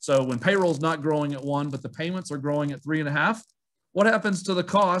 So when payroll is not growing at 1, but the payments are growing at 3.5, what happens to the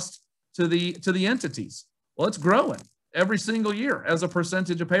cost to the entities? Well, it's growing every single year as a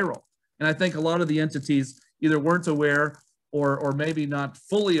percentage of payroll. And I think a lot of the entities either weren't aware or maybe not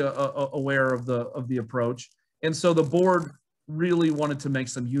fully aware of the approach. And so the board really wanted to make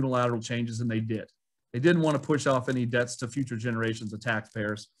some unilateral changes, and they did. They didn't want to push off any debts to future generations of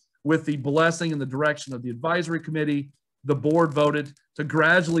taxpayers. With the blessing and the direction of the advisory committee, the board voted to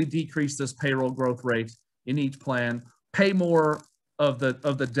gradually decrease this payroll growth rate in each plan, pay more of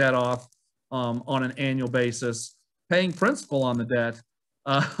the debt off on an annual basis, paying principal on the debt,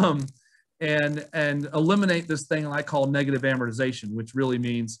 and eliminate this thing I call negative amortization, which really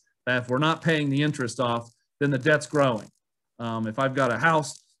means that if we're not paying the interest off, then the debt's growing. If I've got a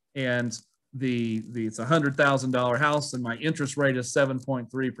house and it's a $100,000 house and my interest rate is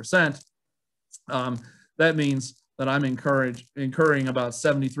 7.3%, that means that I'm incurring about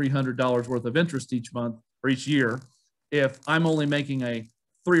 $7,300 worth of interest each month or each year. If I'm only making a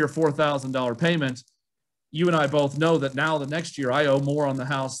 $3,000 or $4,000 payment, you and I both know that now the next year I owe more on the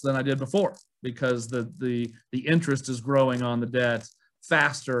house than I did before because the interest is growing on the debt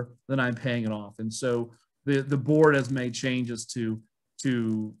faster than I'm paying it off. And so the board has made changes to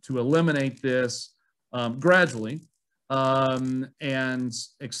eliminate this gradually and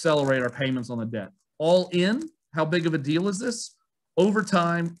accelerate our payments on the debt. All in, how big of a deal is this? Over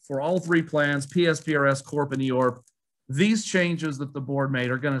time, for all three plans, PSPRS, Corp, and EORP, these changes that the board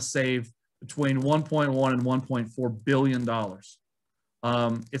made are going to save between $1.1 and $1.4 billion.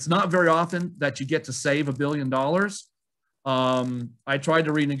 It's not very often that you get to save $1 billion. I tried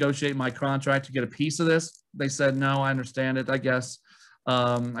to renegotiate my contract to get a piece of this. They said, no, I understand it, I guess.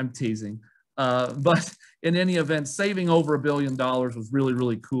 I'm teasing. But in any event, saving over $1 billion was really,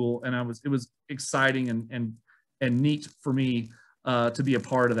 really cool. And it was exciting and neat for me to be a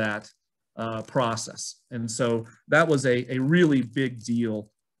part of that process. And so that was a really big deal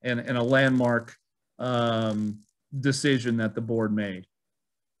and a landmark decision that the board made.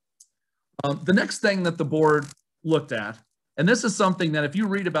 The next thing that the board looked at, and this is something that if you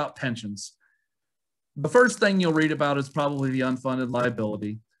read about pensions, the first thing you'll read about is probably the unfunded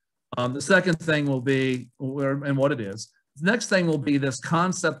liability. The second thing will be, and what it is. The next thing will be this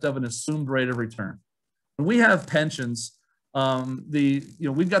concept of an assumed rate of return. When we have pensions,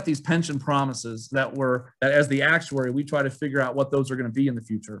 we've got these pension promises that as the actuary, we try to figure out what those are going to be in the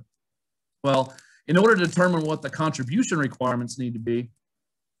future. Well, in order to determine what the contribution requirements need to be,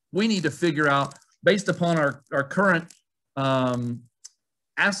 we need to figure out, based upon our current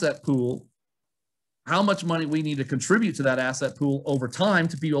asset pool, how much money we need to contribute to that asset pool over time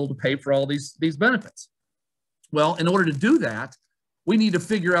to be able to pay for all these benefits. Well, in order to do that, we need to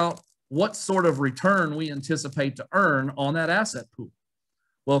figure out what sort of return we anticipate to earn on that asset pool.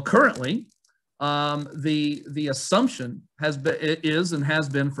 Well, currently, the assumption is and has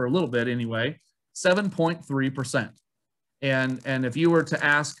been for a little bit anyway, 7.3%. And if you were to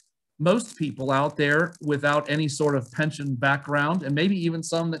ask most people out there without any sort of pension background, and maybe even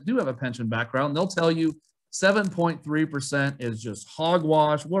some that do have a pension background, they'll tell you 7.3% is just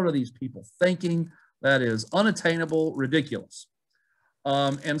hogwash. What are these people thinking? That is unattainable, ridiculous.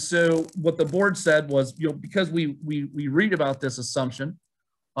 And so what the board said was, because we read about this assumption,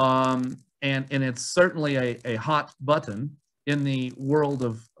 and it's certainly a hot button in the world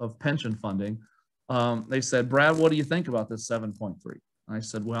of pension funding, they said, Brad, what do you think about this 7.3? I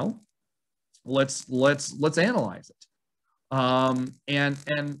said, well, let's analyze it.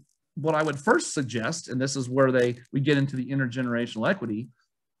 And what I would first suggest, and this is where we get into the intergenerational equity.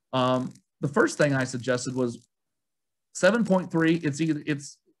 The first thing I suggested was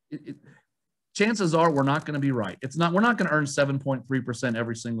 7.3. Chances are we're not going to be right. We're not going to earn 7.3%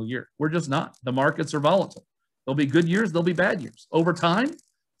 every single year. We're just not. The markets are volatile. There'll be good years, there'll be bad years. Over time,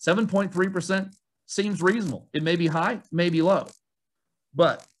 7.3% seems reasonable. It may be high, may be low.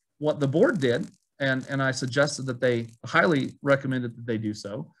 But what the board did, and I suggested that they highly recommended that they do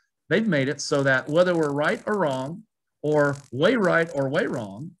so, they've made it so that whether we're right or wrong, or way right or way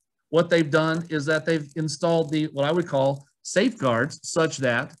wrong, what they've done is that they've installed what I would call safeguards, such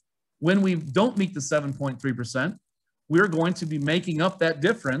that when we don't meet the 7.3%, we're going to be making up that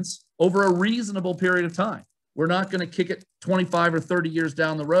difference over a reasonable period of time. We're not going to kick it 25 or 30 years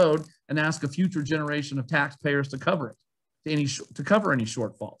down the road and ask a future generation of taxpayers to cover it, to cover any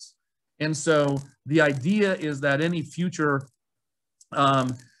shortfalls. And so the idea is that any future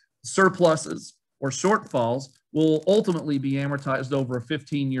surpluses or shortfalls will ultimately be amortized over a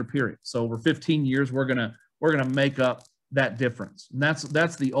 15-year period. So over 15 years, we're gonna make up that difference. And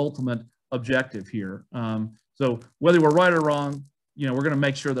that's the ultimate objective here. So whether we're right or wrong, we're gonna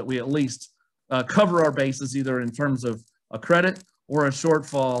make sure that we at least cover our bases, either in terms of a credit or a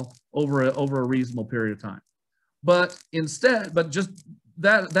shortfall over a reasonable period of time. But just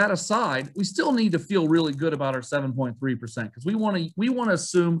that aside, we still need to feel really good about our 7.3%, because we want to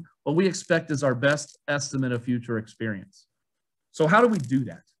assume what we expect is our best estimate of future experience. So how do we do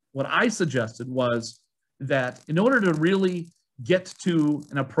that? What I suggested was that in order to really get to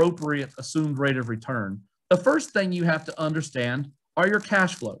an appropriate assumed rate of return, the first thing you have to understand are your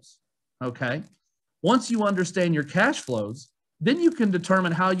cash flows. Okay. Once you understand your cash flows, then you can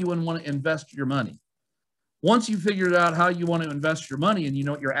determine how you want to invest your money. Once you figured out how you want to invest your money and you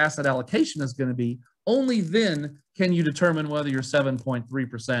know what your asset allocation is going to be, only then can you determine whether your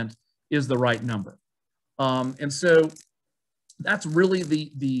 7.3% is the right number. And so that's really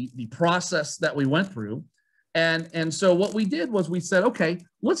the process that we went through. And so what we did was we said, okay,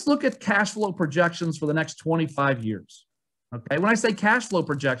 let's look at cash flow projections for the next 25 years. Okay, when I say cash flow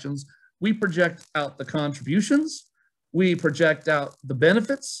projections, we project out the contributions, we project out the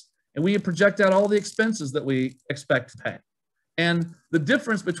benefits, and we project out all the expenses that we expect to pay. And the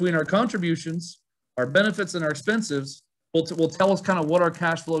difference between our contributions, our benefits, and our expenses will tell us kind of what our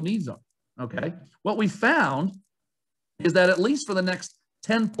cash flow needs are. Okay, what we found is that at least for the next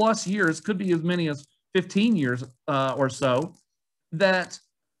 10 plus years, could be as many as 15 years or so, that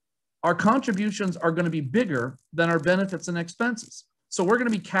our contributions are going to be bigger than our benefits and expenses. So we're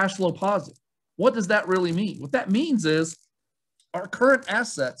going to be cash flow positive. What does that really mean? What that means is our current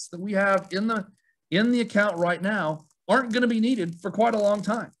assets that we have in the account right now aren't going to be needed for quite a long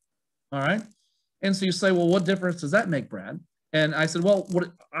time. All right. And so you say, well, what difference does that make, Brad? And I said, well,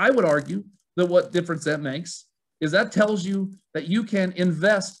 what I would argue that what difference that makes is that tells you that you can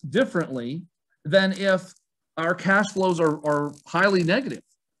invest differently than if our cash flows are highly negative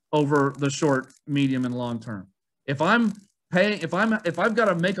over the short, medium, and long term. If I've got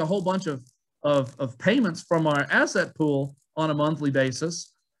to make a whole bunch of payments from our asset pool on a monthly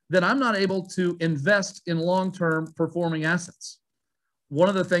basis, then I'm not able to invest in long-term performing assets. One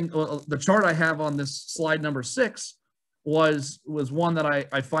of the things, the chart I have on this slide number 6 was one that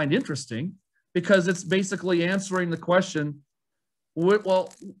I find interesting, because it's basically answering the question,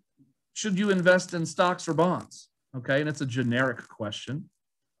 well, should you invest in stocks or bonds? Okay, and it's a generic question,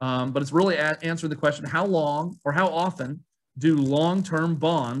 but it's really answering the question, how long or how often do long-term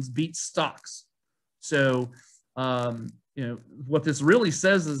bonds beat stocks? So, what this really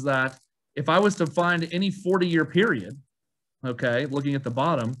says is that if I was to find any 40-year period, okay, looking at the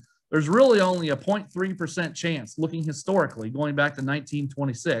bottom, there's really only a 0.3% chance, looking historically, going back to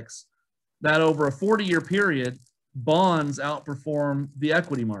 1926, that over a 40-year period, bonds outperform the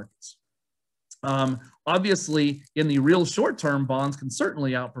equity markets. Obviously, in the real short-term, bonds can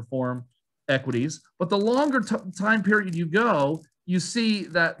certainly outperform equities, but the longer time period you go, you see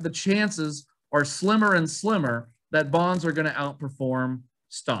that the chances are slimmer and slimmer that bonds are going to outperform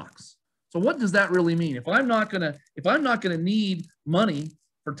stocks. So what does that really mean? If I'm not gonna need money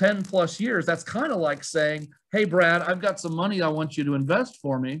for 10 plus years, that's kind of like saying, hey, Brad, I've got some money I want you to invest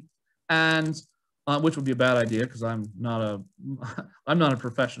for me. And which would be a bad idea because I'm not a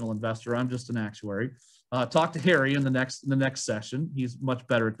professional investor. I'm just an actuary. Talk to Harry in the next session. He's much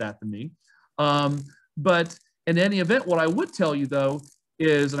better at that than me. But in any event, what I would tell you though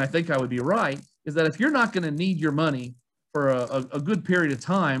is, and I think I would be right, is that if you're not going to need your money for a good period of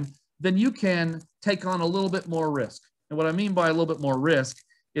time, then you can take on a little bit more risk. And what I mean by a little bit more risk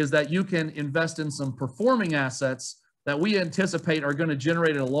is that you can invest in some performing assets that we anticipate are going to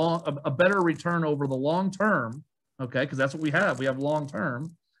generate a better return over the long term, okay, because that's what we have long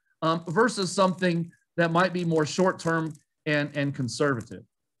term, versus something that might be more short term and conservative,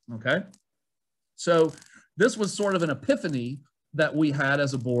 okay? So this was sort of an epiphany that we had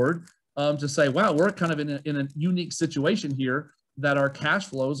as a board to say, wow, we're kind of in a unique situation here that our cash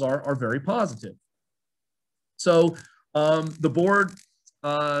flows are very positive. So the board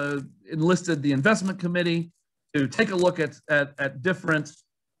enlisted the investment committee to take a look at different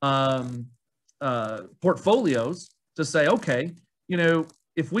portfolios to say, okay, you know,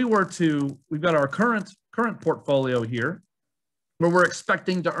 if we were to, we've got our current portfolio here where we're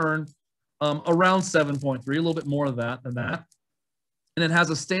expecting to earn around 7.3, a little bit more than that. And it has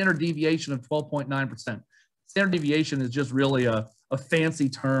a standard deviation of 12.9%. Standard deviation is just really a fancy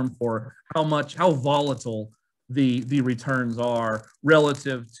term for how volatile the returns are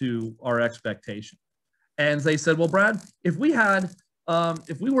relative to our expectation. And they said, well, Brad, if we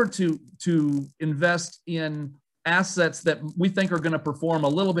were to invest in assets that we think are going to perform a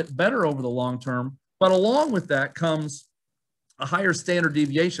little bit better over the long term, but along with that comes a higher standard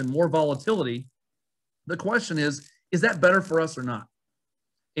deviation, more volatility, the question is that better for us or not?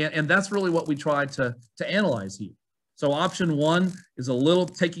 And that's really what we tried to analyze here. So option one is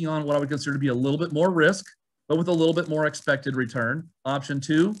taking on what I would consider to be a little bit more risk, but with a little bit more expected return. Option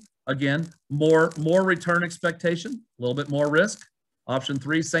two, again, more return expectation, a little bit more risk. Option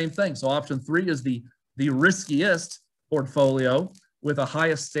three, same thing. So option three is the riskiest portfolio with the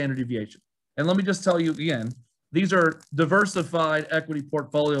highest standard deviation. And let me just tell you again, these are diversified equity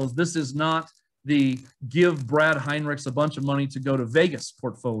portfolios. This is not the give Brad Heinrichs a bunch of money to go to Vegas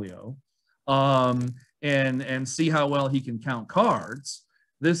portfolio and see how well he can count cards.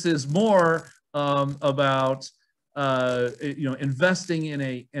 This is more about investing in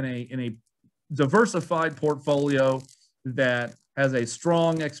a diversified portfolio that has a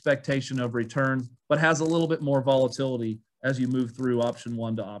strong expectation of return, but has a little bit more volatility as you move through option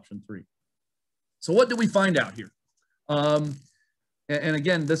one to option three. So what did we find out here? And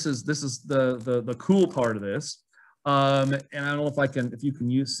again, this is the cool part of this. And I don't know if you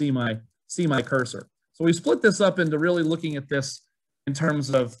can see my cursor. So we split this up into really looking at this in terms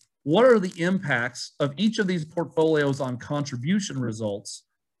of what are the impacts of each of these portfolios on contribution results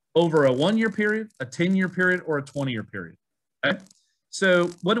over a 1-year period, a 10-year period, or a 20-year period. Okay. So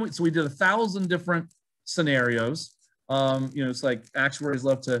so we did 1,000 different scenarios. It's like actuaries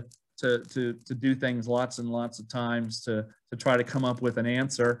love to do things lots and lots of times to try to come up with an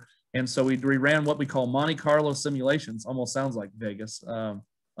answer. And so we ran what we call Monte Carlo simulations. Almost sounds like Vegas,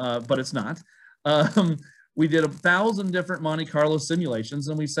 but it's not. We did 1,000 different Monte Carlo simulations,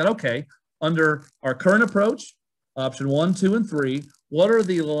 and we said, okay, under our current approach, option 1, 2, and 3, what are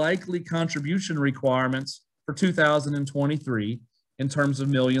the likely contribution requirements for 2023 in terms of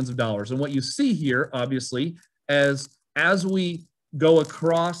millions of dollars? And what you see here, obviously, as we go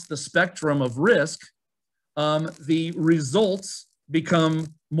across the spectrum of risk, the results become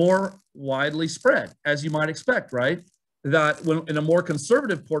more widely spread, as you might expect, right? That when in a more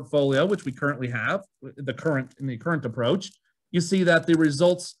conservative portfolio, which we currently have, in the current approach, you see that the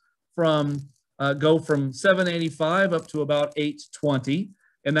results go from 785 up to about 820,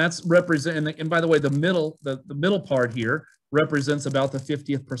 and that's represent. And by the way, the middle part here represents about the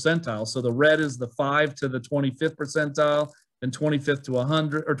 50th percentile. So the red is the 5 to the 25th percentile, and 25th to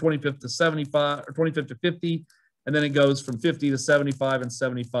 100, or 25th to 75, or 25th to 50, and then it goes from 50 to 75 and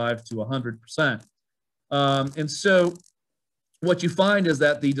 75 to 100%. And so what you find is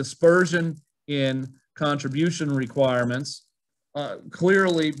that the dispersion in contribution requirements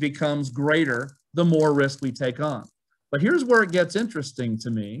clearly becomes greater the more risk we take on. But here's where it gets interesting to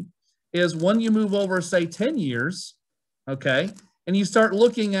me, is when you move over, say, 10 years, okay, and you start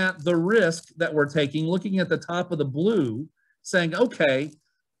looking at the risk that we're taking, looking at the top of the blue, saying, okay,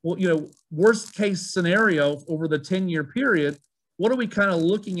 well, worst case scenario over the 10-year period, what are we kind of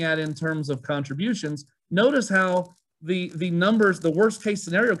looking at in terms of contributions? Notice how the numbers, the worst case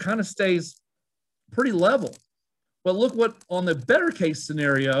scenario kind of stays pretty level. But look what on the better case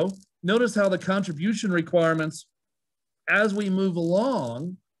scenario, notice how the contribution requirements, as we move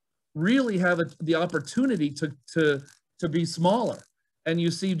along, really have the opportunity to be smaller. And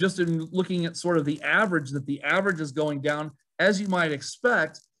you see, just in looking at sort of the average, that the average is going down, as you might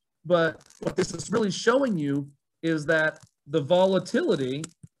expect. But what this is really showing you is that the volatility,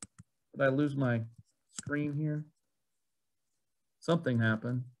 did I lose my screen here? Something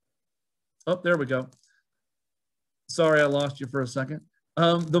happened. Oh, there we go. Sorry, I lost you for a second.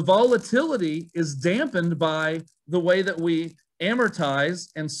 The volatility is dampened by the way that we amortize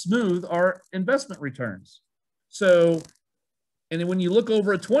and smooth our investment returns. So, and when you look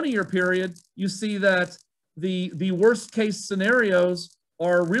over a 20-year period, you see that the worst case scenarios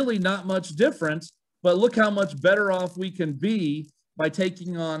are really not much different, but look how much better off we can be by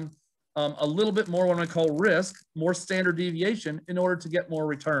taking on a little bit more what I call risk, more standard deviation, in order to get more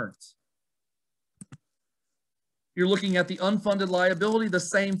returns. You're looking at the unfunded liability, the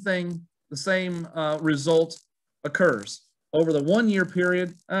same thing, the same result occurs. Over the 1 year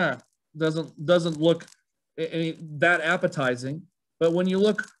period, doesn't look that appetizing. But when you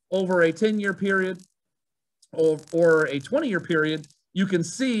look over a 10-year period or a 20-year period, you can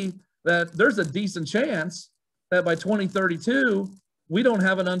see that there's a decent chance that by 2032, we don't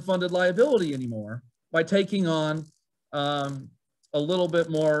have an unfunded liability anymore by taking on a little bit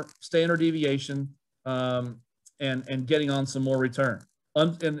more standard deviation and getting on some more return.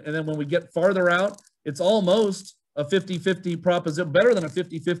 And then when we get farther out, it's almost a 50-50 proposition, better than a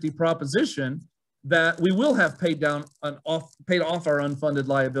 50-50 proposition, that we will have paid off our unfunded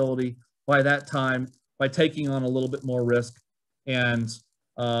liability by that time by taking on a little bit more risk and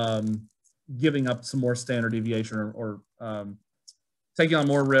giving up some more standard deviation or taking on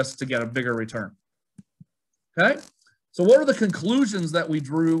more risk to get a bigger return. Okay, so what are the conclusions that we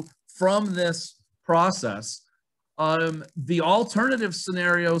drew from this process? The alternative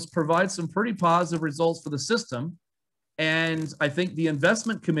scenarios provide some pretty positive results for the system. And I think the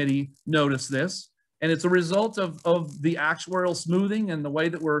investment committee noticed this, and it's a result of the actuarial smoothing and the way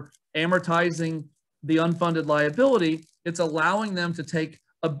that we're amortizing the unfunded liability. It's allowing them to take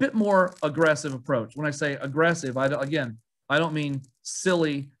a bit more aggressive approach. When I say aggressive, I don't mean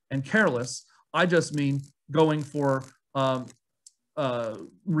silly and careless. I just mean going for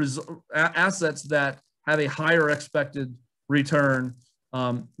assets that have a higher expected return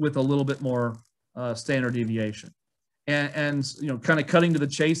with a little bit more standard deviation. And you know, kind of cutting to the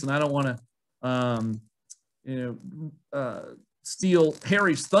chase, and I don't want to steal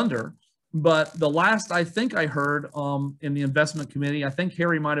Harry's thunder, but the last I think I heard in the investment committee, I think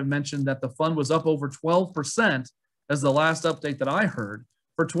Harry might have mentioned that the fund was up over 12% as the last update that I heard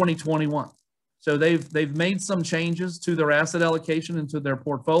for 2021. So they've made some changes to their asset allocation into their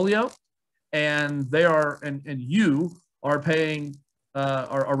portfolio, and they are and you are paying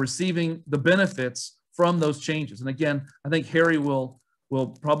are receiving the benefits from those changes. And again, I think Harry will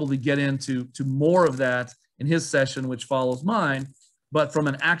probably get into more of that in his session, which follows mine. But from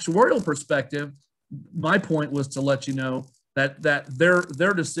an actuarial perspective, my point was to let you know that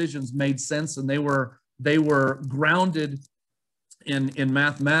their decisions made sense, and they were grounded in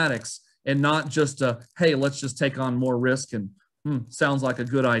mathematics and not just hey, let's just take on more risk and sounds like a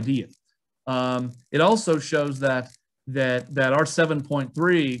good idea. It also shows that our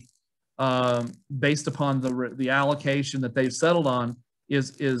 7.3 based upon the allocation that they've settled on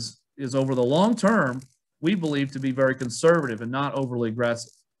is over the long term, we believe to be very conservative and not overly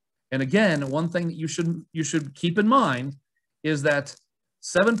aggressive. And again, one thing that you should keep in mind is that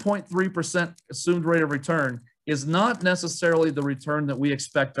 7.3% assumed rate of return is not necessarily the return that we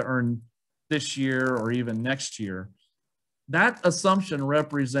expect to earn this year or even next year. That assumption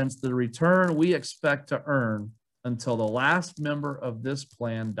represents the return we expect to earn until the last member of this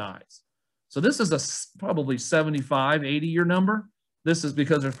plan dies. So this is a probably 75, 80-year number. This is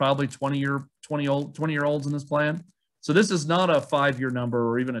because there's probably 20-year-olds in this plan. So this is not a 5-year number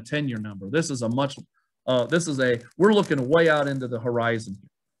or even a 10-year number. This is we're looking way out into the horizon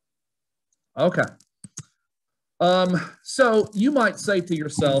here. Okay. So you might say to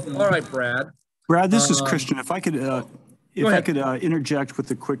yourself, all right, Brad. Brad, this is Christian. If I could interject with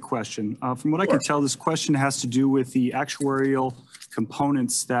a quick question. From what I can tell, this question has to do with the actuarial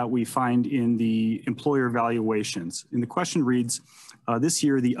components that we find in the employer valuations. And the question reads, this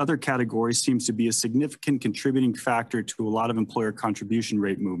year, the other category seems to be a significant contributing factor to a lot of employer contribution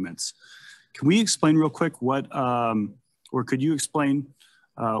rate movements. Can we explain real quick what, or could you explain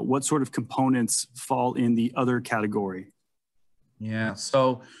what sort of components fall in the other category? Yeah,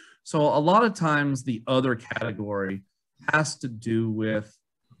 so a lot of times the other category has to do with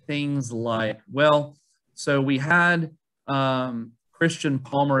things like, well, so we had Christian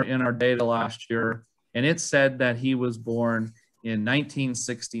Palmer in our data last year, and it said that he was born in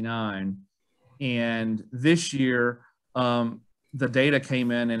 1969. And this year, the data came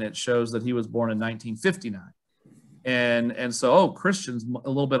in and it shows that he was born in 1959. And so, oh, Christian's a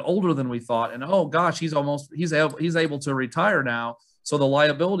little bit older than we thought. And oh gosh, he's able to retire now. So the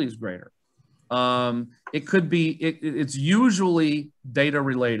liability is greater. It could be, it's usually data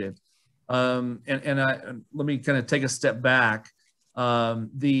related. Let me kind of take a step back.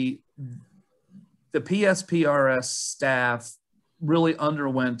 The PSPRS staff really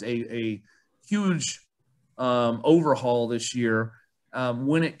underwent a huge overhaul this year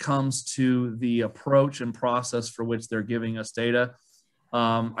when it comes to the approach and process for which they're giving us data.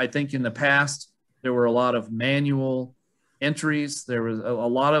 I think in the past, there were a lot of manual entries. There was a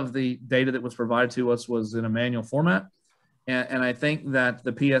lot of the data that was provided to us was in a manual format. And I think that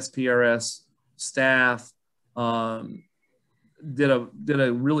the PSPRS staff did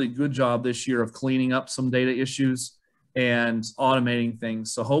a really good job this year of cleaning up some data issues and automating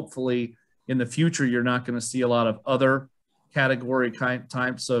things. So hopefully in the future, you're not going to see a lot of other category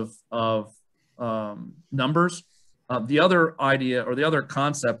types of numbers. The other idea or the other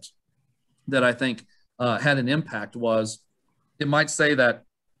concept that I think had an impact was it might say that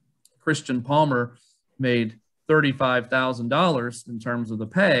Christian Palmer made $35,000 in terms of the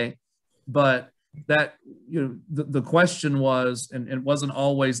pay, but that, the question was, and it wasn't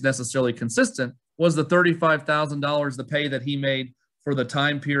always necessarily consistent, was the $35,000 the pay that he made for the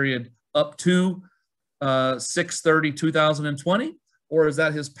time period up to 6/30/2020, or is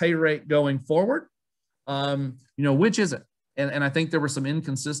that his pay rate going forward? Which is it? And I think there were some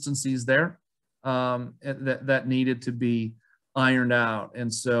inconsistencies there that needed to be ironed out.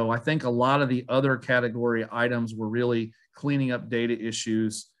 And so I think a lot of the other category items were really cleaning up data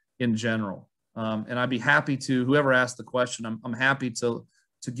issues in general. And I'd be happy to, whoever asked the question, I'm happy to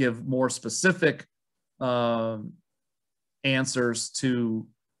give more specific answers to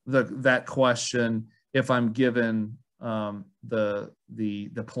that question if I'm given the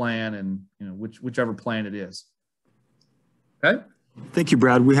plan and whichever plan it is. Okay. Thank you,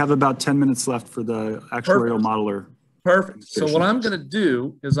 Brad. We have about 10 minutes left for the actuarial modeler. Perfect. So what I'm going to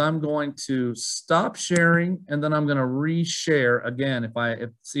do is I'm going to stop sharing and then I'm going to reshare again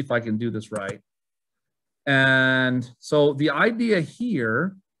see if I can do this right. And so the idea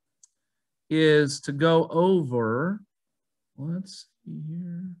here is to go over, let's see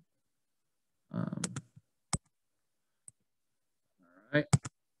here. All right.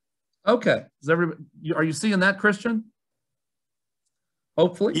 Okay. Are you seeing that, Christian?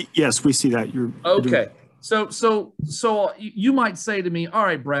 Hopefully. Yes, we see that. You're okay. So you might say to me, all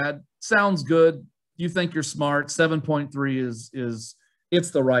right, Brad, sounds good. You think you're smart. 7.3 is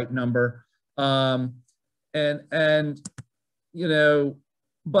it's the right number. But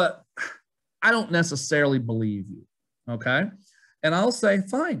I don't necessarily believe you. Okay. And I'll say,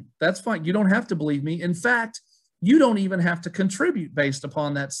 fine, that's fine. You don't have to believe me. In fact, you don't even have to contribute based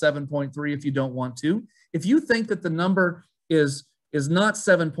upon that 7.3 if you don't want to. If you think that the number is not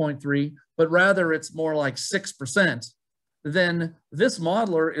 7.3, but rather it's more like 6%, then this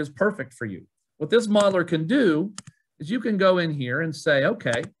modeler is perfect for you. What this modeler can do is you can go in here and say,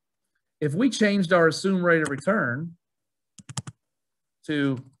 okay, if we changed our assumed rate of return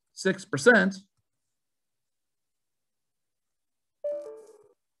to 6%,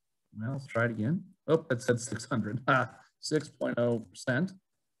 well, let's try it again. Oh, it said 600. 6.0%.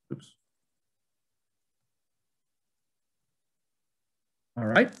 Oops. All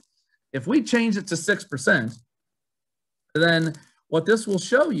right. If we change it to 6%, then what this will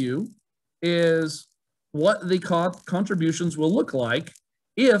show you is what the contributions will look like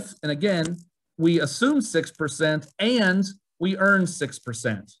if, and again, we assume 6% and we earn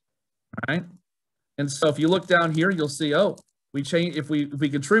 6%. All right. And so if you look down here, you'll see, oh, if we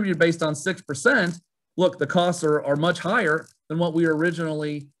contribute based on 6%, look, the costs are much higher than what we were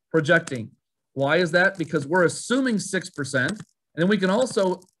originally projecting. Why is that? Because we're assuming 6%, and then we can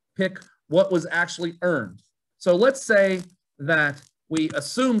also pick what was actually earned. So let's say that we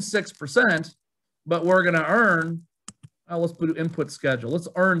assume 6%, but we're going to earn, let's put input schedule. Let's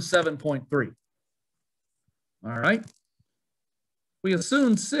earn 7.3. All right. We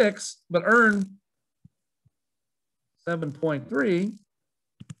assume 6, but earn 7.3.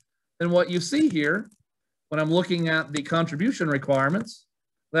 And what you see here, when I'm looking at the contribution requirements,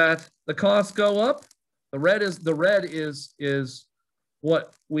 that the costs go up. The red is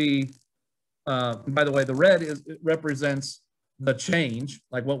what we, by the way, the red represents the change,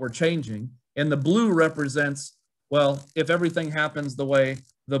 like what we're changing. And the blue represents, well, if everything happens the way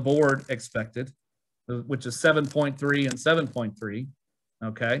the board expected, which is 7.3 and 7.3,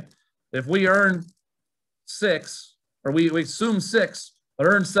 okay? If we earn 6, or we assume 6, but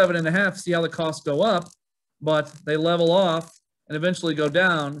earn 7.5, see how the costs go up, but they level off and eventually go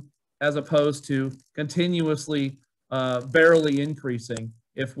down, as opposed to continuously barely increasing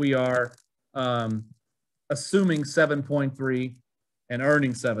if we are assuming 7.3 and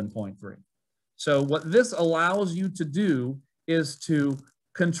earning 7.3. So what this allows you to do is to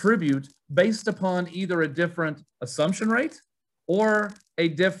contribute based upon either a different assumption rate or a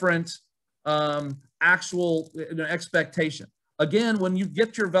different actual expectation. Again, when you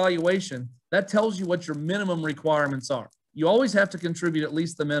get your valuation, that tells you what your minimum requirements are. You always have to contribute at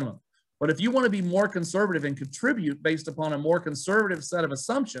least the minimum. But if you want to be more conservative and contribute based upon a more conservative set of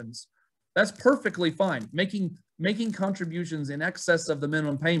assumptions, that's perfectly fine. Making contributions in excess of the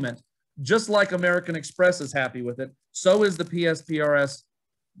minimum payment, just like American Express is happy with it, so is the PSPRS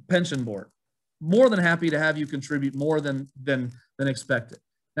pension board. More than happy to have you contribute more than expected.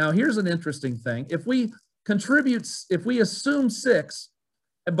 Now, here's an interesting thing. If we assume 6,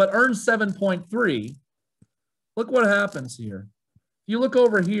 but earn 7.3, look what happens here. If you look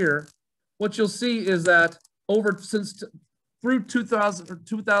over here, what you'll see is that through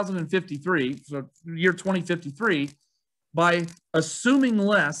 2053, so year 2053, by assuming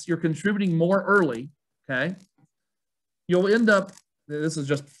less, you're contributing more early, okay? You'll end up, this is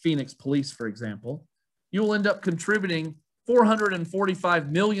just Phoenix Police, for example, you'll end up contributing $445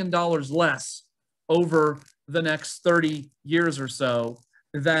 million less over the next 30 years or so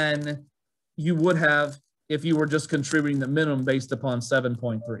than you would have if you were just contributing the minimum based upon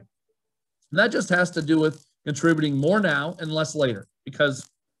 7.3. And that just has to do with contributing more now and less later, because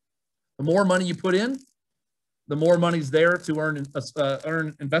the more money you put in, the more money's there to earn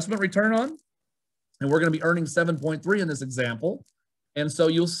investment return on. And we're going to be earning 7.3 in this example. And so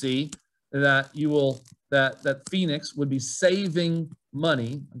you'll see that that Phoenix would be saving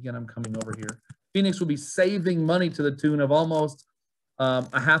money. Again, I'm coming over here. Phoenix will be saving money to the tune of almost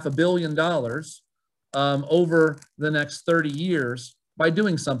 $500 million over the next 30 years by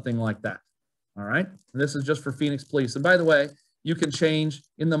doing something like that. All right. And this is just for Phoenix Police. And by the way, you can change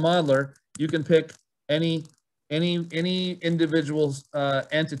in the modeler. You can pick any individual's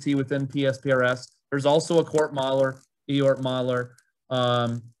entity within PSPRS. There's also a court modeler, EORT modeler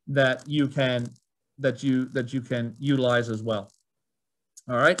that you can utilize as well.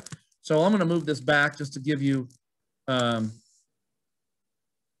 All right. So I'm going to move this back just to give you. So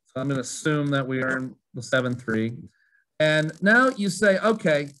I'm going to assume that we earn the 7.3, and now you say,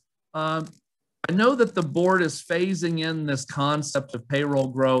 okay. I know that the board is phasing in this concept of payroll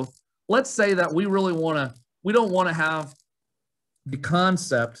growth. Let's say that we don't want to have the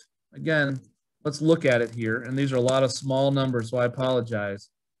concept. Again, let's look at it here. And these are a lot of small numbers, so I apologize.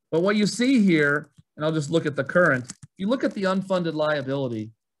 But what you see here, and I'll just look at the current, if you look at the unfunded liability,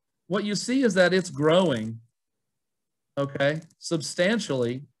 what you see is that it's growing, okay,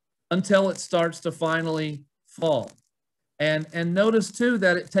 substantially until it starts to finally fall. And notice too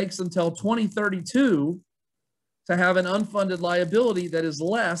that it takes until 2032 to have an unfunded liability that is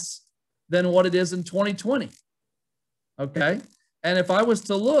less than what it is in 2020. Okay. And if I was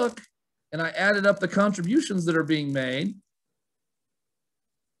to look and I added up the contributions that are being made,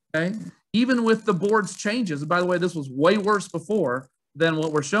 okay, even with the board's changes, and by the way, this was way worse before than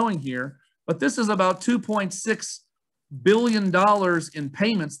what we're showing here, but this is about $2.6 billion in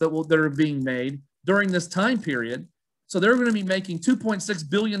payments that are being made during this time period. So they're going to be making $2.6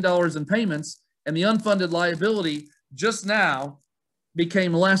 billion in payments, and the unfunded liability just now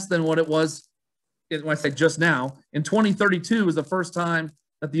became less than what it was. When I say just now, in 2032 is the first time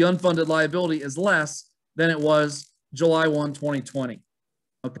that the unfunded liability is less than it was July 1, 2020.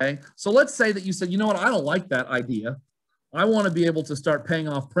 Okay, so let's say that you said, you know what, I don't like that idea. I want to be able to start paying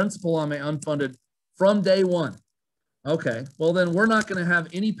off principal on my unfunded from day one. Okay, well then we're not going to have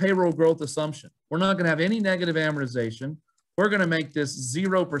any payroll growth assumption. We're not going to have any negative amortization. We're going to make this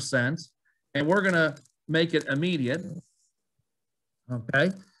 0%, and we're going to make it immediate.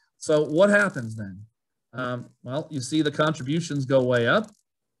 Okay, so what happens then? Well, you see the contributions go way up,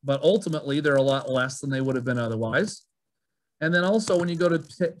 but ultimately they're a lot less than they would have been otherwise. And then also when you go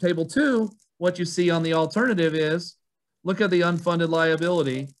to table 2, what you see on the alternative is, look at the unfunded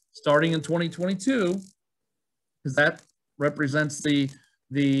liability starting in 2022, because that represents the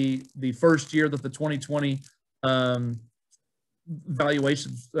first year that the 2020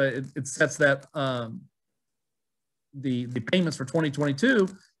 valuation, it sets that the payments for 2022.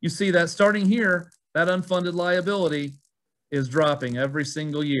 You see that starting here, that unfunded liability is dropping every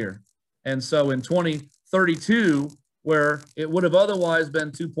single year. And so in 2032, where it would have otherwise been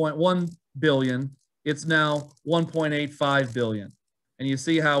 2.1 billion, it's now 1.85 billion. And you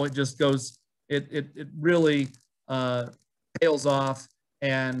see how it just goes, it really tails off.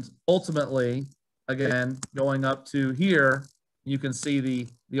 And ultimately, again, going up to here, you can see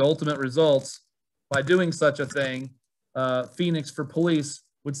the ultimate results. By doing such a thing, Phoenix for Police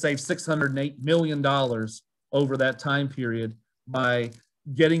would save $608 million over that time period by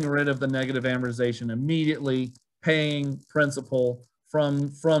getting rid of the negative amortization immediately, paying principal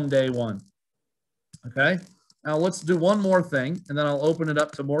from day one. Okay, now let's do one more thing, and then I'll open it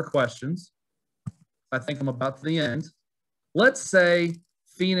up to more questions. I think I'm about to the end. Let's say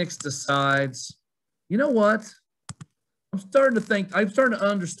Phoenix decides, you know what? I'm starting to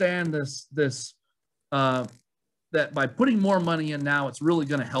understand this that by putting more money in now, it's really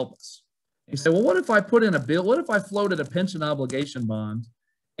going to help us. You say, well, what if I put in a bill? What if I floated a pension obligation bond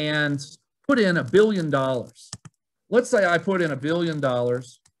and put in $1 billion? Let's say I put in $1 billion.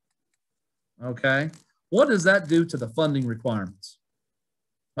 Okay. What does that do to the funding requirements?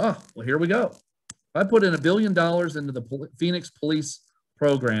 Oh, well, here we go. If I put in $1 billion into the Phoenix Police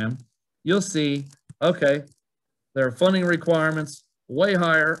program, you'll see, okay, their funding requirements way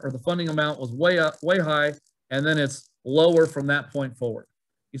higher, or the funding amount was way high, and then it's lower from that point forward.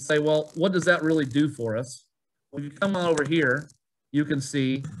 You say, well, what does that really do for us? When you come on over here, you can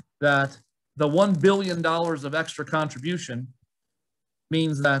see that the $1 billion of extra contribution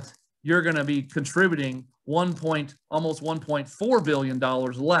means that you're going to be contributing almost $1.4 billion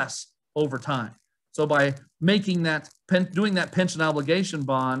less over time. So by making that, doing that pension obligation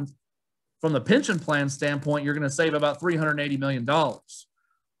bond, from the pension plan standpoint, you're going to save about $380 million. Now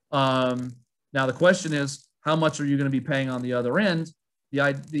the question is, how much are you going to be paying on the other end?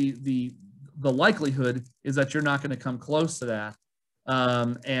 The likelihood is that you're not going to come close to that.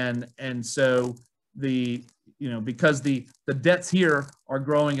 And so because the debts here are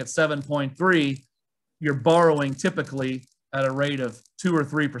growing at 7.3, you're borrowing typically at a rate of 2 or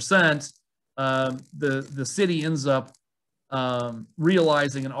 3%. The city ends up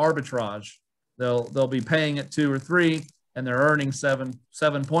realizing an arbitrage. They'll be paying at 2 or 3, and they're earning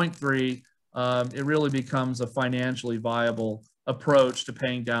 7.3. It really becomes a financially viable approach to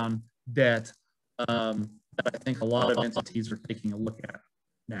paying down debt that I think a lot of entities are taking a look at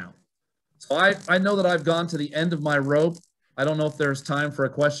now. So I know that I've gone to the end of my rope. I don't know if there's time for a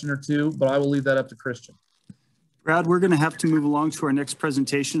question or two, but I will leave that up to Christian. Brad, we're going to have to move along to our next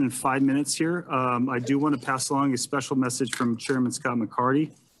presentation in 5 minutes here. I do want to pass along a special message from Chairman Scott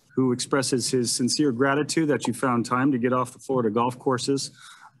McCarty, who expresses his sincere gratitude that you found time to get off the Florida golf courses.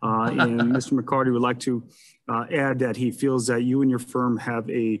 And Mr. McCarty would like to add that he feels that you and your firm have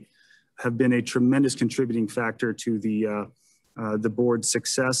been a tremendous contributing factor to the board's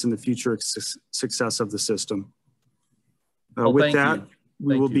success and the future success of the system. With that,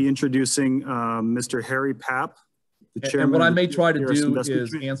 we will be introducing Mr. Harry Papp, the chairman. And what I may try to do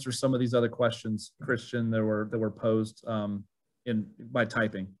is answer some of these other questions, Christian, that were posed by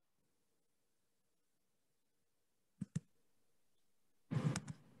typing.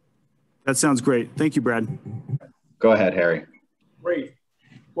 That sounds great. Thank you, Brad. Go ahead, Harry. Great.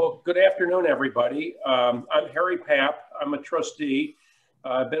 Well, good afternoon, everybody. I'm Harry Papp. I'm a trustee.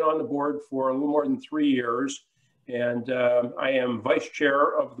 I've been on the board for a little more than 3 years, and I am vice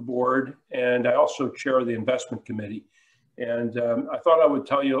chair of the board, and I also chair the investment committee. And I thought I would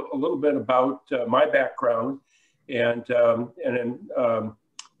tell you a little bit about my background and then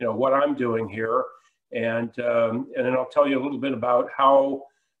what I'm doing here, and then I'll tell you a little bit about how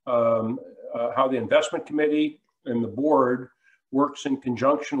the investment committee and the board works in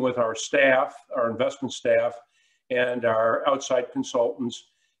conjunction with our staff, our investment staff, and our outside consultants,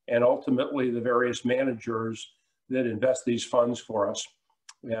 and ultimately the various managers that invest these funds for us.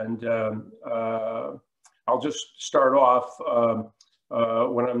 And I'll just start off,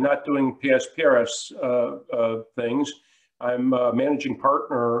 when I'm not doing PSPRS things, I'm a managing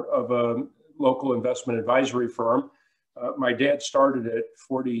partner of a local investment advisory firm. My dad started it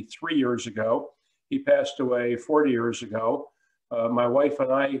 43 years ago. He passed away 40 years ago. My wife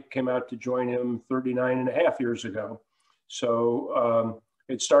and I came out to join him 39 and a half years ago. So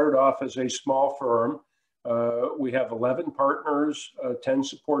it started off as a small firm. We have 11 partners, 10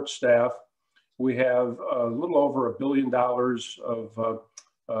 support staff. We have a little over $1 billion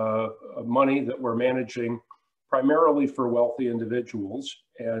of money that we're managing primarily for wealthy individuals.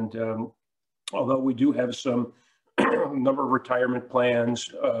 And although we do have some number of retirement plans,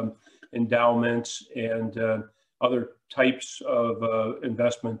 endowments, and other types of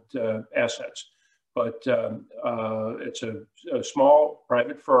investment assets. But it's a small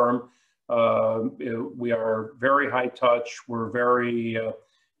private firm. We are very high touch. We're very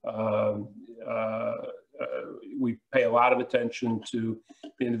we pay a lot of attention to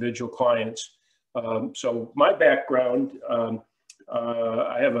the individual clients. So my background,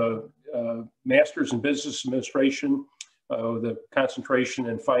 I have a master's in business administration with a concentration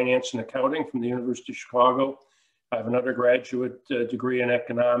in finance and accounting from the University of Chicago. I have an undergraduate degree in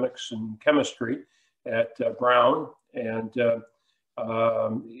economics and chemistry at Brown. And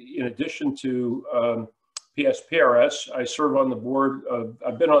in addition to PSPRS, I serve on the board of,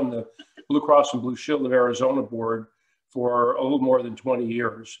 I've been on the Blue Cross and Blue Shield of Arizona board for a little more than 20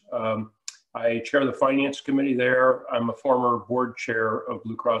 years. I chair the finance committee there. I'm a former board chair of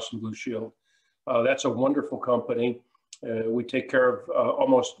Blue Cross and Blue Shield. That's a wonderful company. We take care of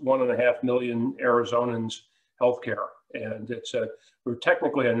almost 1.5 million Arizonans' healthcare. And we're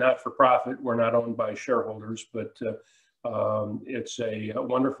technically a not-for-profit. We're not owned by shareholders, but it's a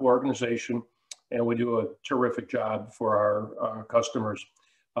wonderful organization, and we do a terrific job for our customers.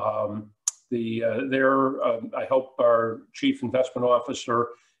 I help our chief investment officer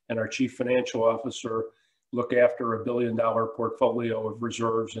and our chief financial officer look after $1 billion portfolio of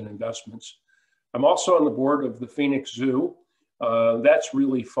reserves and investments. I'm also on the board of the Phoenix Zoo. That's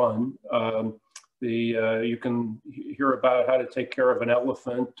really fun. You can hear about how to take care of an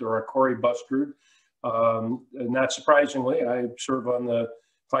elephant or a Cory bustard. Not surprisingly, I serve on the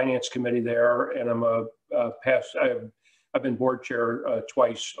finance committee there, and I've been board chair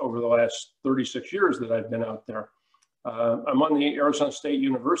twice over the last 36 years that I've been out there. I'm on the Arizona State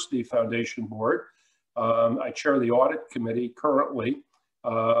University Foundation board. I chair the audit committee currently,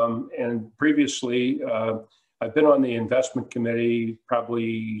 and previously I've been on the investment committee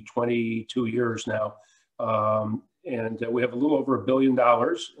probably 22 years now. And we have a little over $1 billion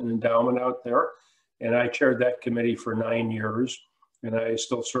in endowment out there. And I chaired that committee for 9 years, and I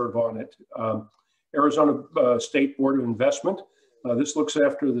still serve on it. Arizona State Board of Investment. This looks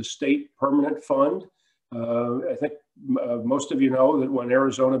after the state permanent fund. I think most of you know that when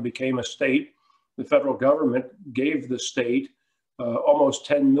Arizona became a state, the federal government gave the state almost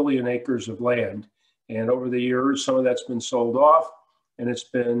 10 million acres of land. And over the years, some of that's been sold off, and it's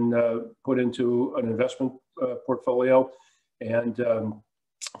been put into an investment portfolio. And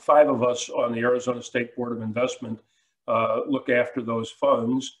 5 of us on the Arizona State Board of Investment look after those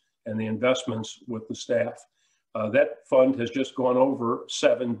funds and the investments with the staff. That fund has just gone over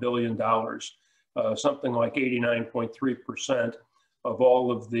 $7 billion, something like 89.3% of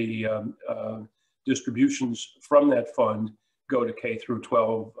all of the distributions from that fund go to K through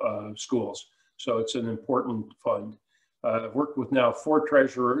 12 schools. So it's an important fund. I've worked with now 4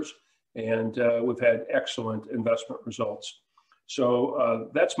 treasurers, and we've had excellent investment results. So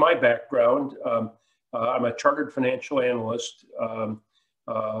that's my background. I'm a chartered financial analyst, and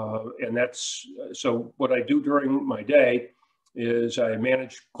so what I do during my day is I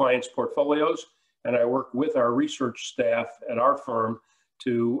manage clients' portfolios, and I work with our research staff at our firm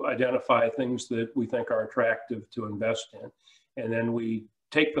to identify things that we think are attractive to invest in. And then we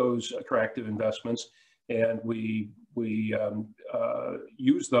take those attractive investments and we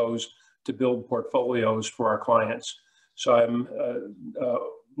use those to build portfolios for our clients. So I'm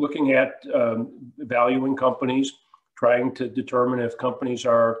looking at valuing companies, trying to determine if companies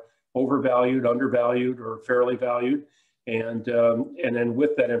are overvalued, undervalued, or fairly valued. And then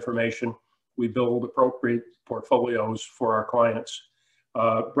with that information, we build appropriate portfolios for our clients.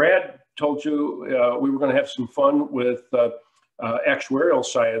 Brad told you we were going to have some fun with actuarial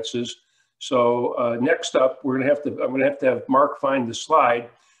sciences. So next up, I'm going to have Mark find the slide,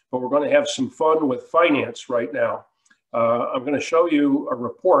 but we're going to have some fun with finance right now. I'm going to show you a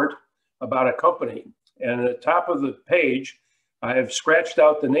report about a company, and at the top of the page, I have scratched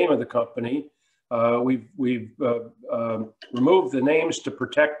out the name of the company. We've removed the names to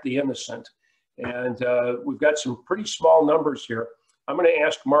protect the innocent, and we've got some pretty small numbers here. I'm going to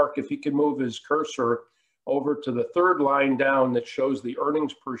ask Mark if he can move his cursor over to the 3rd line down that shows the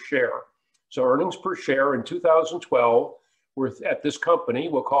earnings per share. So earnings per share in 2012 were at this company,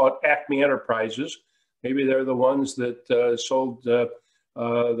 we'll call it Acme Enterprises. Maybe they're the ones that sold the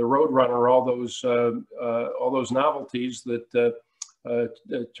Roadrunner, all those novelties that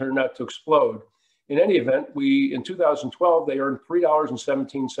turned out to explode. In any event, in 2012, they earned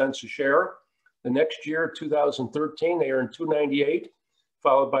 $3.17 a share. The next year, 2013, they earned $2.98,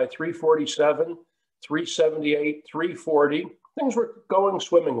 followed by $3.47, $3.78, $3.40. Things were going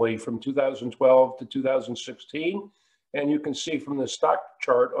swimmingly from 2012 to 2016. And you can see from the stock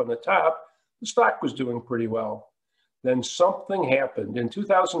chart on the top, the stock was doing pretty well. Then something happened. In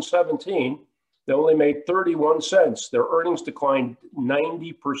 2017, they only made 31 cents. Their earnings declined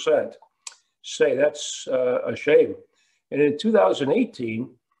 90%. Say, that's a shame. And in 2018,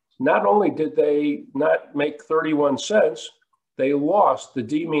 Not only did they not make 31 cents, they lost. The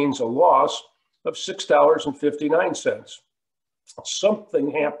D means a loss of $6.59.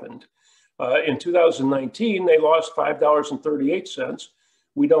 Something happened. In 2019, they lost $5.38.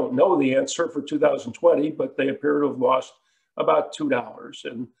 We don't know the answer for 2020, but they appear to have lost about $2.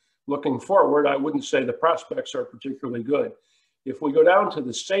 And looking forward, I wouldn't say the prospects are particularly good. If we go down to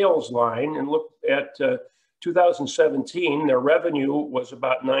the sales line and look at 2017, their revenue was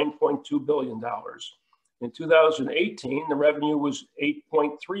about $9.2 billion. In 2018, the revenue was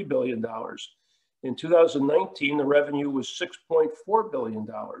 $8.3 billion. In 2019, the revenue was $6.4 billion.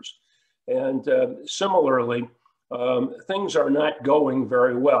 And similarly, things are not going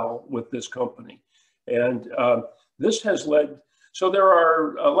very well with this company. And this has led, so there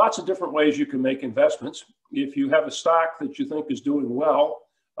are lots of different ways you can make investments. If you have a stock that you think is doing well,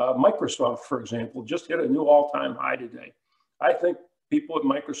 Microsoft, for example, just hit a new all-time high today. I think people at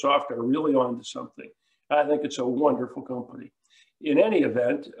Microsoft are really onto something. I think it's a wonderful company. In any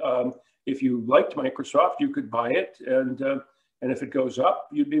event, if you liked Microsoft, you could buy it, and if it goes up,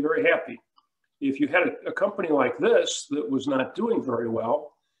 you'd be very happy. If you had a company like this that was not doing very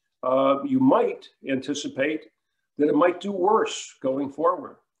well, you might anticipate that it might do worse going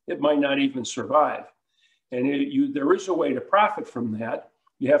forward. It might not even survive. And there is a way to profit from that.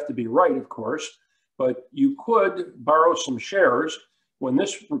 You have to be right, of course, but you could borrow some shares. When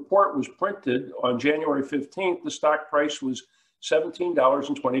this report was printed on January 15th, the stock price was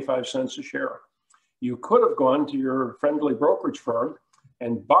 $17.25 a share. You could have gone to your friendly brokerage firm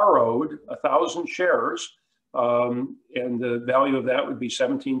and borrowed 1,000 shares, and the value of that would be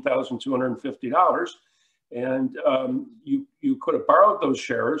 $17,250. And you could have borrowed those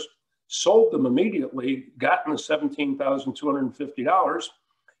shares, sold them immediately, gotten the $17,250.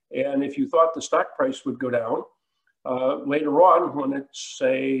 And if you thought the stock price would go down, later on, when it,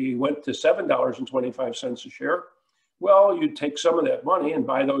 say, went to $7.25 a share, well, you'd take some of that money and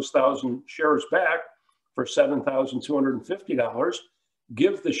buy those 1,000 shares back for $7,250,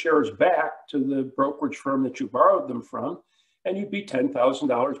 give the shares back to the brokerage firm that you borrowed them from, and you'd be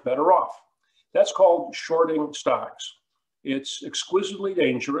 $10,000 better off. That's called shorting stocks. It's exquisitely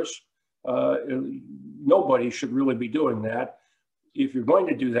dangerous. Nobody should really be doing that. If you're going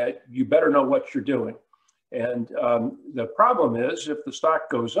to do that, you better know what you're doing. And the problem is, if the stock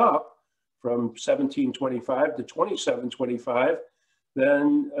goes up from $17.25 to $27.25,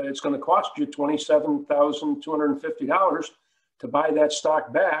 then it's going to cost you $27,250 to buy that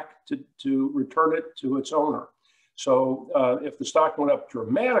stock back to return it to its owner. So if the stock went up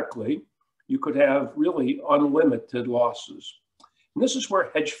dramatically, you could have really unlimited losses. And this is where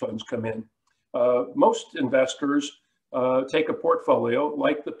hedge funds come in. Most investors take a portfolio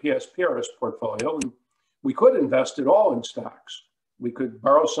like the PSPRS portfolio, and we could invest it all in stocks. We could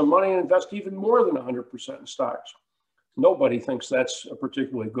borrow some money and invest even more than 100% in stocks. Nobody thinks that's a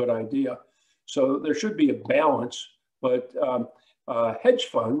particularly good idea. So there should be a balance, but hedge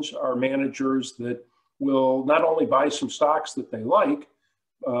funds are managers that will not only buy some stocks that they like,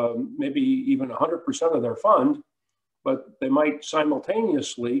 maybe even 100% of their fund, but they might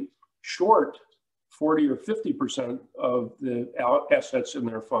simultaneously short 40 or 50% of the assets in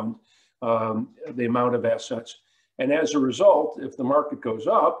their fund, the amount of assets. And as a result, if the market goes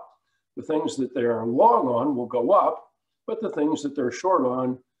up, the things that they're long on will go up, but the things that they're short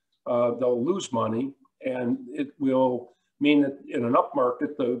on, they'll lose money. And it will mean that in an up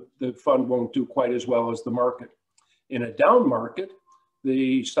market, the fund won't do quite as well as the market. In a down market,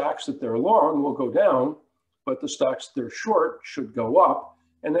 the stocks that they're long will go down, but the stocks they're short should go up,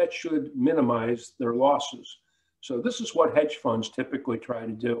 and that should minimize their losses. So this is what hedge funds typically try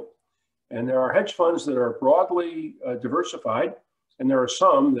to do. And there are hedge funds that are broadly diversified, and there are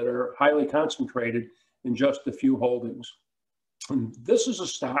some that are highly concentrated in just a few holdings. And this is a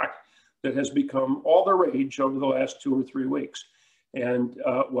stock that has become all the rage over the last 2 or 3 weeks. And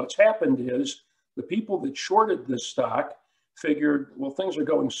what's happened is the people that shorted this stock figured, well, things are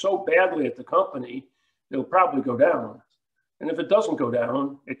going so badly at the company, it'll probably go down. And if it doesn't go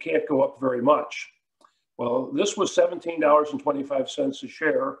down, it can't go up very much. Well, this was $17.25 a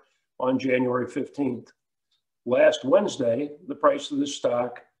share on January 15th. Last Wednesday, the price of this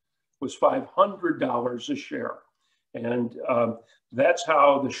stock was $500 a share. And that's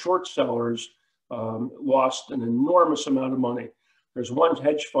how the short sellers lost an enormous amount of money. There's one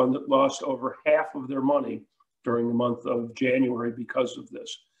hedge fund that lost over half of their money during the month of January because of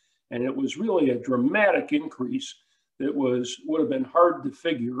this. And it was really a dramatic increase that would have been hard to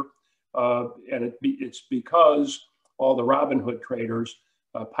figure. And it's because all the Robinhood traders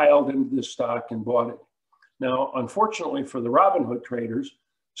piled into this stock and bought it. Now, unfortunately for the Robinhood traders,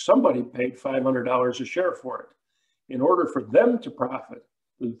 Somebody paid $500 a share for it. In order for them to profit,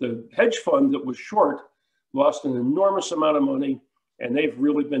 the hedge fund that was short lost an enormous amount of money, and they've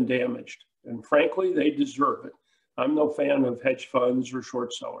really been damaged. And frankly, they deserve it. I'm no fan of hedge funds or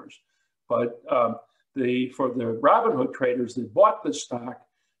short sellers, but for the Robinhood traders that bought the stock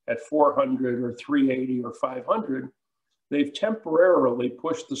at 400 or 380 or 500, they've temporarily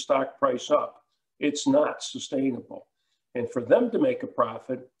pushed the stock price up. It's not sustainable. And for them to make a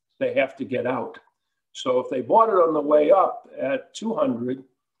profit, they have to get out. So if they bought it on the way up at 200,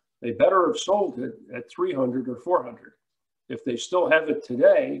 they better have sold it at 300 or 400. If they still have it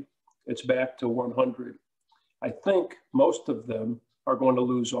today, it's back to 100. I think most of them are going to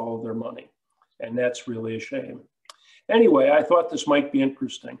lose all of their money, and that's really a shame. Anyway, I thought this might be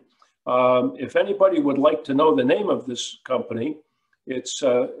interesting. If anybody would like to know the name of this company, it's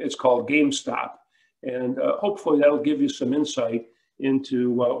called GameStop, and hopefully that'll give you some insight into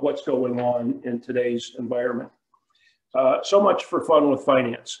what's going on in today's environment. So much for fun with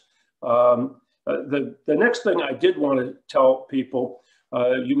finance. The next thing I did want to tell people,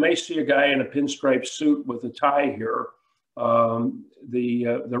 you may see a guy in a pinstripe suit with a tie here.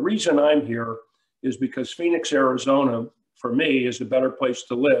 The reason I'm here is because Phoenix, Arizona, for me, is a better place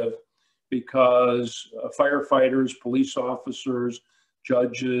to live because firefighters, police officers,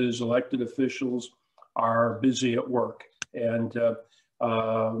 judges, elected officials are busy at work. And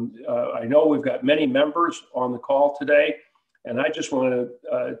I know we've got many members on the call today, and I just want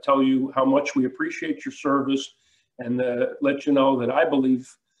to tell you how much we appreciate your service and let you know that I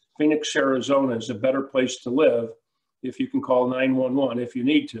believe Phoenix, Arizona is a better place to live if you can call 911 if you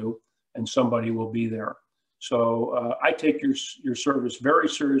need to, and somebody will be there. So I take your service very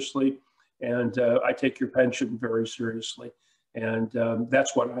seriously, and I take your pension very seriously. And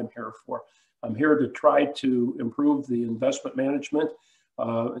that's what I'm here for. I'm here to try to improve the investment management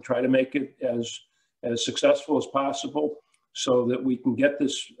and try to make it as successful as possible so that we can get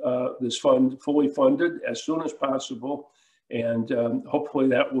this fund fully funded as soon as possible. And hopefully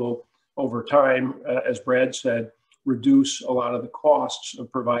that will, over time, as Brad said, reduce a lot of the costs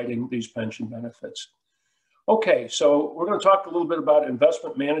of providing these pension benefits. Okay, so we're going to talk a little bit about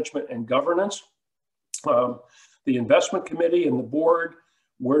investment management and governance. The investment committee and the board,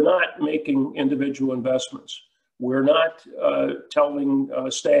 we're not making individual investments. We're not telling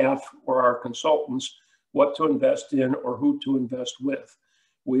staff or our consultants what to invest in or who to invest with.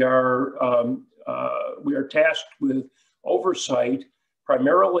 We are tasked with oversight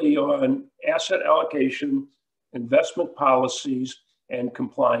primarily on asset allocation, investment policies, and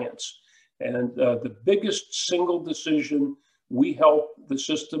compliance. And the biggest single decision we help the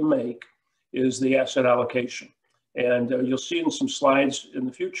system make is the asset allocation. And you'll see in some slides in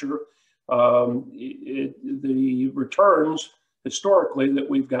the future, the returns historically that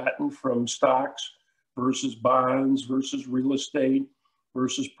we've gotten from stocks versus bonds versus real estate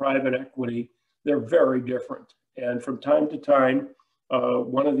versus private equity, they're very different. And from time to time,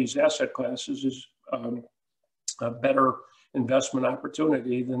 one of these asset classes is a better investment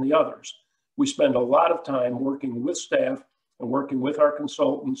opportunity than the others. We spend a lot of time working with staff and working with our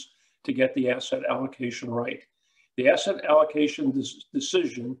consultants to get the asset allocation right. The asset allocation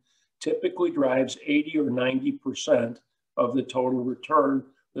decision typically drives 80 or 90% of the total return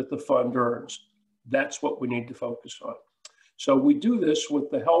that the fund earns. That's what we need to focus on. So we do this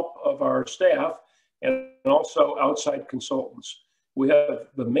with the help of our staff and also outside consultants. We have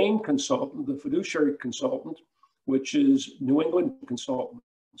the main consultant, the fiduciary consultant, which is New England Consultants.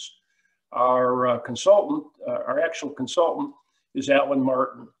 Our actual consultant is Alan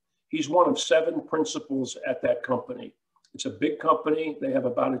Martin. He's one of 7 principals at that company. It's a big company. They have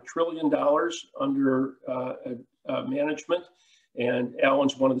about $1 trillion under management, and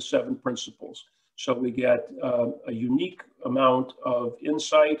Alan's one of the 7 principals. So we get a unique amount of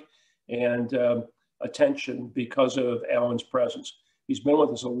insight and attention because of Alan's presence. He's been with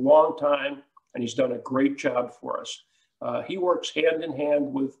us a long time, and he's done a great job for us. He works hand in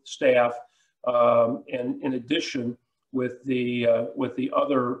hand with staff, and in addition with the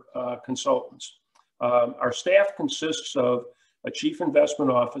other consultants. Our staff consists of a chief investment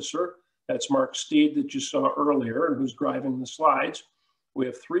officer, that's Mark Steed that you saw earlier, and who's driving the slides. We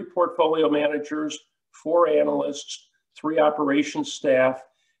have 3 portfolio managers, 4 analysts, 3 operations staff,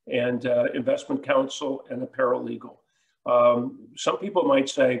 and investment counsel and a paralegal. Some people might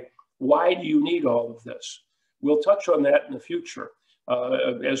say, why do you need all of this? We'll touch on that in the future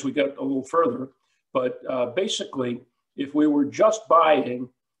as we get a little further. But basically, if we were just putting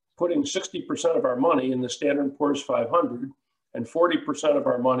 60% of our money in the Standard & Poor's 500 and 40% of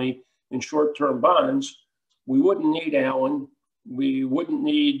our money in short-term bonds, we wouldn't need Alan, We wouldn't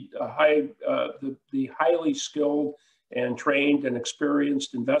need the highly skilled and trained and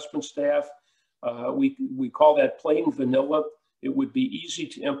experienced investment staff. We call that plain vanilla. It would be easy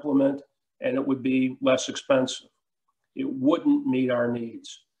to implement and it would be less expensive. It wouldn't meet our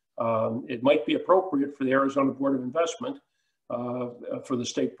needs. It might be appropriate for the Arizona Board of Investment for the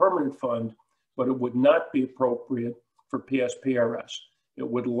State Permanent Fund, but it would not be appropriate for PSPRS. It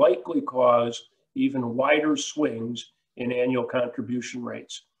would likely cause even wider swings in annual contribution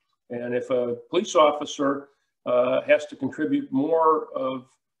rates. And if a police officer has to contribute more of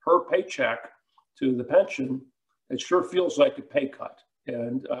her paycheck to the pension, it sure feels like a pay cut.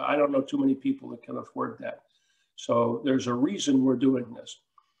 And I don't know too many people that can afford that. So there's a reason we're doing this.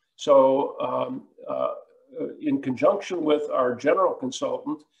 So in conjunction with our general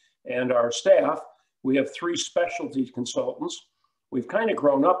consultant and our staff, we have 3 specialty consultants. We've kind of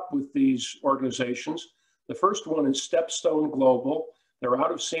grown up with these organizations. The first one is Stepstone Global. They're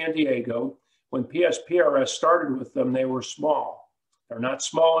out of San Diego. When PSPRS started with them, they were small. They're not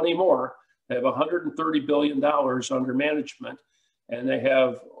small anymore. They have $130 billion under management, and they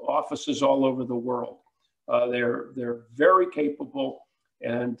have offices all over the world. They're very capable,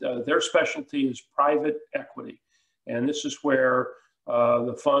 and their specialty is private equity. And this is where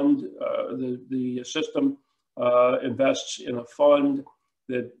the fund, the system invests in a fund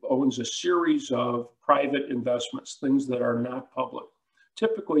that owns a series of private investments, things that are not public.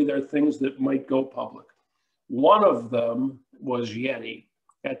 Typically, they're things that might go public. One of them was Yeti.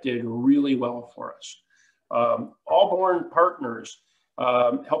 That did really well for us. Allborn Partners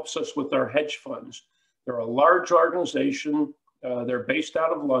helps us with our hedge funds. They're a large organization. They're based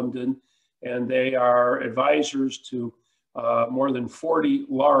out of London, and they are advisors to more than 40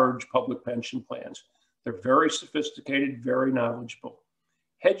 large public pension plans. They're very sophisticated, very knowledgeable.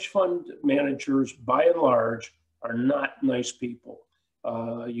 Hedge fund managers, by and large, are not nice people.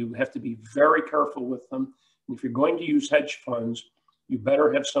 You have to be very careful with them. And if you're going to use hedge funds, you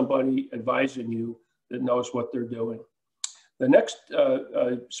better have somebody advising you that knows what they're doing. The next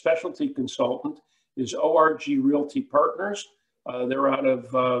specialty consultant is ORG Realty Partners. They're out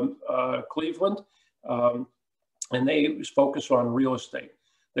of Cleveland, and they focus on real estate.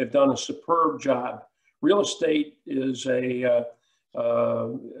 They've done a superb job. Real estate is a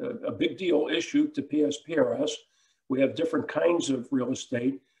big deal issue to PSPRS. We have different kinds of real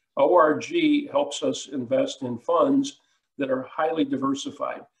estate. ORG helps us invest in funds that are highly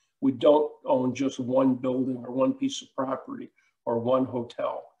diversified. We don't own just one building or one piece of property or one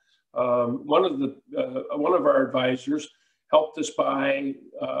hotel. One of our advisors helped us buy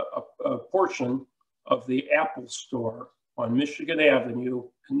a portion of the Apple store on Michigan Avenue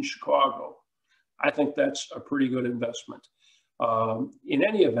in Chicago. I think that's a pretty good investment. In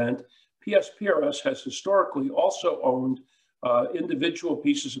any event, PSPRS has historically also owned individual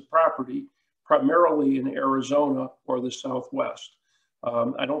pieces of property, primarily in Arizona or the Southwest.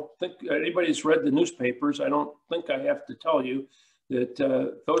 I don't think anybody's read the newspapers. I don't think I have to tell you that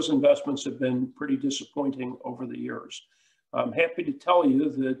those investments have been pretty disappointing over the years. I'm happy to tell you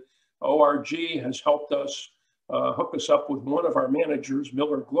that ORG has helped us hook us up with one of our managers,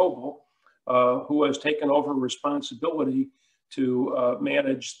 Miller Global, who has taken over responsibility to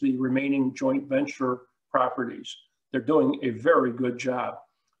manage the remaining joint venture properties. They're doing a very good job.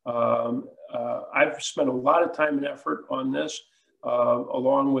 I've spent a lot of time and effort on this,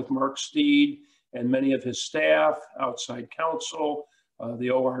 along with Mark Steed and many of his staff, outside counsel, the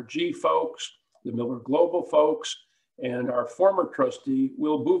ORG folks, the Miller Global folks, and our former trustee,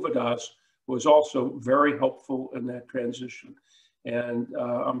 Will Buvadas, was also very helpful in that transition. And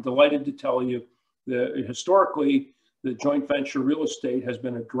I'm delighted to tell you that historically, the joint venture real estate has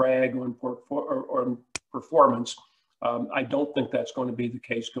been a drag on performance. I don't think that's going to be the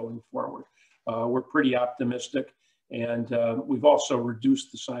case going forward. We're pretty optimistic, and we've also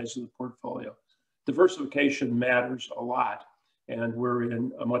reduced the size of the portfolio. Diversification matters a lot, and we're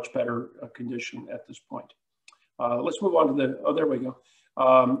in a much better condition at this point. Let's move on to the, oh, there we go.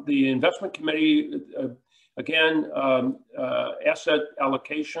 The investment committee, again, asset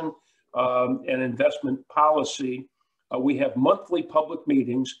allocation and investment policy. We have monthly public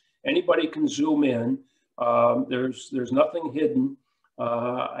meetings. Anybody can Zoom in. There's nothing hidden.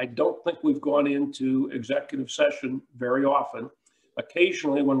 I don't think we've gone into executive session very often.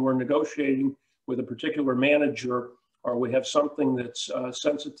 Occasionally, when we're negotiating with a particular manager or we have something that's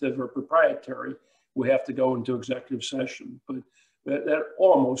sensitive or proprietary, we have to go into executive session, but that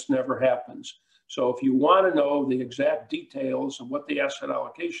almost never happens. So if you want to know the exact details of what the asset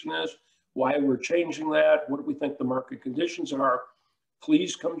allocation is, why we're changing that, what do we think the market conditions are,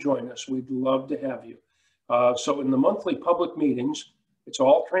 please come join us. We'd love to have you. So in the monthly public meetings, it's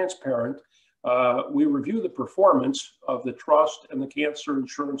all transparent. We review the performance of the trust and the cancer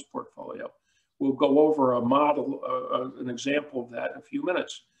insurance portfolio. We'll go over a model, an example of that in a few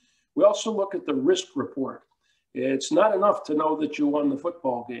minutes. We also look at the risk report. It's not enough to know that you won the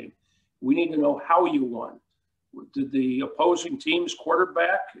football game. We need to know how you won. Did the opposing team's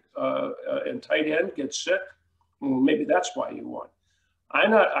quarterback and tight end get sick? Well, maybe that's why you won. I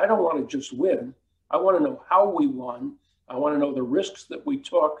don't want to just win. I want to know how we won. I want to know the risks that we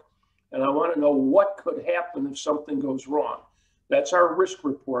took, and I want to know what could happen if something goes wrong. That's our risk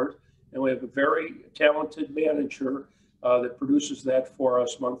report, and we have a very talented manager that produces that for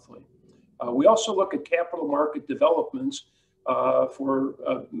us monthly. We also look at capital market developments for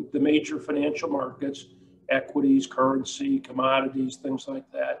the major financial markets, equities, currency, commodities, things like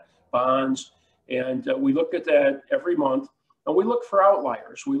that, bonds. And we look at that every month, and we look for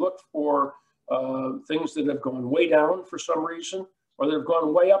outliers. We look for things that have gone way down for some reason, or that have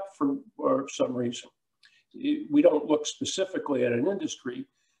gone way up for some reason. We don't look specifically at an industry,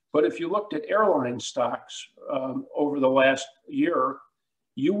 but if you looked at airline stocks over the last year,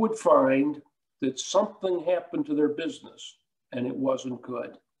 you would find that something happened to their business and it wasn't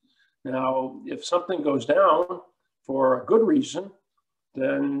good. Now, if something goes down for a good reason,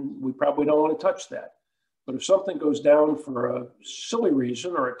 then we probably don't want to touch that. But if something goes down for a silly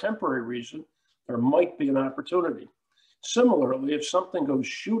reason or a temporary reason, there might be an opportunity. Similarly, if something goes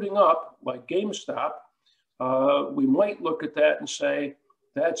shooting up like GameStop, we might look at that and say,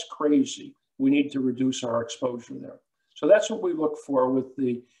 that's crazy. We need to reduce our exposure there. So that's what we look for with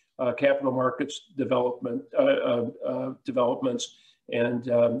the capital markets developments and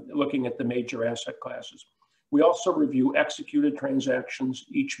looking at the major asset classes. We also review executed transactions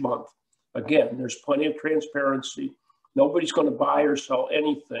each month. Again, there's plenty of transparency. Nobody's going to buy or sell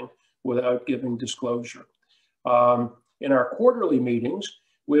anything without giving disclosure. In our quarterly meetings,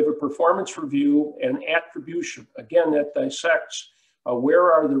 we have a performance review and attribution. Again, that dissects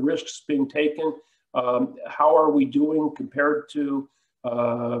where are the risks being taken, how are we doing compared to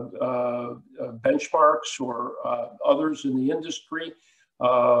benchmarks or others in the industry.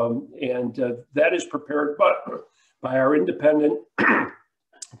 That is prepared by our independent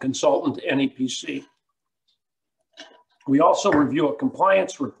consultant, NEPC. We also review a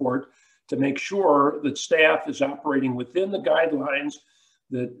compliance report to make sure that staff is operating within the guidelines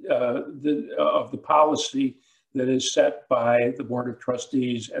that, of the policy that is set by the Board of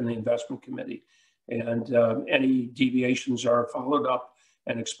Trustees and the Investment Committee. And any deviations are followed up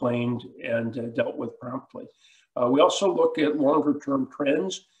and explained and dealt with promptly. We also look at longer term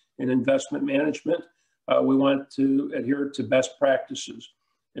trends in investment management. We want to adhere to best practices.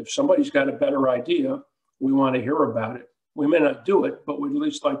 If somebody's got a better idea, we want to hear about it. We may not do it, but we'd at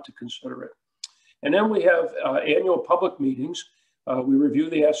least like to consider it. And then we have annual public meetings. We review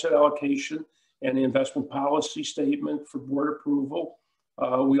the asset allocation and the investment policy statement for board approval.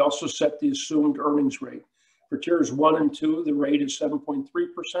 We also set the assumed earnings rate. For tiers 1 and 2, the rate is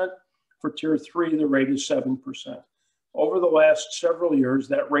 7.3%. For tier 3, the rate is 7%. Over the last several years,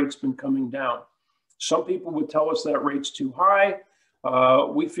 that rate's been coming down. Some people would tell us that rate's too high.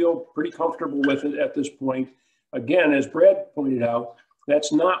 We feel pretty comfortable with it at this point. Again, as Brad pointed out,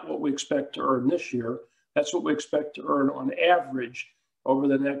 that's not what we expect to earn this year. That's what we expect to earn on average over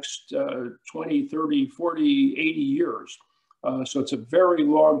the next 20, 30, 40, 80 years. So it's a very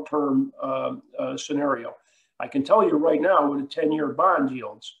long-term scenario. I can tell you right now what a 10-year bond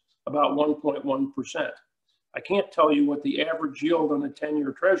yields, about 1.1%. I can't tell you what the average yield on a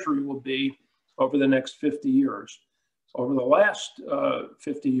 10-year treasury will be over the next 50 years. Over the last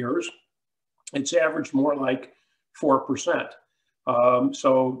 50 years, it's averaged more like 4%.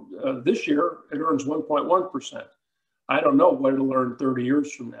 This year, it earns 1.1%. I don't know what it'll earn 30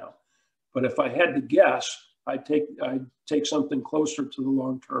 years from now. But if I had to guess, I'd take something closer to the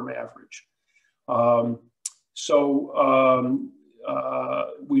long-term average.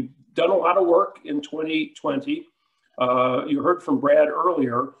 We've done a lot of work in 2020. You heard from Brad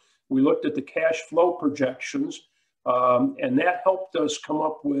earlier. We looked at the cash flow projections, and that helped us come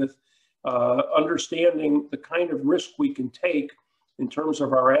up with understanding the kind of risk we can take in terms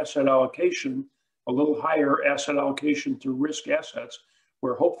of our asset allocation, a little higher asset allocation to risk assets,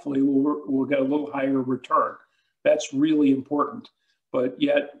 where hopefully we'll get a little higher return. That's really important. But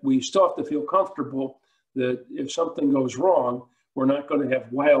yet we still have to feel comfortable that if something goes wrong, we're not going to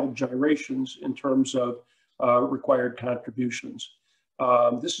have wild gyrations in terms of required contributions.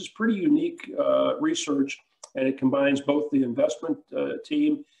 This is pretty unique research, and it combines both the investment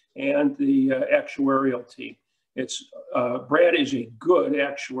team and the actuarial team. Brad is a good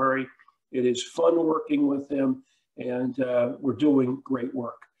actuary. It is fun working with him, and we're doing great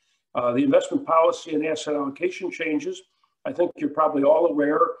work. The investment policy and asset allocation changes, I think you're probably all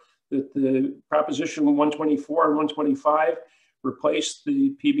aware that the Proposition 124 and 125 replaced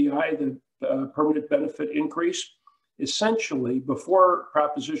the PBI, the permanent benefit increase. Essentially, before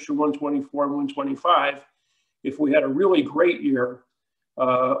Proposition 124 and 125, if we had a really great year,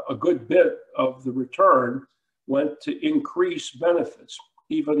 a good bit of the return went to increase benefits,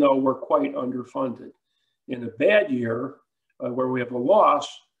 even though we're quite underfunded. In a bad year, where we have a loss,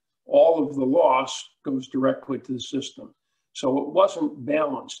 all of the loss goes directly to the system. So it wasn't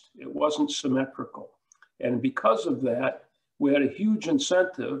balanced, it wasn't symmetrical. And because of that, we had a huge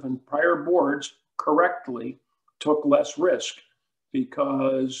incentive, and prior boards correctly took less risk,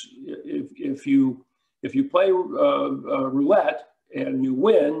 because if you play roulette and you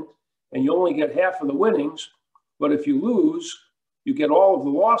win and you only get half of the winnings, but if you lose, you get all of the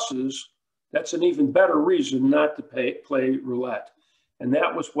losses, that's an even better reason not to play roulette. And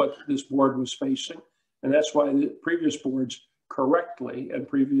that was what this board was facing. And that's why the previous boards correctly and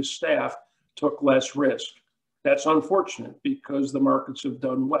previous staff took less risk. That's unfortunate because the markets have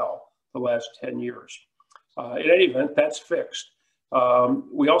done well the last 10 years. In any event, that's fixed.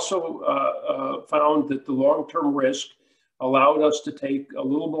 We also found that the long-term risk allowed us to take a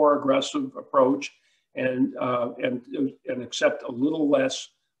little more aggressive approach and accept a little less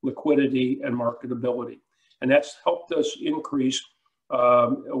liquidity and marketability. And that's helped us increase,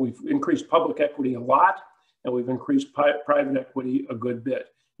 we've increased public equity a lot, and we've increased private equity a good bit.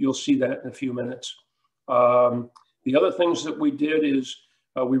 You'll see that in a few minutes. The other things that we did is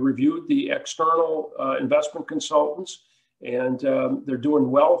we reviewed the external investment consultants, and they're doing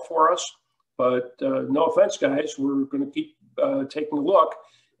well for us. But no offense, guys, we're going to keep taking a look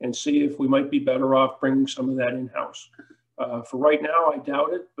and see if we might be better off bringing some of that in-house. For right now, I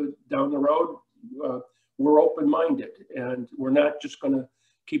doubt it, but down the road, we're open-minded, and we're not just going to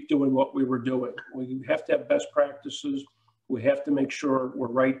keep doing what we were doing. We have to have best practices. We have to make sure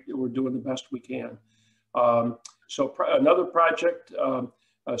we're doing the best we can. Another project,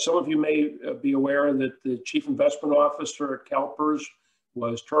 some of you may be aware that the chief investment officer at CalPERS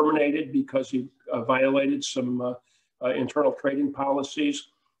was terminated because he violated some internal trading policies.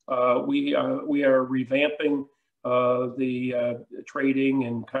 We are revamping the trading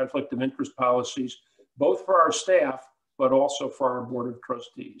and conflict of interest policies, both for our staff, but also for our board of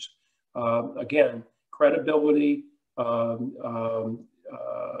trustees. Again, credibility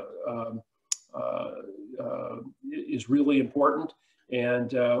is really important,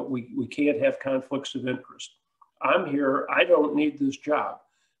 and we can't have conflicts of interest. I'm here, I don't need this job.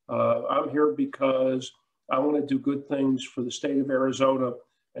 I'm here because I want to do good things for the state of Arizona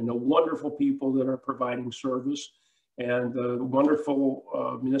and the wonderful people that are providing service, and the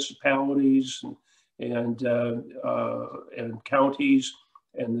wonderful municipalities and counties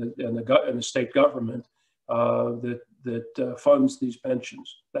and the state government that funds these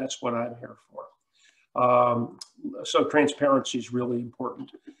pensions. That's what I'm here for. So transparency is really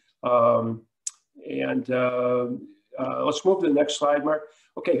important. Let's move to the next slide, Mark.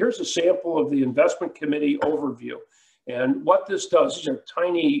 Okay, here's a sample of the investment committee overview. And what this does, these are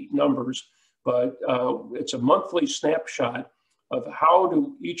tiny numbers, but it's a monthly snapshot of how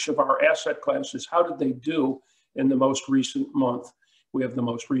do each of our asset classes, how did they do in the most recent month. We have the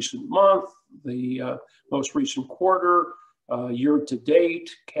most recent month, the most recent quarter, year to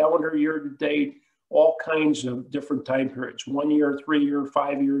date, calendar year to date, all kinds of different time periods, 1 year, 3 year,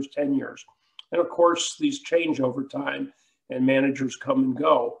 5 years, 10 years. And of course, these change over time and managers come and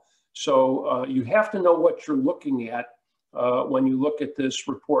go. So you have to know what you're looking at when you look at this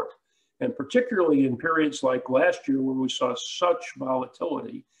report. And particularly in periods like last year where we saw such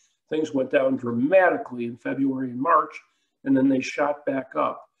volatility, things went down dramatically in February and March, and then they shot back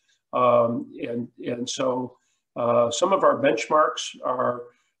up. So some of our benchmarks are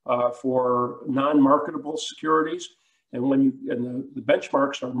for non-marketable securities, and the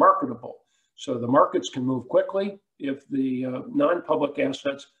benchmarks are marketable. So the markets can move quickly. If the non-public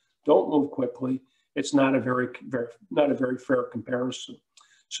assets don't move quickly, it's not a very fair comparison.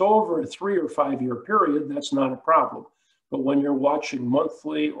 So over a 3 or 5 year period, that's not a problem. But when you're watching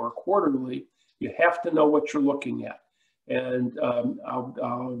monthly or quarterly, you have to know what you're looking at. And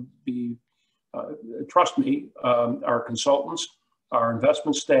trust me, our consultants, our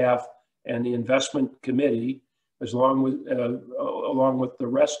investment staff, and the investment committee, along with the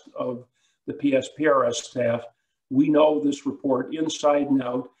rest of the PSPRS staff, we know this report inside and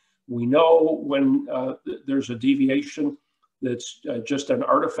out. We know when there's a deviation that's just an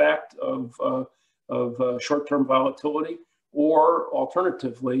artifact of short-term volatility. or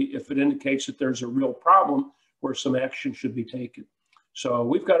alternatively, if it indicates that there's a real problem where some action should be taken. So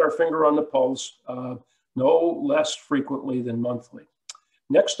we've got our finger on the pulse, no less frequently than monthly.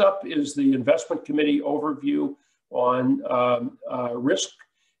 Next up is the investment committee overview on risk.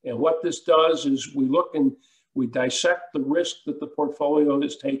 And what this does is we look and we dissect the risk that the portfolio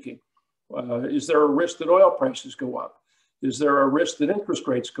is taking. Is there a risk that oil prices go up? Is there a risk that interest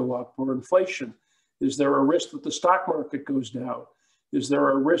rates go up or inflation? Is there a risk that the stock market goes down? Is there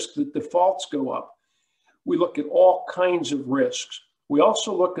a risk that defaults go up? We look at all kinds of risks. We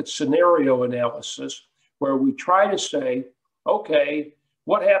also look at scenario analysis where we try to say, okay,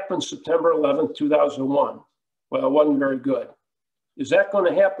 what happened September 11th, 2001? Well, it wasn't very good. Is that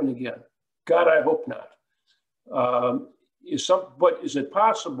going to happen again? God, I hope not. But is it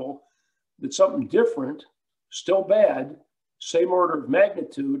possible that something different, still bad, same order of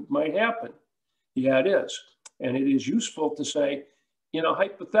magnitude might happen? Yeah, it is. And it is useful to say, you know,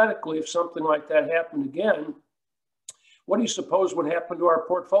 hypothetically, if something like that happened again, what do you suppose would happen to our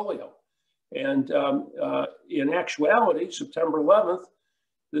portfolio? And in actuality, September 11th,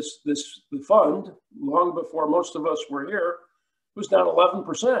 the fund, long before most of us were here, was down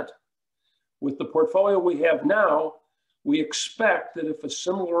 11%. With the portfolio we have now, we expect that if a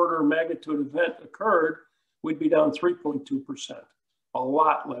similar order of magnitude event occurred, we'd be down 3.2%, a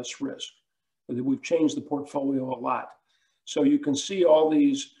lot less risk. We've changed the portfolio a lot. So you can see all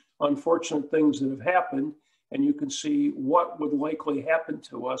these unfortunate things that have happened, and you can see what would likely happen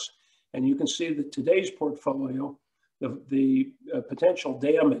to us. And you can see that today's portfolio, the potential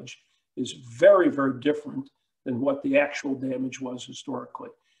damage is very, very different than what the actual damage was historically.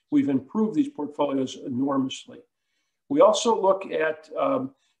 We've improved these portfolios enormously. We also look at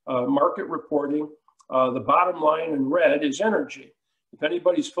market reporting. The bottom line in red is energy. If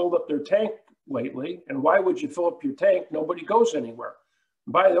anybody's filled up their tank lately, and why would you fill up your tank? Nobody goes anywhere.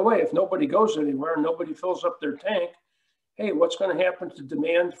 By the way, if nobody goes anywhere and nobody fills up their tank, hey, what's going to happen to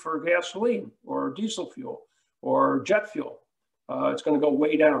demand for gasoline or diesel fuel or jet fuel? It's going to go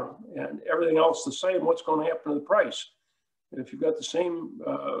way down, and everything else the same. What's going to happen to the price? If you've got the same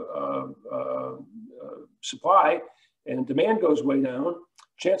supply and demand goes way down,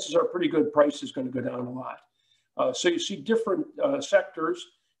 chances are pretty good price is going to go down a lot. So you see different sectors.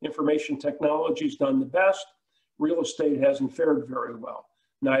 Information technology's done the best. Real estate hasn't fared very well.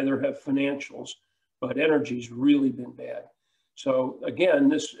 Neither have financials, but energy's really been bad. So again,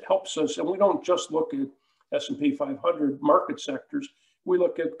 this helps us, and we don't just look at S&P 500 market sectors. We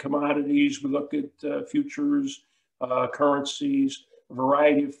look at commodities, we look at futures, currencies, a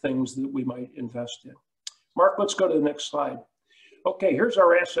variety of things that we might invest in. Mark, let's go to the next slide. Okay, here's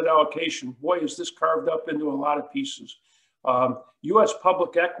our asset allocation. Boy, is this carved up into a lot of pieces. U.S.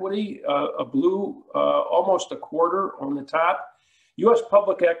 public equity, a blue, almost a quarter on the top. U.S.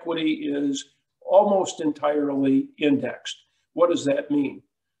 public equity is almost entirely indexed. What does that mean?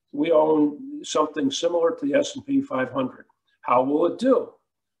 We own something similar to the S&P 500. How will it do?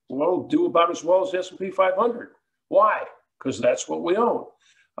 Well, it'll do about as well as the S&P 500. Why? Because that's what we own.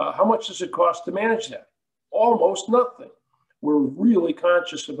 How much does it cost to manage that? Almost nothing. We're really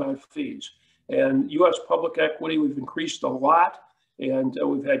conscious about fees. And U.S. public equity, we've increased a lot, and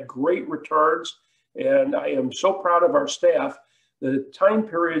we've had great returns. And I am so proud of our staff. The time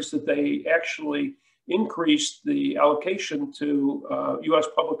periods that they actually increased the allocation to U.S.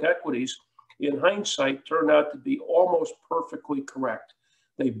 public equities, in hindsight, turned out to be almost perfectly correct.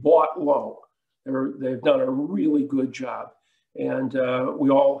 They bought low. They've done a really good job, and we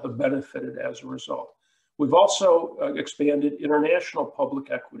all have benefited as a result. We've also expanded international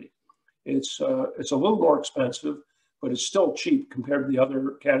public equity. It's a little more expensive, but it's still cheap compared to the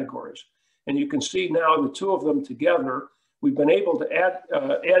other categories. And you can see now the two of them together, we've been able to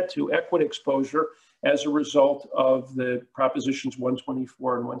add to equity exposure as a result of the Propositions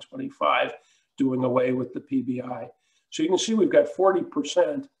 124 and 125 doing away with the PBI. So you can see we've got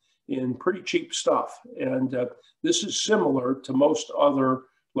 40% in pretty cheap stuff. And this is similar to most other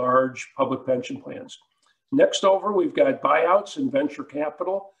large public pension plans. Next over, we've got buyouts and venture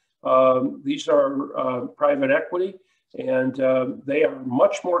capital. These are private equity, and they are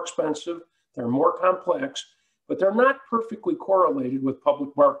much more expensive. They're more complex, but they're not perfectly correlated with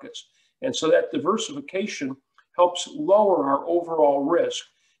public markets. And so that diversification helps lower our overall risk.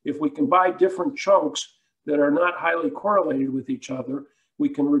 If we can buy different chunks that are not highly correlated with each other, we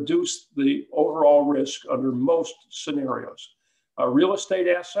can reduce the overall risk under most scenarios. Real estate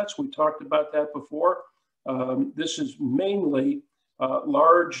assets, we talked about that before. This is mainly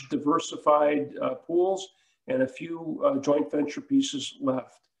large diversified pools and a few joint venture pieces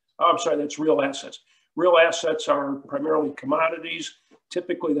left. Oh, I'm sorry, that's real assets. Real assets are primarily commodities.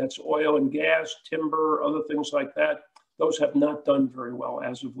 Typically that's oil and gas, timber, other things like that. Those have not done very well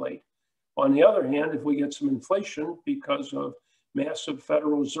as of late. On the other hand, if we get some inflation because of massive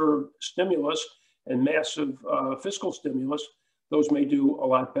Federal Reserve stimulus and massive fiscal stimulus, those may do a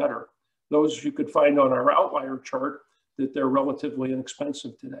lot better. Those you could find on our outlier chart that they're relatively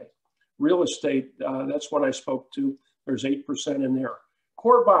inexpensive today. Real estate, that's what I spoke to. There's 8% in there.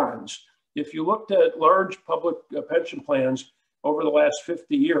 Core bonds, if you looked at large public pension plans over the last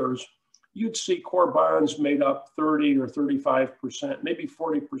 50 years, you'd see core bonds made up 30 or 35%, maybe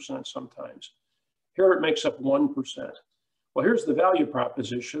 40% sometimes. Here it makes up 1%. Well, here's the value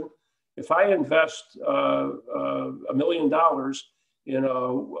proposition. If I invest $1 million in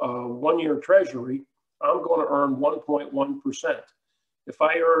a one-year treasury, I'm going to earn 1.1%. If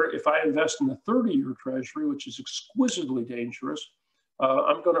I invest in a 30-year treasury, which is exquisitely dangerous,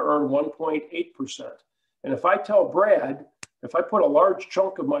 I'm going to earn 1.8%. And if I tell Brad, if I put a large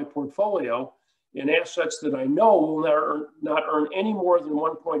chunk of my portfolio in assets that I know will not earn any more than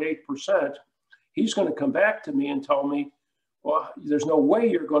 1.8%, he's going to come back to me and tell me, well, there's no way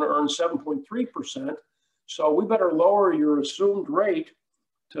you're going to earn 7.3%. So we better lower your assumed rate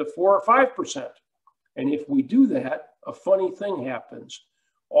to 4 or 5%. And if we do that, a funny thing happens.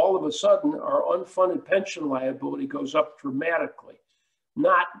 All of a sudden, our unfunded pension liability goes up dramatically,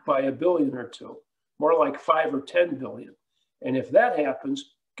 not by $1 billion or $2 billion, more like 5 or 10 billion. And if that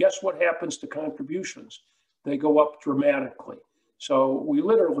happens, guess what happens to contributions? They go up dramatically. So we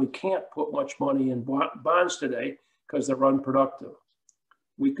literally can't put much money in bonds today because they're unproductive.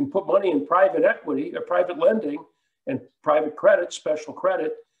 We can put money in private equity, or private lending, and private credit, special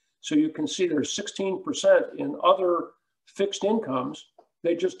credit. So you can see there's 16% in other fixed incomes.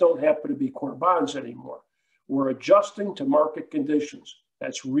 They just don't happen to be core bonds anymore. We're adjusting to market conditions.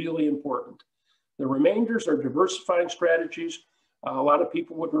 That's really important. The remainders are diversifying strategies. A lot of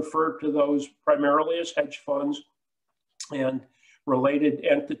people would refer to those primarily as hedge funds and related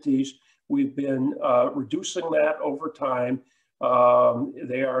entities. We've been reducing that over time.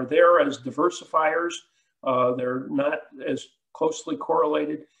 They are there as diversifiers. They're not as closely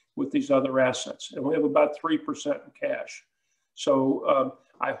correlated with these other assets. And we have about 3% in cash. So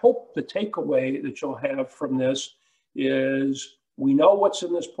I hope the takeaway that you'll have from this is we know what's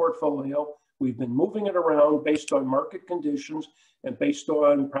in this portfolio. We've been moving it around based on market conditions and based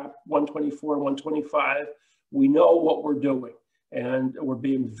on Prop 124, 125. We know what we're doing, and we're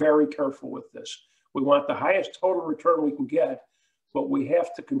being very careful with this. We want the highest total return we can get, but we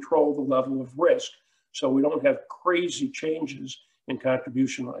have to control the level of risk so we don't have crazy changes in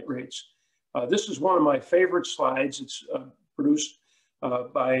contribution rates. This is one of my favorite slides. It's produced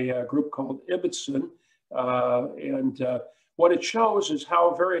by a group called Ibbotson, what it shows is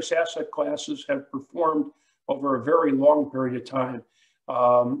how various asset classes have performed over a very long period of time.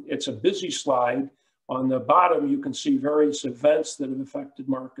 It's a busy slide. On the bottom, you can see various events that have affected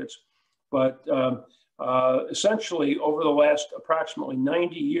markets. But essentially, over the last approximately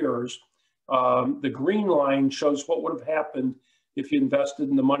 90 years, the green line shows what would have happened if you invested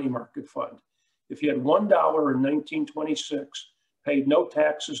in the money market fund. If you had $1 in 1926, paid no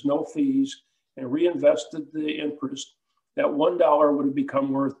taxes, no fees, and reinvested the interest, that $1 would have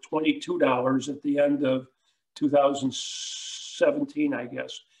become worth $22 at the end of 2017, I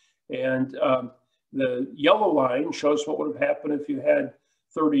guess. And the yellow line shows what would have happened if you had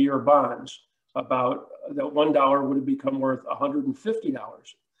 30-year bonds. About that $1 would have become worth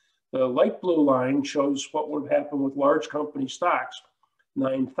 $150. The light blue line shows what would have happened with large company stocks,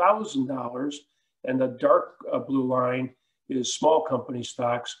 $9,000. And the dark blue line is small company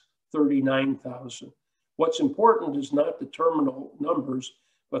stocks, $39,000. What's important is not the terminal numbers,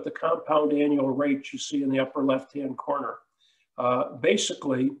 but the compound annual rate you see in the upper left-hand corner.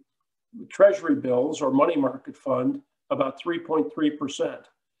 Basically, treasury bills or money market fund, about 3.3%.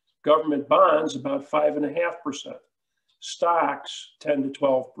 Government bonds, about 5.5%. Stocks, 10 to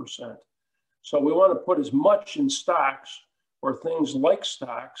 12%. So we want to put as much in stocks or things like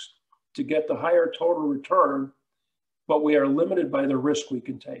stocks to get the higher total return, but we are limited by the risk we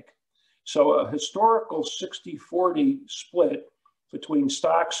can take. So a historical 60-40 split between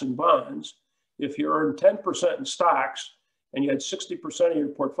stocks and bonds, if you earn 10% in stocks and you had 60% of your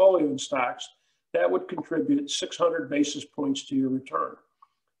portfolio in stocks, that would contribute 600 basis points to your return.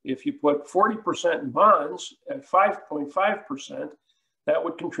 If you put 40% in bonds at 5.5%, that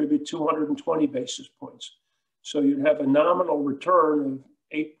would contribute 220 basis points. So you'd have a nominal return of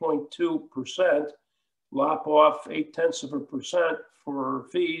 8.2%, lop off 0.8% for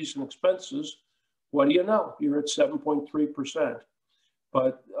fees and expenses. What do you know? You're at 7.3%.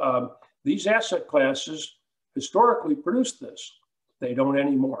 But These asset classes historically produced this. They don't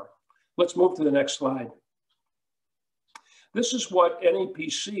anymore. Let's move to the next slide. This is what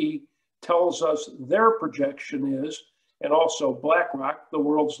NEPC tells us their projection is, and also BlackRock, the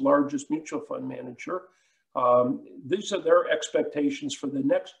world's largest mutual fund manager. These are their expectations for the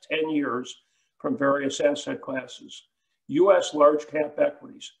next 10 years from various asset classes. US large cap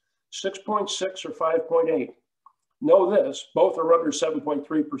equities, 6.6 or 5.8. Know this, both are under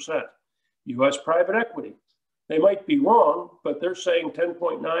 7.3%. US private equity, they might be wrong, but they're saying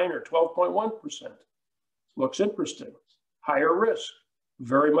 10.9 or 12.1%. Looks interesting. Higher risk,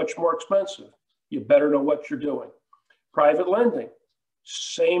 very much more expensive. You better know what you're doing. Private lending,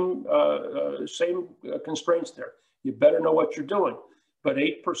 same constraints there. You better know what you're doing, but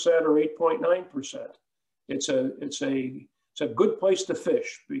 8% or 8.9%. It's a good place to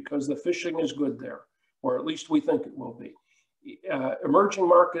fish because the fishing is good there, or at least we think it will be. Emerging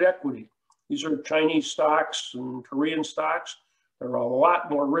market equity. These are Chinese stocks and Korean stocks. They're a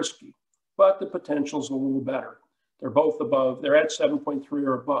lot more risky, but the potential's a little better. They're both above, they're at 7.3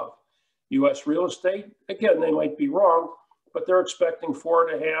 or above. US real estate, again, they might be wrong, but they're expecting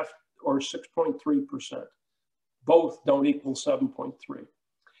 4.5 or 6.3%. Both don't equal 7.3.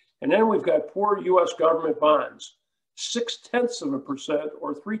 And then we've got poor US government bonds, 0.6%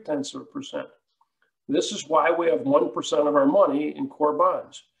 or 0.3%. This is why we have 1% of our money in core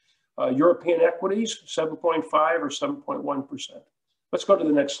bonds. European equities, 7.5 or 7.1%. Let's go to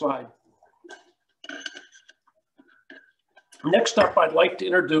the next slide. Next up, I'd like to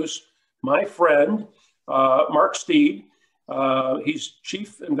introduce my friend, Mark Steed. He's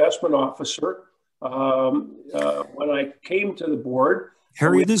Chief Investment Officer. When I came to the board.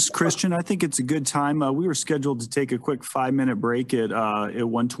 Harry, this is Christian. I think it's a good time. We were scheduled to take a quick 5-minute break at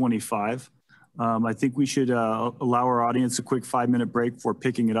 1:25. I think we should allow our audience a quick 5-minute break before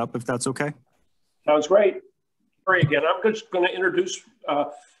picking it up, if that's okay. Sounds great. Harry again. I'm just going to introduce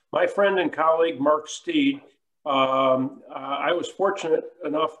my friend and colleague, Mark Steed. I was fortunate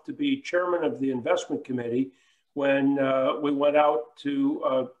enough to be chairman of the investment committee when we went out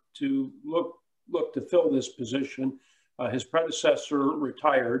to look to fill this position. His predecessor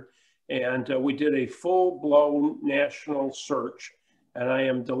retired, and we did a full-blown national search. And I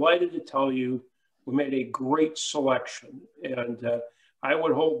am delighted to tell you we made a great selection. And I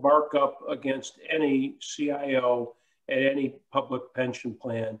would hold Mark up against any CIO at any public pension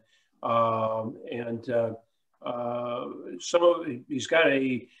plan. He's got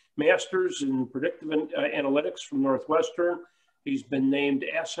a master's in predictive analytics from Northwestern. He's been named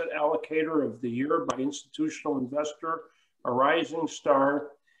Asset Allocator of the Year by Institutional Investor, a rising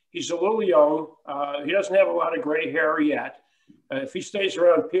star. He's a little young. He doesn't have a lot of gray hair yet. If he stays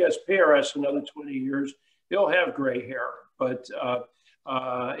around PSPRS another 20 years, he'll have gray hair. But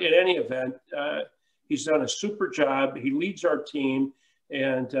in any event, he's done a super job. He leads our team,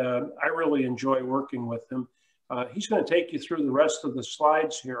 and I really enjoy working with him. He's going to take you through the rest of the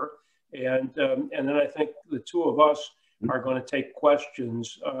slides here, and then I think the two of us are going to take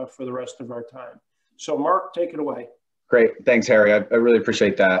questions for the rest of our time. So Mark, take it away. Great, thanks, Harry. I really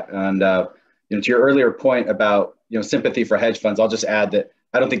appreciate that. And to your earlier point about sympathy for hedge funds, I'll just add that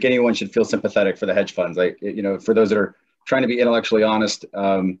I don't think anyone should feel sympathetic for the hedge funds. For those that are trying to be intellectually honest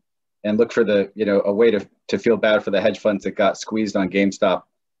and look for a way to feel bad for the hedge funds that got squeezed on GameStop,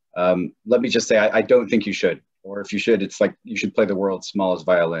 let me just say I don't think you should. Or if you should, it's like you should play the world's smallest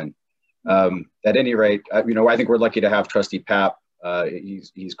violin. At any rate, I think we're lucky to have Trustee Papp.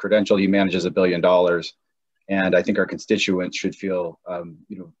 He's credentialed. He manages $1 billion, and I think our constituents should feel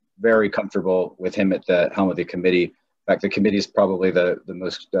very comfortable with him at the helm of the committee. In fact, the committee is probably the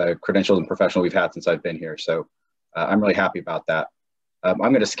most credentialed and professional we've had since I've been here. So I'm really happy about that. I'm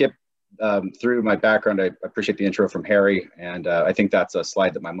going to skip through my background. I appreciate the intro from Harry, and I think that's a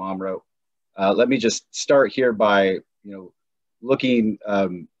slide that my mom wrote. Let me just start here by looking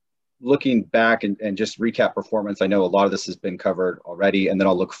back and just recap performance. I know a lot of this has been covered already, and then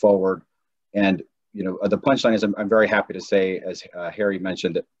I'll look forward. And the punchline is I'm very happy to say, as Harry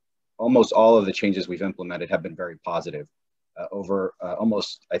mentioned, that almost all of the changes we've implemented have been very positive,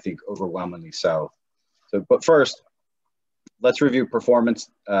 almost, I think, overwhelmingly so. But first, let's review performance.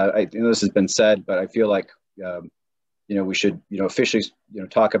 I know this has been said, but I feel like we should officially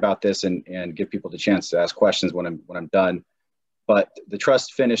talk about this and give people the chance to ask questions when I'm done. But the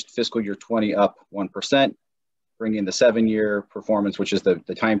trust finished fiscal year 20 up 1%, bringing the 7-year performance, which is the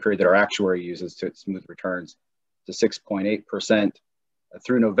time period that our actuary uses to smooth returns, to 6.8%.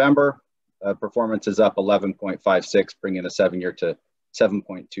 Through November, performance is up 11.56, bringing the 7-year to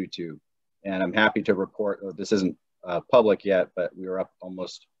 7.22. And I'm happy to report, this isn't public yet, but we were up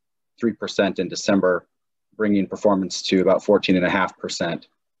almost 3% in December, bringing performance to about 14.5%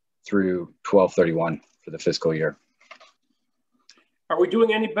 through 12/31 for the fiscal year. Are we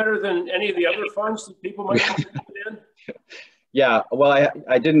doing any better than any of the other funds that people might be in? Yeah, well,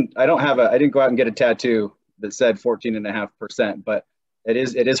 I didn't go out and get a tattoo that said 14.5%, but it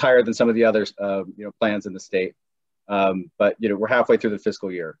is higher than some of the other plans in the state. But we're halfway through the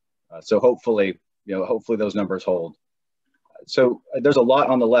fiscal year, so hopefully those numbers hold. So there's a lot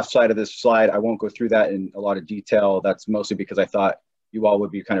on the left side of this slide. I won't go through that in a lot of detail. That's mostly because I thought you all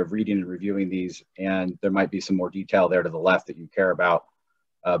would be kind of reading and reviewing these, and there might be some more detail there to the left that you care about.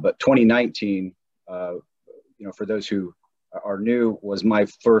 But 2019, for those who are new, was my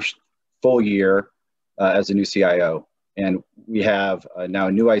first full year as a new CIO. And we have now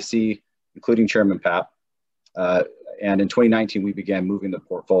a new IC, including Chairman Papp. And in 2019, we began moving the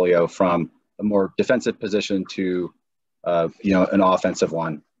portfolio from a more defensive position to an offensive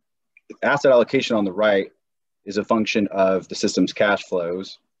one. Asset allocation on the right is a function of the system's cash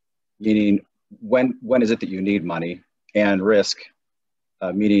flows, meaning when is it that you need money, and risk,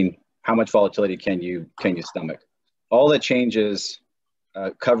 meaning how much volatility can you stomach. All the changes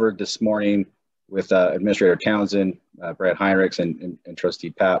covered this morning with Administrator Townsend, Brad Heinrichs, and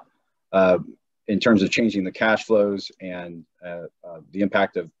Trustee Papp, in terms of changing the cash flows and the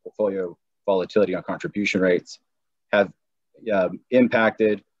impact of portfolio volatility on contribution rates, have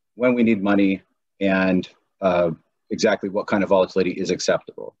impacted when we need money and exactly what kind of volatility is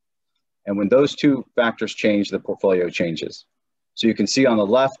acceptable. And when those two factors change, the portfolio changes. So you can see on the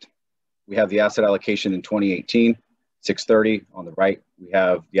left, we have the asset allocation in 2018, 6/30. On the right, we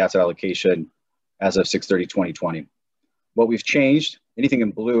have the asset allocation as of 6/30/2020. What we've changed, anything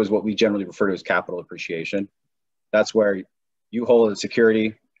in blue is what we generally refer to as capital appreciation. That's where you hold a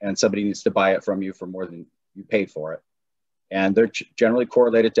security and somebody needs to buy it from you for more than you paid for it. And they're generally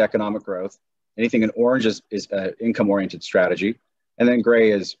correlated to economic growth. Anything in orange is an income-oriented strategy. And then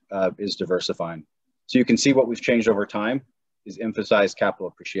gray is diversifying. So you can see what we've changed over time is emphasize capital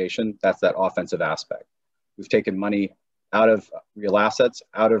appreciation. That's that offensive aspect. We've taken money out of real assets,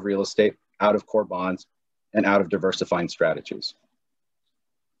 out of real estate, out of core bonds, and out of diversifying strategies.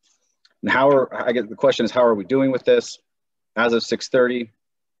 And the question is, how are we doing with this? As of 6/30,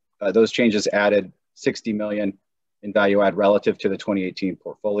 those changes added $60 million in value add relative to the 2018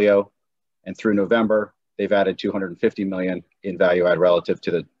 portfolio. And through November, they've added $250 million in value add relative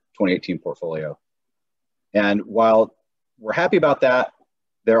to the 2018 portfolio. And while we're happy about that,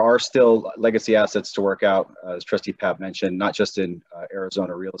 there are still legacy assets to work out, as Trustee Papp mentioned, not just in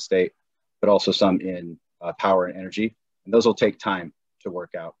Arizona real estate, but also some in power and energy. And those will take time to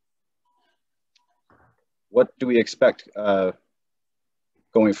work out. What do we expect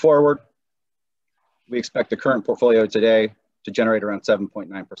going forward? We expect the current portfolio today to generate around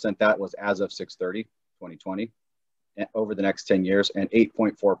 7.9%. That was as of 6/30/2020 over the next 10 years, and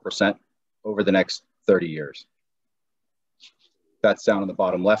 8.4% over the next 30 years. That's down on the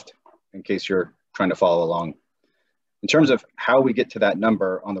bottom left in case you're trying to follow along. In terms of how we get to that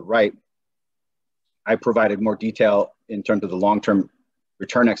number on the right, I provided more detail in terms of the long-term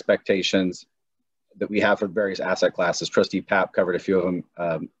return expectations that we have for various asset classes. Trustee Papp covered a few of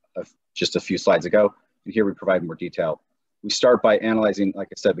them just a few slides ago, and here we provide more detail. We start by analyzing, like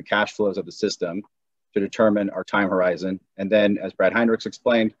I said, the cash flows of the system to determine our time horizon, and then, as Brad Heinrichs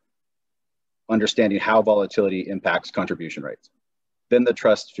explained, understanding how volatility impacts contribution rates. Then the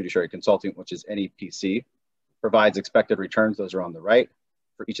trust fiduciary consulting, which is NEPC, provides expected returns. Those are on the right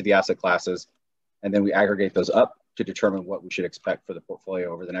for each of the asset classes. And then we aggregate those up to determine what we should expect for the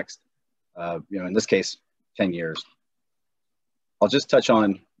portfolio over the next, in this case, 10 years. I'll just touch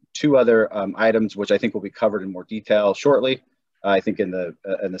on two other items, which I think will be covered in more detail shortly. I think in the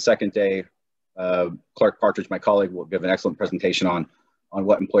second day, Clark Partridge, my colleague, will give an excellent presentation on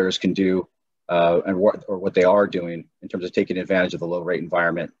what employers can do and what they are doing in terms of taking advantage of the low rate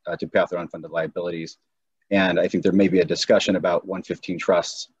environment to pay off their unfunded liabilities. And I think there may be a discussion about 115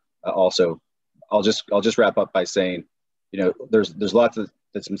 trusts also. I'll just wrap up by saying, there's lots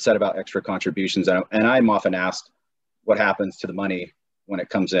that's been said about extra contributions, and I'm often asked what happens to the money when it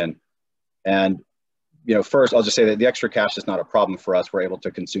comes in. And first I'll just say that the extra cash is not a problem for us. We're able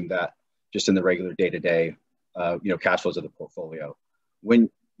to consume that just in the regular day-to-day, cash flows of the portfolio. When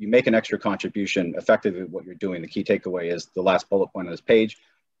you make an extra contribution, effectively what you're doing, the key takeaway is the last bullet point on this page,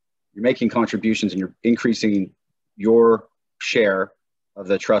 you're making contributions and you're increasing your share of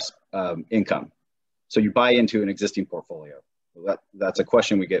the trust income. So you buy into an existing portfolio. That's a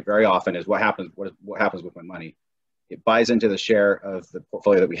question we get very often is what happens with my money? It buys into the share of the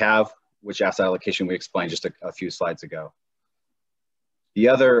portfolio that we have, which asset allocation we explained just a few slides ago. The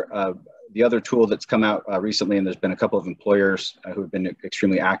other tool that's come out recently, and there's been a couple of employers who have been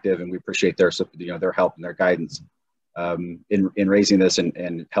extremely active, and we appreciate their help and their guidance in raising this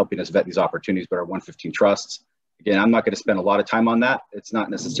and helping us vet these opportunities, but our 115 trusts. Again, I'm not going to spend a lot of time on that. It's not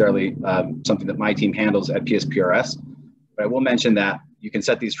necessarily something that my team handles at PSPRS, but I will mention that you can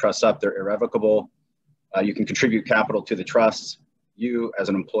set these trusts up. They're irrevocable. You can contribute capital to the trusts. You, as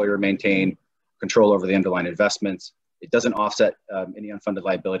an employer, maintain control over the underlying investments. It doesn't offset any unfunded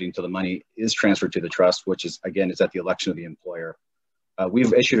liability until the money is transferred to the trust, which is, again, is at the election of the employer.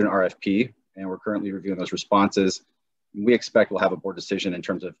 We've issued an RFP, and we're currently reviewing those responses. We expect we'll have a board decision in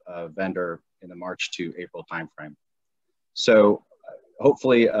terms of vendor in the March to April timeframe. So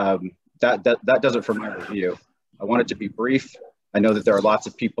hopefully that does it for my review. I want it to be brief. I know that there are lots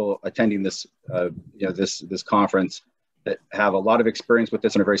of people attending this, this conference that have a lot of experience with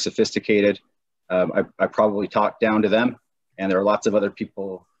this and are very sophisticated. I probably talk down to them, and there are lots of other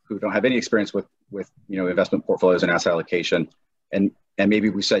people who don't have any experience with investment portfolios and asset allocation, and maybe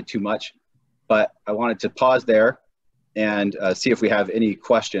we said too much, but I wanted to pause there and see if we have any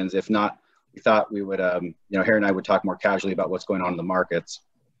questions. If not, we thought we would, Harry and I would talk more casually about what's going on in the markets,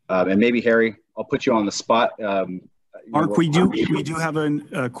 and maybe Harry, I'll put you on the spot. Mark, we do have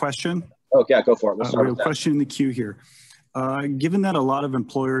a question. Oh yeah, go for it. We'll start we have with a question in the queue here. Given that a lot of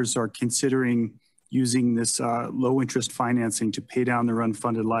employers are considering using this low interest financing to pay down their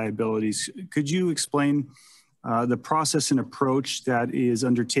unfunded liabilities, could you explain the process and approach that is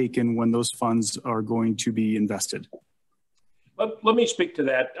undertaken when those funds are going to be invested? Let me speak to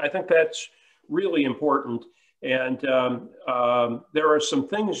that. I think that's really important. And there are some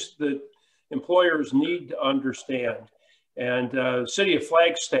things that employers need to understand. And City of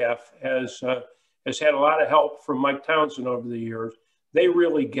Flagstaff has had a lot of help from Mike Townsend over the years. They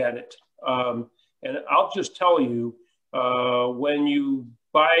really get it. And I'll just tell you, when you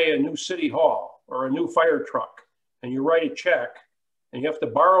buy a new city hall or a new fire truck and you write a check and you have to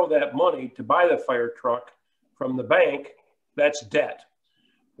borrow that money to buy the fire truck from the bank, that's debt.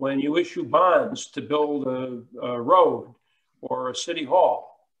 When you issue bonds to build a road or a city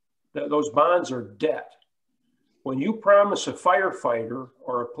hall, those bonds are debt. When you promise a firefighter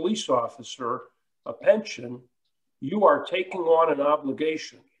or a police officer a pension, you are taking on an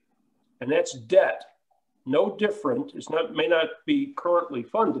obligation, and that's debt. No different. May not be currently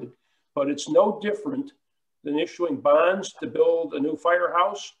funded, but it's no different than issuing bonds to build a new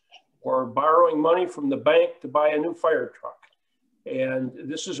firehouse or borrowing money from the bank to buy a new fire truck. And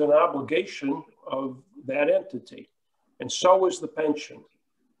this is an obligation of that entity, and so is the pension.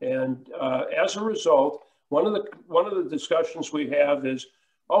 And as a result, one of the discussions we have is,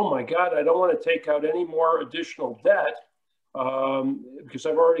 oh my God, I don't want to take out any more additional debt because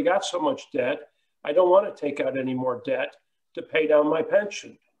I've already got so much debt. I don't want to take out any more debt to pay down my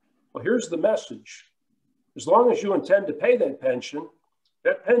pension. Well, here's the message. As long as you intend to pay that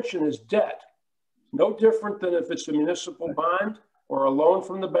pension is debt. No different than if it's a municipal bond or a loan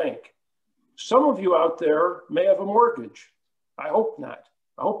from the bank. Some of you out there may have a mortgage. I hope not.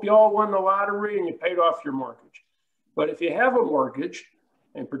 I hope you all won the lottery and you paid off your mortgage. But if you have a mortgage,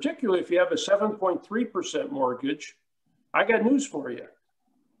 and particularly if you have a 7.3% mortgage, I got news for you.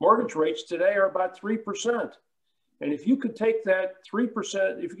 Mortgage rates today are about 3%. And if you could take that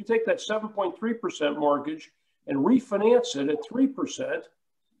 3%, if you could take that 7.3% mortgage and refinance it at 3%,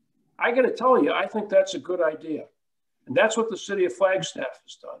 I got to tell you, I think that's a good idea. And that's what the City of Flagstaff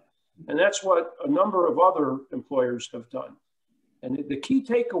has done. And that's what a number of other employers have done. And the key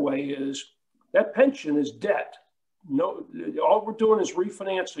takeaway is that pension is debt. No, all we're doing is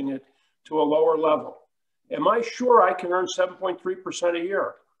refinancing it to a lower level. Am I sure I can earn 7.3% a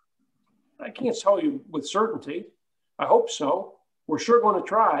year? I can't tell you with certainty. I hope so. We're sure going to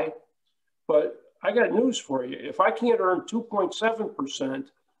try. But I got news for you. If I can't earn 2.7%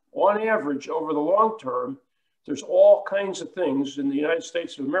 on average over the long term, there's all kinds of things in the United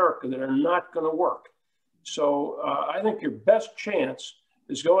States of America that are not going to work. So I think your best chance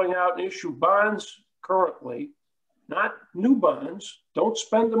is going out and issue bonds currently, not new bonds. Don't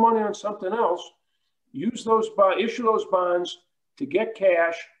spend the money on something else. Use those bonds, issue those bonds to get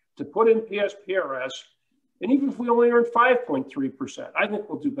cash, to put in PSPRS. And even if we only earn 5.3%, I think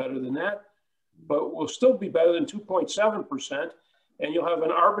we'll do better than that, but we'll still be better than 2.7%, and you'll have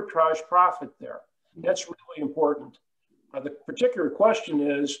an arbitrage profit there. That's really important. The particular question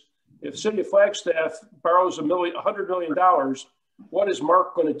is, if City of Flagstaff borrows $100 million, what is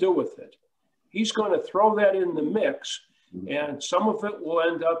Mark going to do with it? He's going to throw that in the mix, and some of it will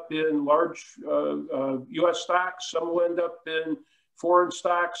end up in large U.S. stocks, some will end up in foreign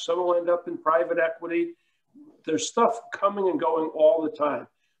stocks, some will end up in private equity. there's stuff coming and going all the time.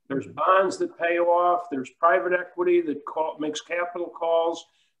 There's bonds that pay off. There's private equity that makes capital calls.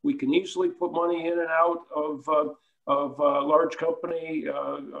 We can easily put money in and out of large company,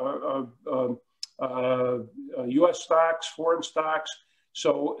 U.S. stocks, foreign stocks.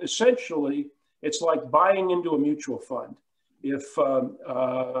 So essentially, it's like buying into a mutual fund. If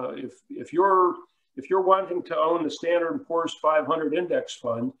you're wanting to own the Standard & Poor's 500 index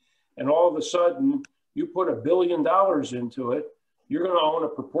fund, and all of a sudden you put $1 billion into it, you're going to own a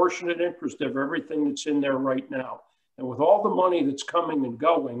proportionate interest of everything that's in there right now. And with all the money that's coming and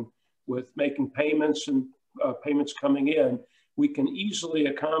going, with making payments and payments coming in, we can easily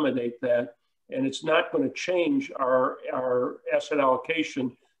accommodate that. And it's not going to change our asset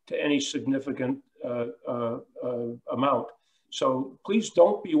allocation to any significant amount. So please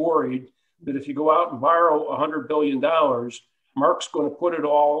don't be worried that if you go out and borrow $100 billion, Mark's going to put it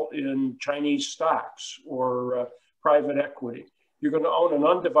all in Chinese stocks or private equity. You're going to own an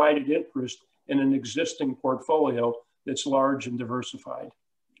undivided interest in an existing portfolio that's large and diversified.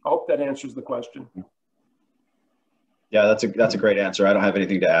 I hope that answers the question. Yeah, that's a great answer. I don't have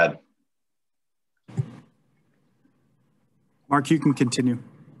anything to add. Mark, you can continue.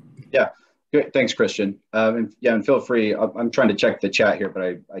 Yeah, good. Thanks, Christian. And feel free. I'm trying to check the chat here, but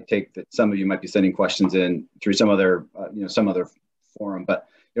I take that some of you might be sending questions in through some other forum. But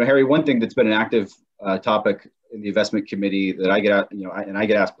Harry, one thing that's been an active topic in the investment committee that I get I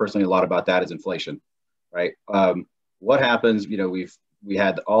get asked personally a lot about that is inflation, right? What happens? We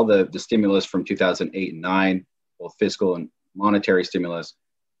had all the stimulus from 2008 and 9, both fiscal and monetary stimulus.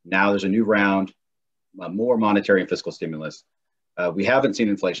 Now there's a new round, more monetary and fiscal stimulus. We haven't seen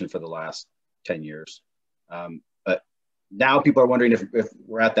inflation for the last 10 years. But now people are wondering if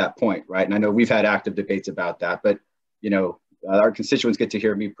we're at that point, right? And I know we've had active debates about that, but our constituents get to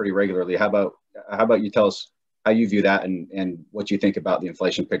hear me pretty regularly. How about you tell us how you view that and what you think about the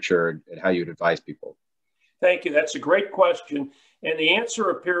inflation picture and how you'd advise people? Thank you. That's a great question. And the answer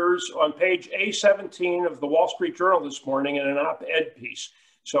appears on page A17 of the Wall Street Journal this morning in an op-ed piece.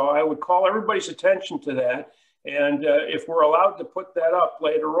 So I would call everybody's attention to that. And if we're allowed to put that up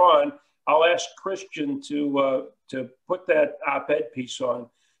later on, I'll ask Christian to put that op-ed piece on.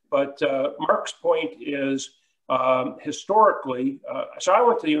 But Mark's point is historically, so I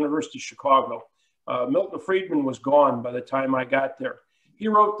went to the University of Chicago. Milton Friedman was gone by the time I got there. He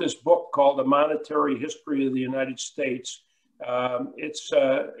wrote this book called A Monetary History of the United States. It's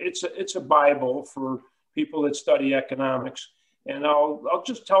a Bible for people that study economics. And I'll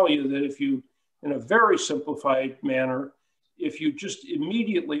just tell you that if you, in a very simplified manner, if you just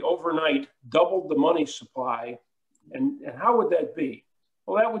immediately overnight doubled the money supply, and how would that be?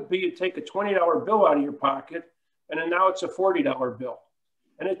 Well, that would be you take a $20 bill out of your pocket, and then now it's a $40 bill.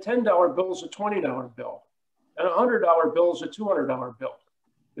 And a $10 bill is a $20 bill. And a $100 bill is a $200 bill.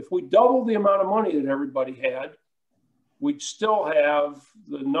 If we double the amount of money that everybody had, we'd still have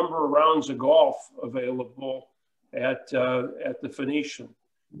the number of rounds of golf available at the Phoenician.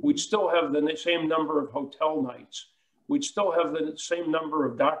 We'd still have the same number of hotel nights. We'd still have the same number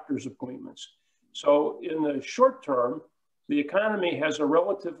of doctor's appointments. So in the short term, the economy has a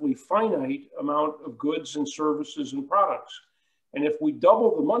relatively finite amount of goods and services and products. And if we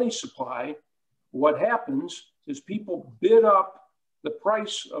double the money supply, what happens is people bid up the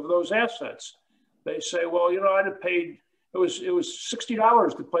price of those assets. They say, well, I'd have paid, it was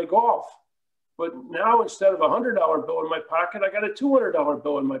 $60 to play golf. But now instead of a $100 bill in my pocket, I got a $200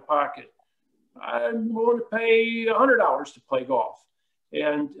 bill in my pocket. I'm willing to pay $100 to play golf.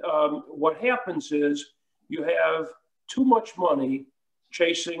 And what happens is you have too much money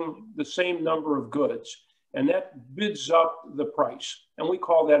chasing the same number of goods, and that bids up the price. And we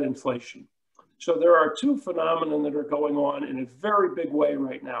call that inflation. So there are two phenomena that are going on in a very big way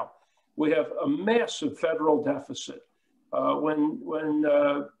right now. We have a massive federal deficit. When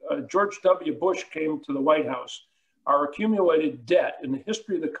George W. Bush came to the White House, our accumulated debt in the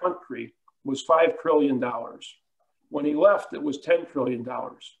history of the country was $5 trillion. When he left, it was $10 trillion.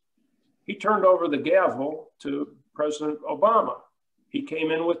 He turned over the gavel to President Obama. He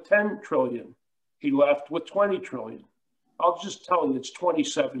came in with 10 trillion. He left with 20 trillion. I'll just tell you, it's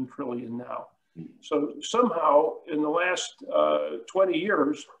 27 trillion now. So somehow in the last 20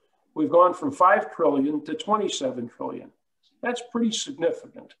 years, we've gone from 5 trillion to 27 trillion. That's pretty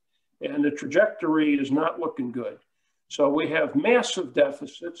significant. And the trajectory is not looking good. So we have massive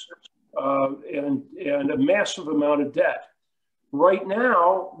deficits and a massive amount of debt. Right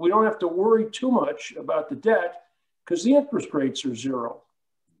now, we don't have to worry too much about the debt because the interest rates are zero.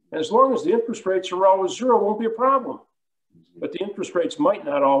 And as long as the interest rates are always zero, it won't be a problem. But the interest rates might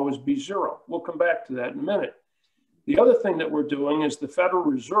not always be zero. We'll come back to that in a minute. The other thing that we're doing is the Federal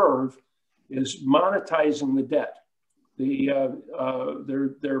Reserve is monetizing the debt.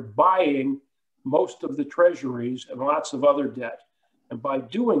 They're buying most of the treasuries and lots of other debt. And by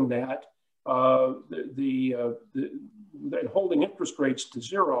doing that, holding interest rates to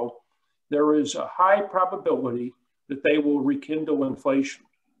zero, there is a high probability that they will rekindle inflation.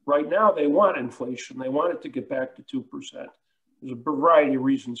 Right now, they want inflation. They want it to get back to 2%. There's a variety of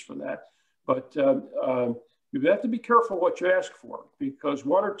reasons for that. But you have to be careful what you ask for, because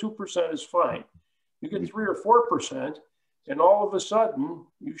 1 or 2% is fine. You get 3 or 4%, and all of a sudden,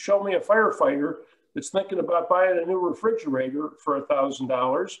 you show me a firefighter that's thinking about buying a new refrigerator for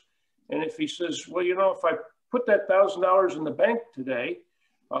 $1,000. And if he says, well, you know, if I put that $1,000 in the bank today,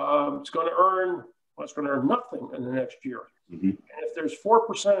 it's going to earn nothing in the next year. Mm-hmm. And if there's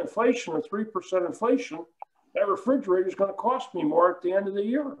 4% inflation or 3% inflation, that refrigerator is going to cost me more at the end of the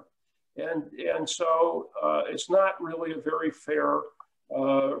year. And so it's not really a very fair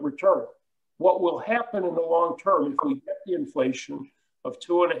return. What will happen in the long term if we get the inflation of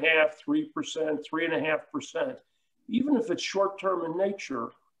 2.5%, 3%, 3.5%, even if it's short term in nature,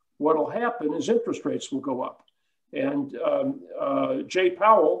 what will happen is interest rates will go up. And Jay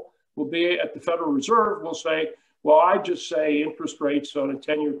Powell will be at the Federal Reserve will say, well, I just say interest rates on a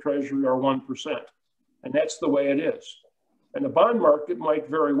 10-year treasury are 1%. And that's the way it is. And the bond market might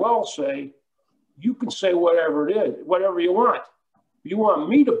very well say, you can say whatever it is, whatever you want. If you want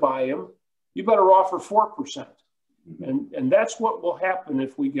me to buy them, you better offer 4%. And that's what will happen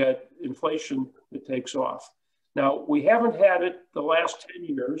if we get inflation that takes off. Now, we haven't had it the last 10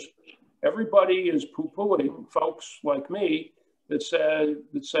 years. Everybody is poo-pooing folks like me that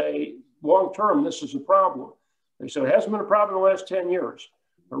say long-term, this is a problem. They say it hasn't been a problem in the last 10 years.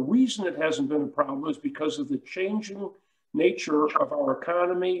 The reason it hasn't been a problem is because of the changing nature of our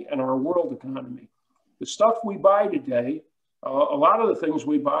economy and our world economy. The stuff we buy today, a lot of the things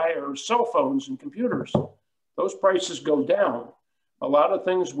we buy are cell phones and computers. Those prices go down. A lot of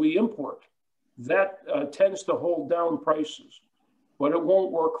things we import, that tends to hold down prices, but it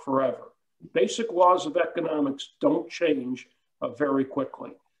won't work forever. Basic laws of economics don't change very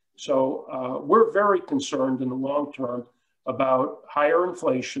quickly. So we're very concerned in the long term about higher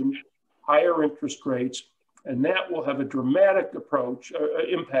inflation, higher interest rates, and that will have a dramatic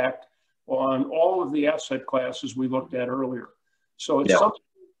impact on all of the asset classes we looked at earlier. So it's something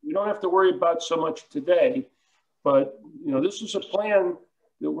we don't have to worry about so much today, but you know, this is a plan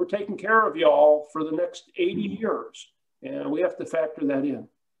that we're taking care of y'all for the next 80 years, and we have to factor that in.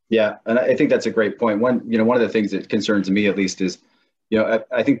 Yeah, and I think that's a great point. One of the things that concerns me at least is,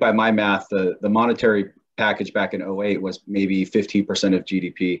 I think by my math, the monetary package back in 2008 was maybe 15% of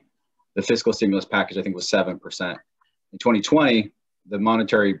GDP. The fiscal stimulus package, I think, was 7%. In 2020, the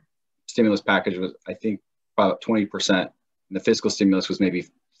monetary stimulus package was, I think, about 20%. And the fiscal stimulus was maybe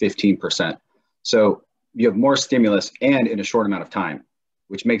 15%. So you have more stimulus and in a short amount of time,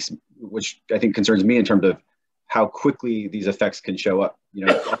 which I think concerns me in terms of how quickly these effects can show up.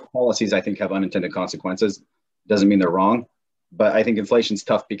 Policies, I think, have unintended consequences. Doesn't mean they're wrong, but I think inflation's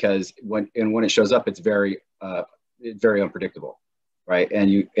tough because when it shows up, it's very unpredictable, right?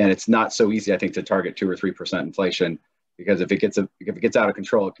 And it's not so easy, I think, to target 2 or 3% inflation, because if it gets out of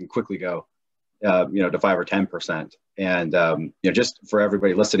control, it can quickly go, to 5 or 10%. And just for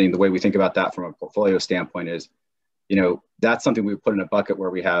everybody listening, the way we think about that from a portfolio standpoint is, that's something we put in a bucket where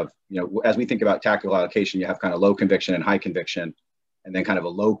we have, as we think about tactical allocation, you have kind of low conviction and high conviction, and then kind of a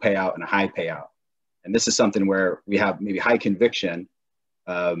low payout and a high payout. And this is something where we have maybe high conviction,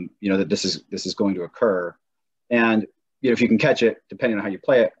 that this is going to occur. And, if you can catch it, depending on how you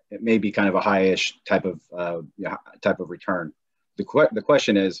play it, it may be kind of a high-ish type of return. The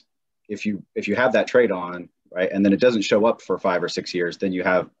question is, if you have that trade on, right, and then it doesn't show up for 5 or 6 years, then you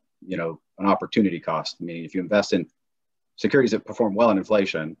have, an opportunity cost. Meaning if you invest in securities that perform well in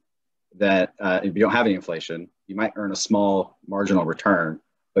inflation, that if you don't have any inflation, you might earn a small marginal return,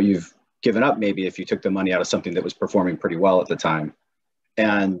 but you've given up maybe if you took the money out of something that was performing pretty well at the time.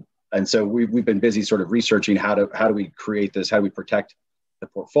 And so we've been busy sort of researching how do we create this, how do we protect the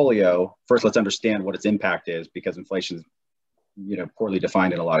portfolio. First, let's understand what its impact is, because inflation is poorly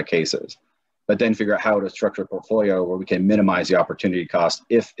defined in a lot of cases. But then figure out how to structure a portfolio where we can minimize the opportunity cost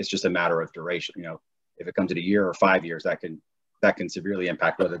if it's just a matter of duration. If it comes in a year or 5 years, that can severely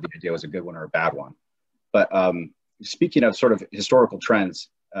impact whether the idea was a good one or a bad one. But speaking of sort of historical trends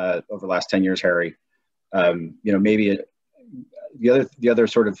over the last 10 years, Harry, maybe the other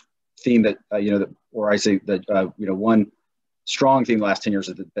sort of theme that or I say that one strong theme the last 10 years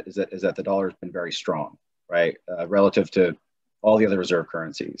is that the dollar has been very strong, right, relative to all the other reserve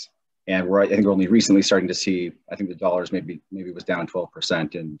currencies. And I think we're only recently starting to see, I think the dollars maybe was down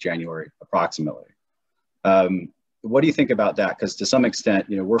 12% in January approximately. What do you think about that? Because to some extent,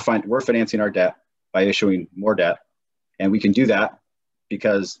 we're financing our debt by issuing more debt, and we can do that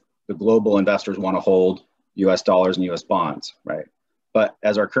because the global investors want to hold U.S. dollars and U.S. bonds, right? But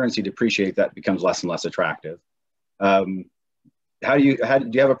as our currency depreciates, that becomes less and less attractive. Do you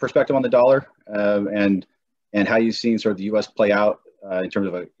have a perspective on the dollar and how you've seen sort of the U.S. play out in terms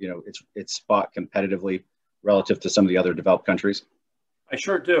of its spot competitively relative to some of the other developed countries? I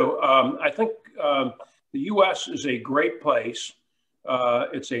sure do. I think the U.S. is a great place.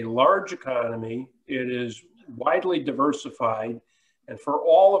 It's a large economy. It is widely diversified. And for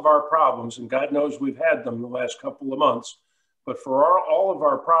all of our problems, and God knows we've had them the last couple of months, but for all of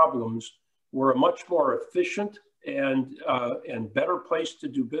our problems, we're a much more efficient and better place to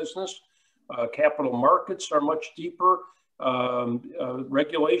do business. Capital markets are much deeper.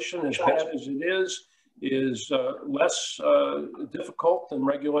 Regulation, as bad as it is less difficult than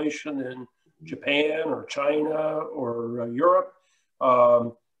regulation in Japan or China or Europe.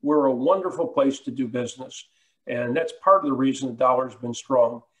 We're a wonderful place to do business. And that's part of the reason the dollar's been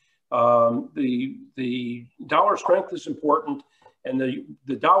strong. The dollar strength is important, and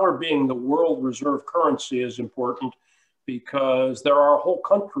the dollar being the world reserve currency is important because there are whole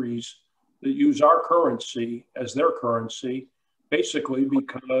countries that use our currency as their currency, basically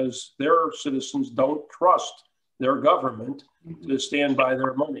because their citizens don't trust their government to stand by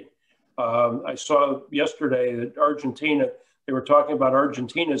their money. I saw yesterday that Argentina, they were talking about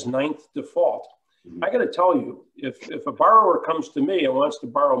Argentina's 9th default. I got to tell you, if a borrower comes to me and wants to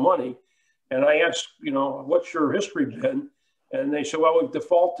borrow money, and I ask, what's your history been? And they say, well, we've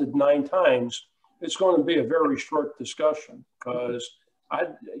defaulted 9 times. It's going to be a very short discussion because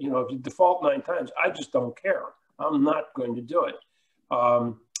if you default 9 times, I just don't care. I'm not going to do it.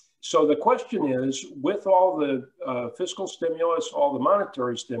 So the question is, with all the fiscal stimulus, all the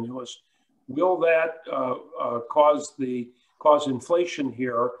monetary stimulus, will that cause inflation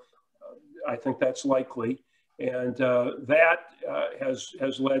here? I think that's likely, and that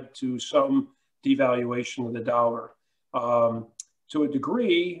has led to some devaluation of the dollar. To a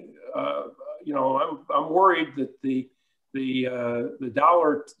degree, I'm worried that the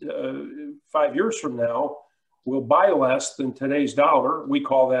dollar 5 years from now will buy less than today's dollar. We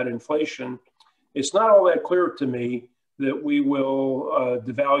call that inflation. It's not all that clear to me that we will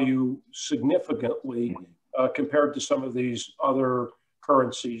devalue significantly compared to some of these other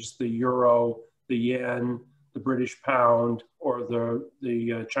currencies, the euro, the yen, the British pound, or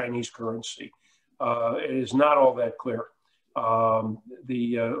the Chinese currency. It is not all that clear. A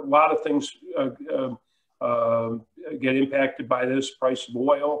lot of things get impacted by this. Price of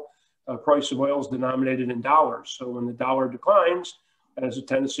oil. Price of oil is denominated in dollars. So when the dollar declines, it has a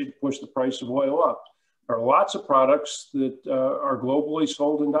tendency to push the price of oil up. There are lots of products that are globally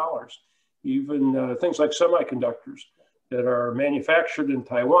sold in dollars. Even things like semiconductors that are manufactured in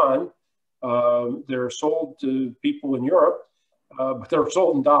Taiwan. They're sold to people in Europe, but they're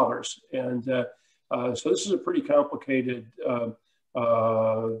sold in dollars. And so this is a pretty complicated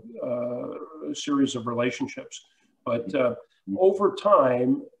series of relationships. But over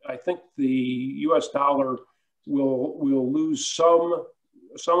time, I think the U.S. dollar will lose some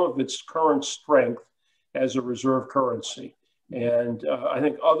of its current strength as a reserve currency. And I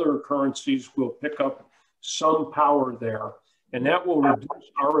think other currencies will pick up some power there. And that will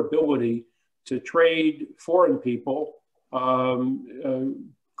reduce our ability to trade foreign people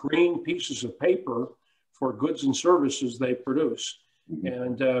green pieces of paper for goods and services they produce.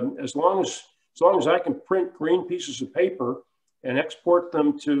 And as long as I can print green pieces of paper and export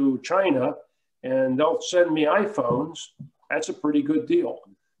them to China and they'll send me iPhones, that's a pretty good deal.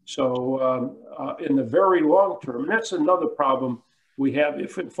 So in the very long term, and that's another problem we have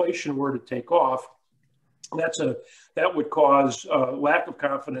if inflation were to take off, that would cause lack of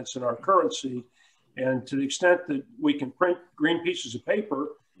confidence in our currency. And to the extent that we can print green pieces of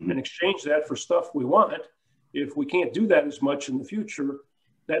paper and exchange that for stuff we want, if we can't do that as much in the future,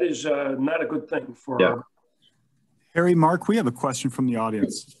 that is not a good thing for. Yeah. Harry, Mark, we have a question from the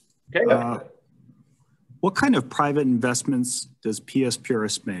audience. Okay. What kind of private investments does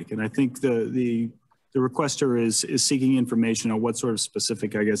PSPRS make? And I think the requester is seeking information on what sort of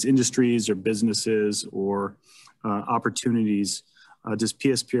specific, I guess, industries or businesses or opportunities does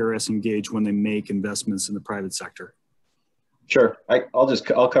PSPRS engage when they make investments in the private sector? Sure,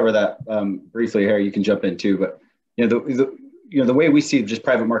 I'll cover that briefly. Harry, you can jump in too. But the way we see just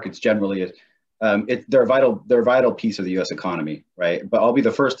private markets generally is they're a vital piece of the U.S. economy, right? But I'll be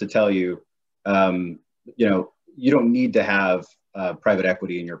the first to tell you, you don't need to have private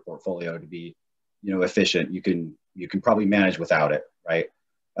equity in your portfolio to be, efficient. You can probably manage without it, right?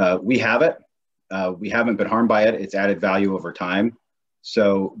 We have it. We haven't been harmed by it. It's added value over time.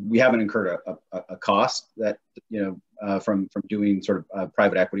 So we haven't incurred a cost that, from doing sort of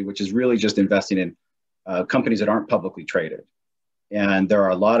private equity, which is really just investing in companies that aren't publicly traded. And there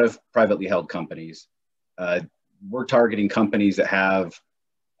are a lot of privately held companies. We're targeting companies that have,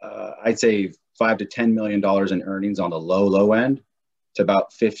 I'd say, $5 to $10 million in earnings on the low end, to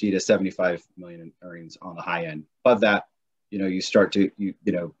about 50 to 75 million in earnings on the high end. Above that, you start to,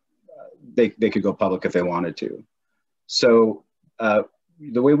 they could go public if they wanted to. So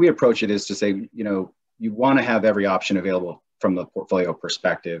the way we approach it is to say, you want to have every option available from the portfolio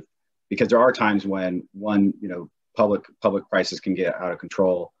perspective, because there are times when public prices can get out of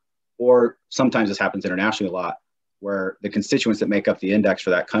control, or sometimes this happens internationally a lot, where the constituents that make up the index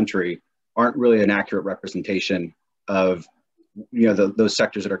for that country aren't really an accurate representation of those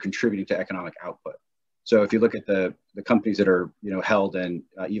sectors that are contributing to economic output. So if you look at the companies that are held in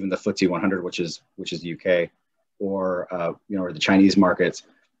even the FTSE 100, which is the UK, or or the Chinese markets,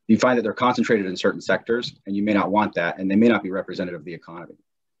 you find that they're concentrated in certain sectors, and you may not want that, and they may not be representative of the economy.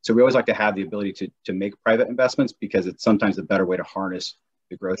 So we always like to have the ability to make private investments, because it's sometimes a better way to harness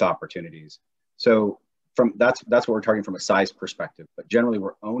the growth opportunities. So that's what we're targeting from a size perspective. But generally,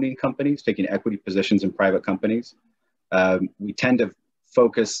 we're owning companies, taking equity positions in private companies. We tend to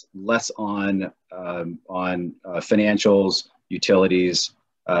focus less on financials, utilities,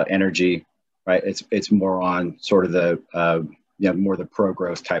 energy, right? It's more on sort of the more the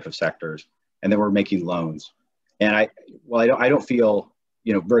pro-growth type of sectors, and then we're making loans. And I don't feel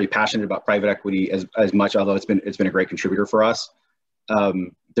very passionate about private equity as much, although it's been a great contributor for us.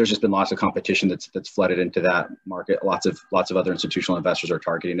 There's just been lots of competition that's flooded into that market. Lots of other institutional investors are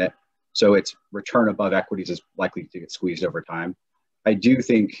targeting it. So its return above equities is likely to get squeezed over time. I do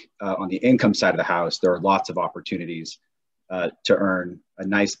think on the income side of the house, there are lots of opportunities to earn a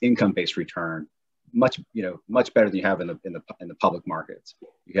nice income-based return, much better than you have in the public markets.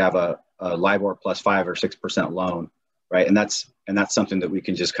 You have a LIBOR plus 5 or 6% loan, right? And that's something that we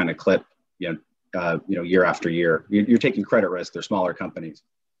can just kind of clip, year after year. You're taking credit risk. They're smaller companies,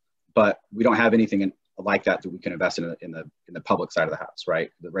 but we don't have anything like that we can invest in the public side of the house,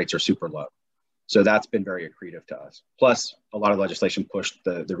 right? The rates are super low. So that's been very accretive to us. Plus, a lot of legislation pushed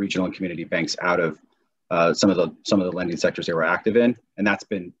the regional and community banks out of some of the lending sectors they were active in, and that's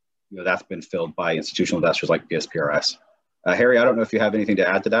been filled by institutional investors like PSPRS. Harry, I don't know if you have anything to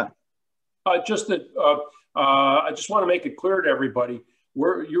add to that. Just that I just want to make it clear to everybody,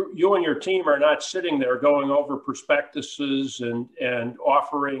 you and your team are not sitting there going over prospectuses and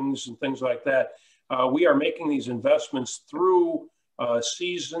offerings and things like that. We are making these investments through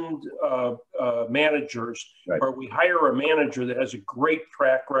seasoned managers, right, where we hire a manager that has a great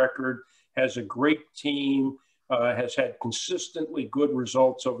track record, has a great team, has had consistently good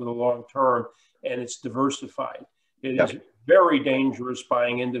results over the long term, and it's diversified. It is very dangerous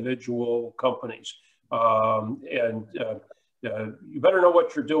buying individual companies. You better know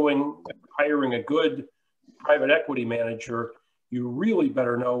what you're doing. Hiring a good private equity manager, you really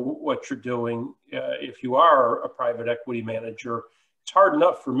better know what you're doing if you are a private equity manager. It's hard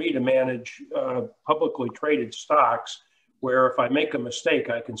enough for me to manage publicly traded stocks, where if I make a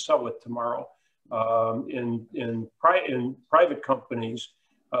mistake, I can sell it tomorrow. In private companies,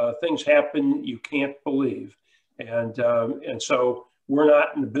 things happen you can't believe. And so we're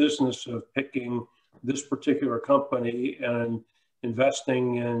not in the business of picking this particular company and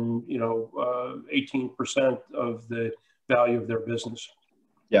investing in 18% of the value of their business.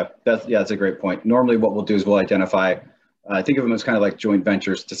 Yeah, that's a great point. Normally what we'll do is we'll identify, think of them as kind of like joint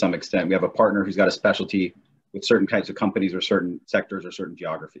ventures to some extent. We have a partner who's got a specialty with certain types of companies or certain sectors or certain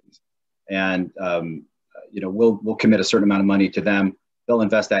geographies. And we'll commit a certain amount of money to them. They'll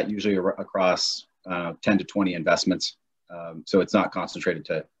invest that usually across 10 to 20 investments. So it's not concentrated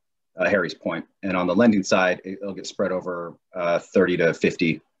to Harry's point. And on the lending side, it'll get spread over 30 to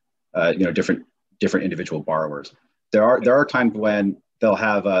 50 different individual borrowers. There are times when they'll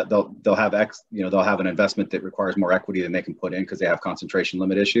have an investment that requires more equity than they can put in because they have concentration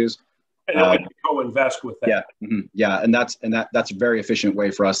limit issues. And then we can co-invest with that. Yeah, yeah, and that's a very efficient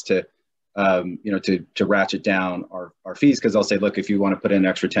way for us to ratchet down our fees, because they'll say, look, if you want to put in an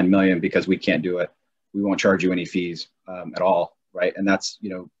extra 10 million because we can't do it, we won't charge you any fees at all, right? And that's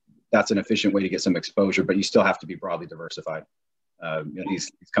an efficient way to get some exposure, but you still have to be broadly diversified.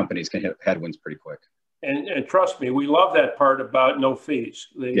 These companies can hit headwinds pretty quick. And trust me, we love that part about no fees.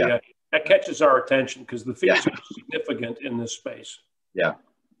 That catches our attention because the fees are significant in this space. Yeah,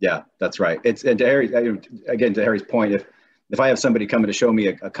 that's right. And to Harry's point, if if I have somebody coming to show me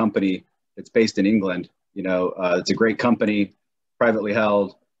a company that's based in England, it's a great company, privately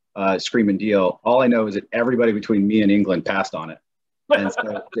held, screaming deal. All I know is that everybody between me and England passed on it. And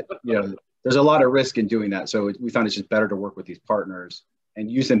so, there's a lot of risk in doing that. So we found it's just better to work with these partners and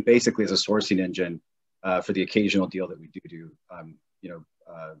use them basically as a sourcing engine for the occasional deal that we do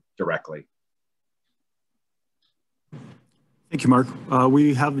directly. Thank you, Mark.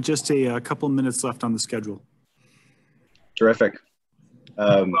 We have just a couple of minutes left on the schedule. Terrific.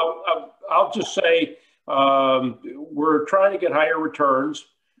 I'll just say we're trying to get higher returns.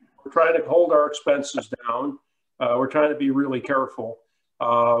 We're trying to hold our expenses down. We're trying to be really careful,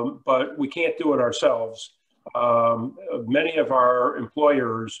 but we can't do it ourselves. Many of our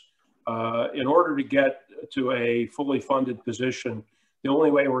employers, in order to get to a fully funded position, the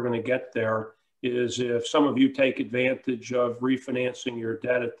only way we're going to get there is if some of you take advantage of refinancing your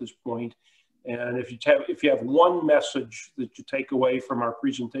debt at this point. And if you have one message that you take away from our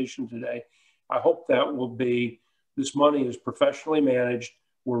presentation today, I hope that will be this money is professionally managed.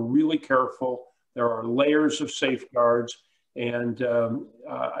 We're really careful. There are layers of safeguards. And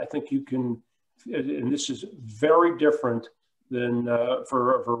I think you can, and this is very different than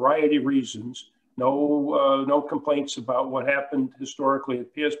for a variety of reasons. No complaints about what happened historically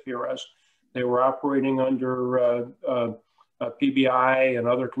at PSPRS. They were operating under PBI and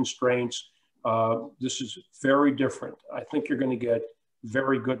other constraints. This is very different. I think you're going to get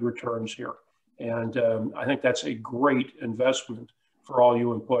very good returns here. And I think that's a great investment for all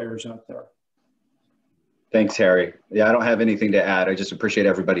you employers out there. Thanks, Harry. Yeah, I don't have anything to add. I just appreciate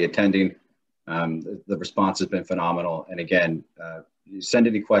everybody attending. The response has been phenomenal. And again, send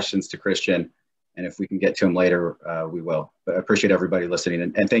any questions to Christian, and if we can get to him later, we will. But I appreciate everybody listening.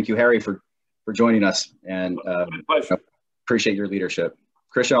 And thank you, Harry, for joining us. And appreciate your leadership.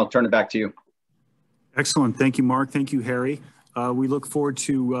 Christian, I'll turn it back to you. Excellent. Thank you, Mark. Thank you, Harry. We look forward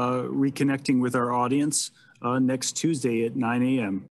to reconnecting with our audience next Tuesday at 9 a.m.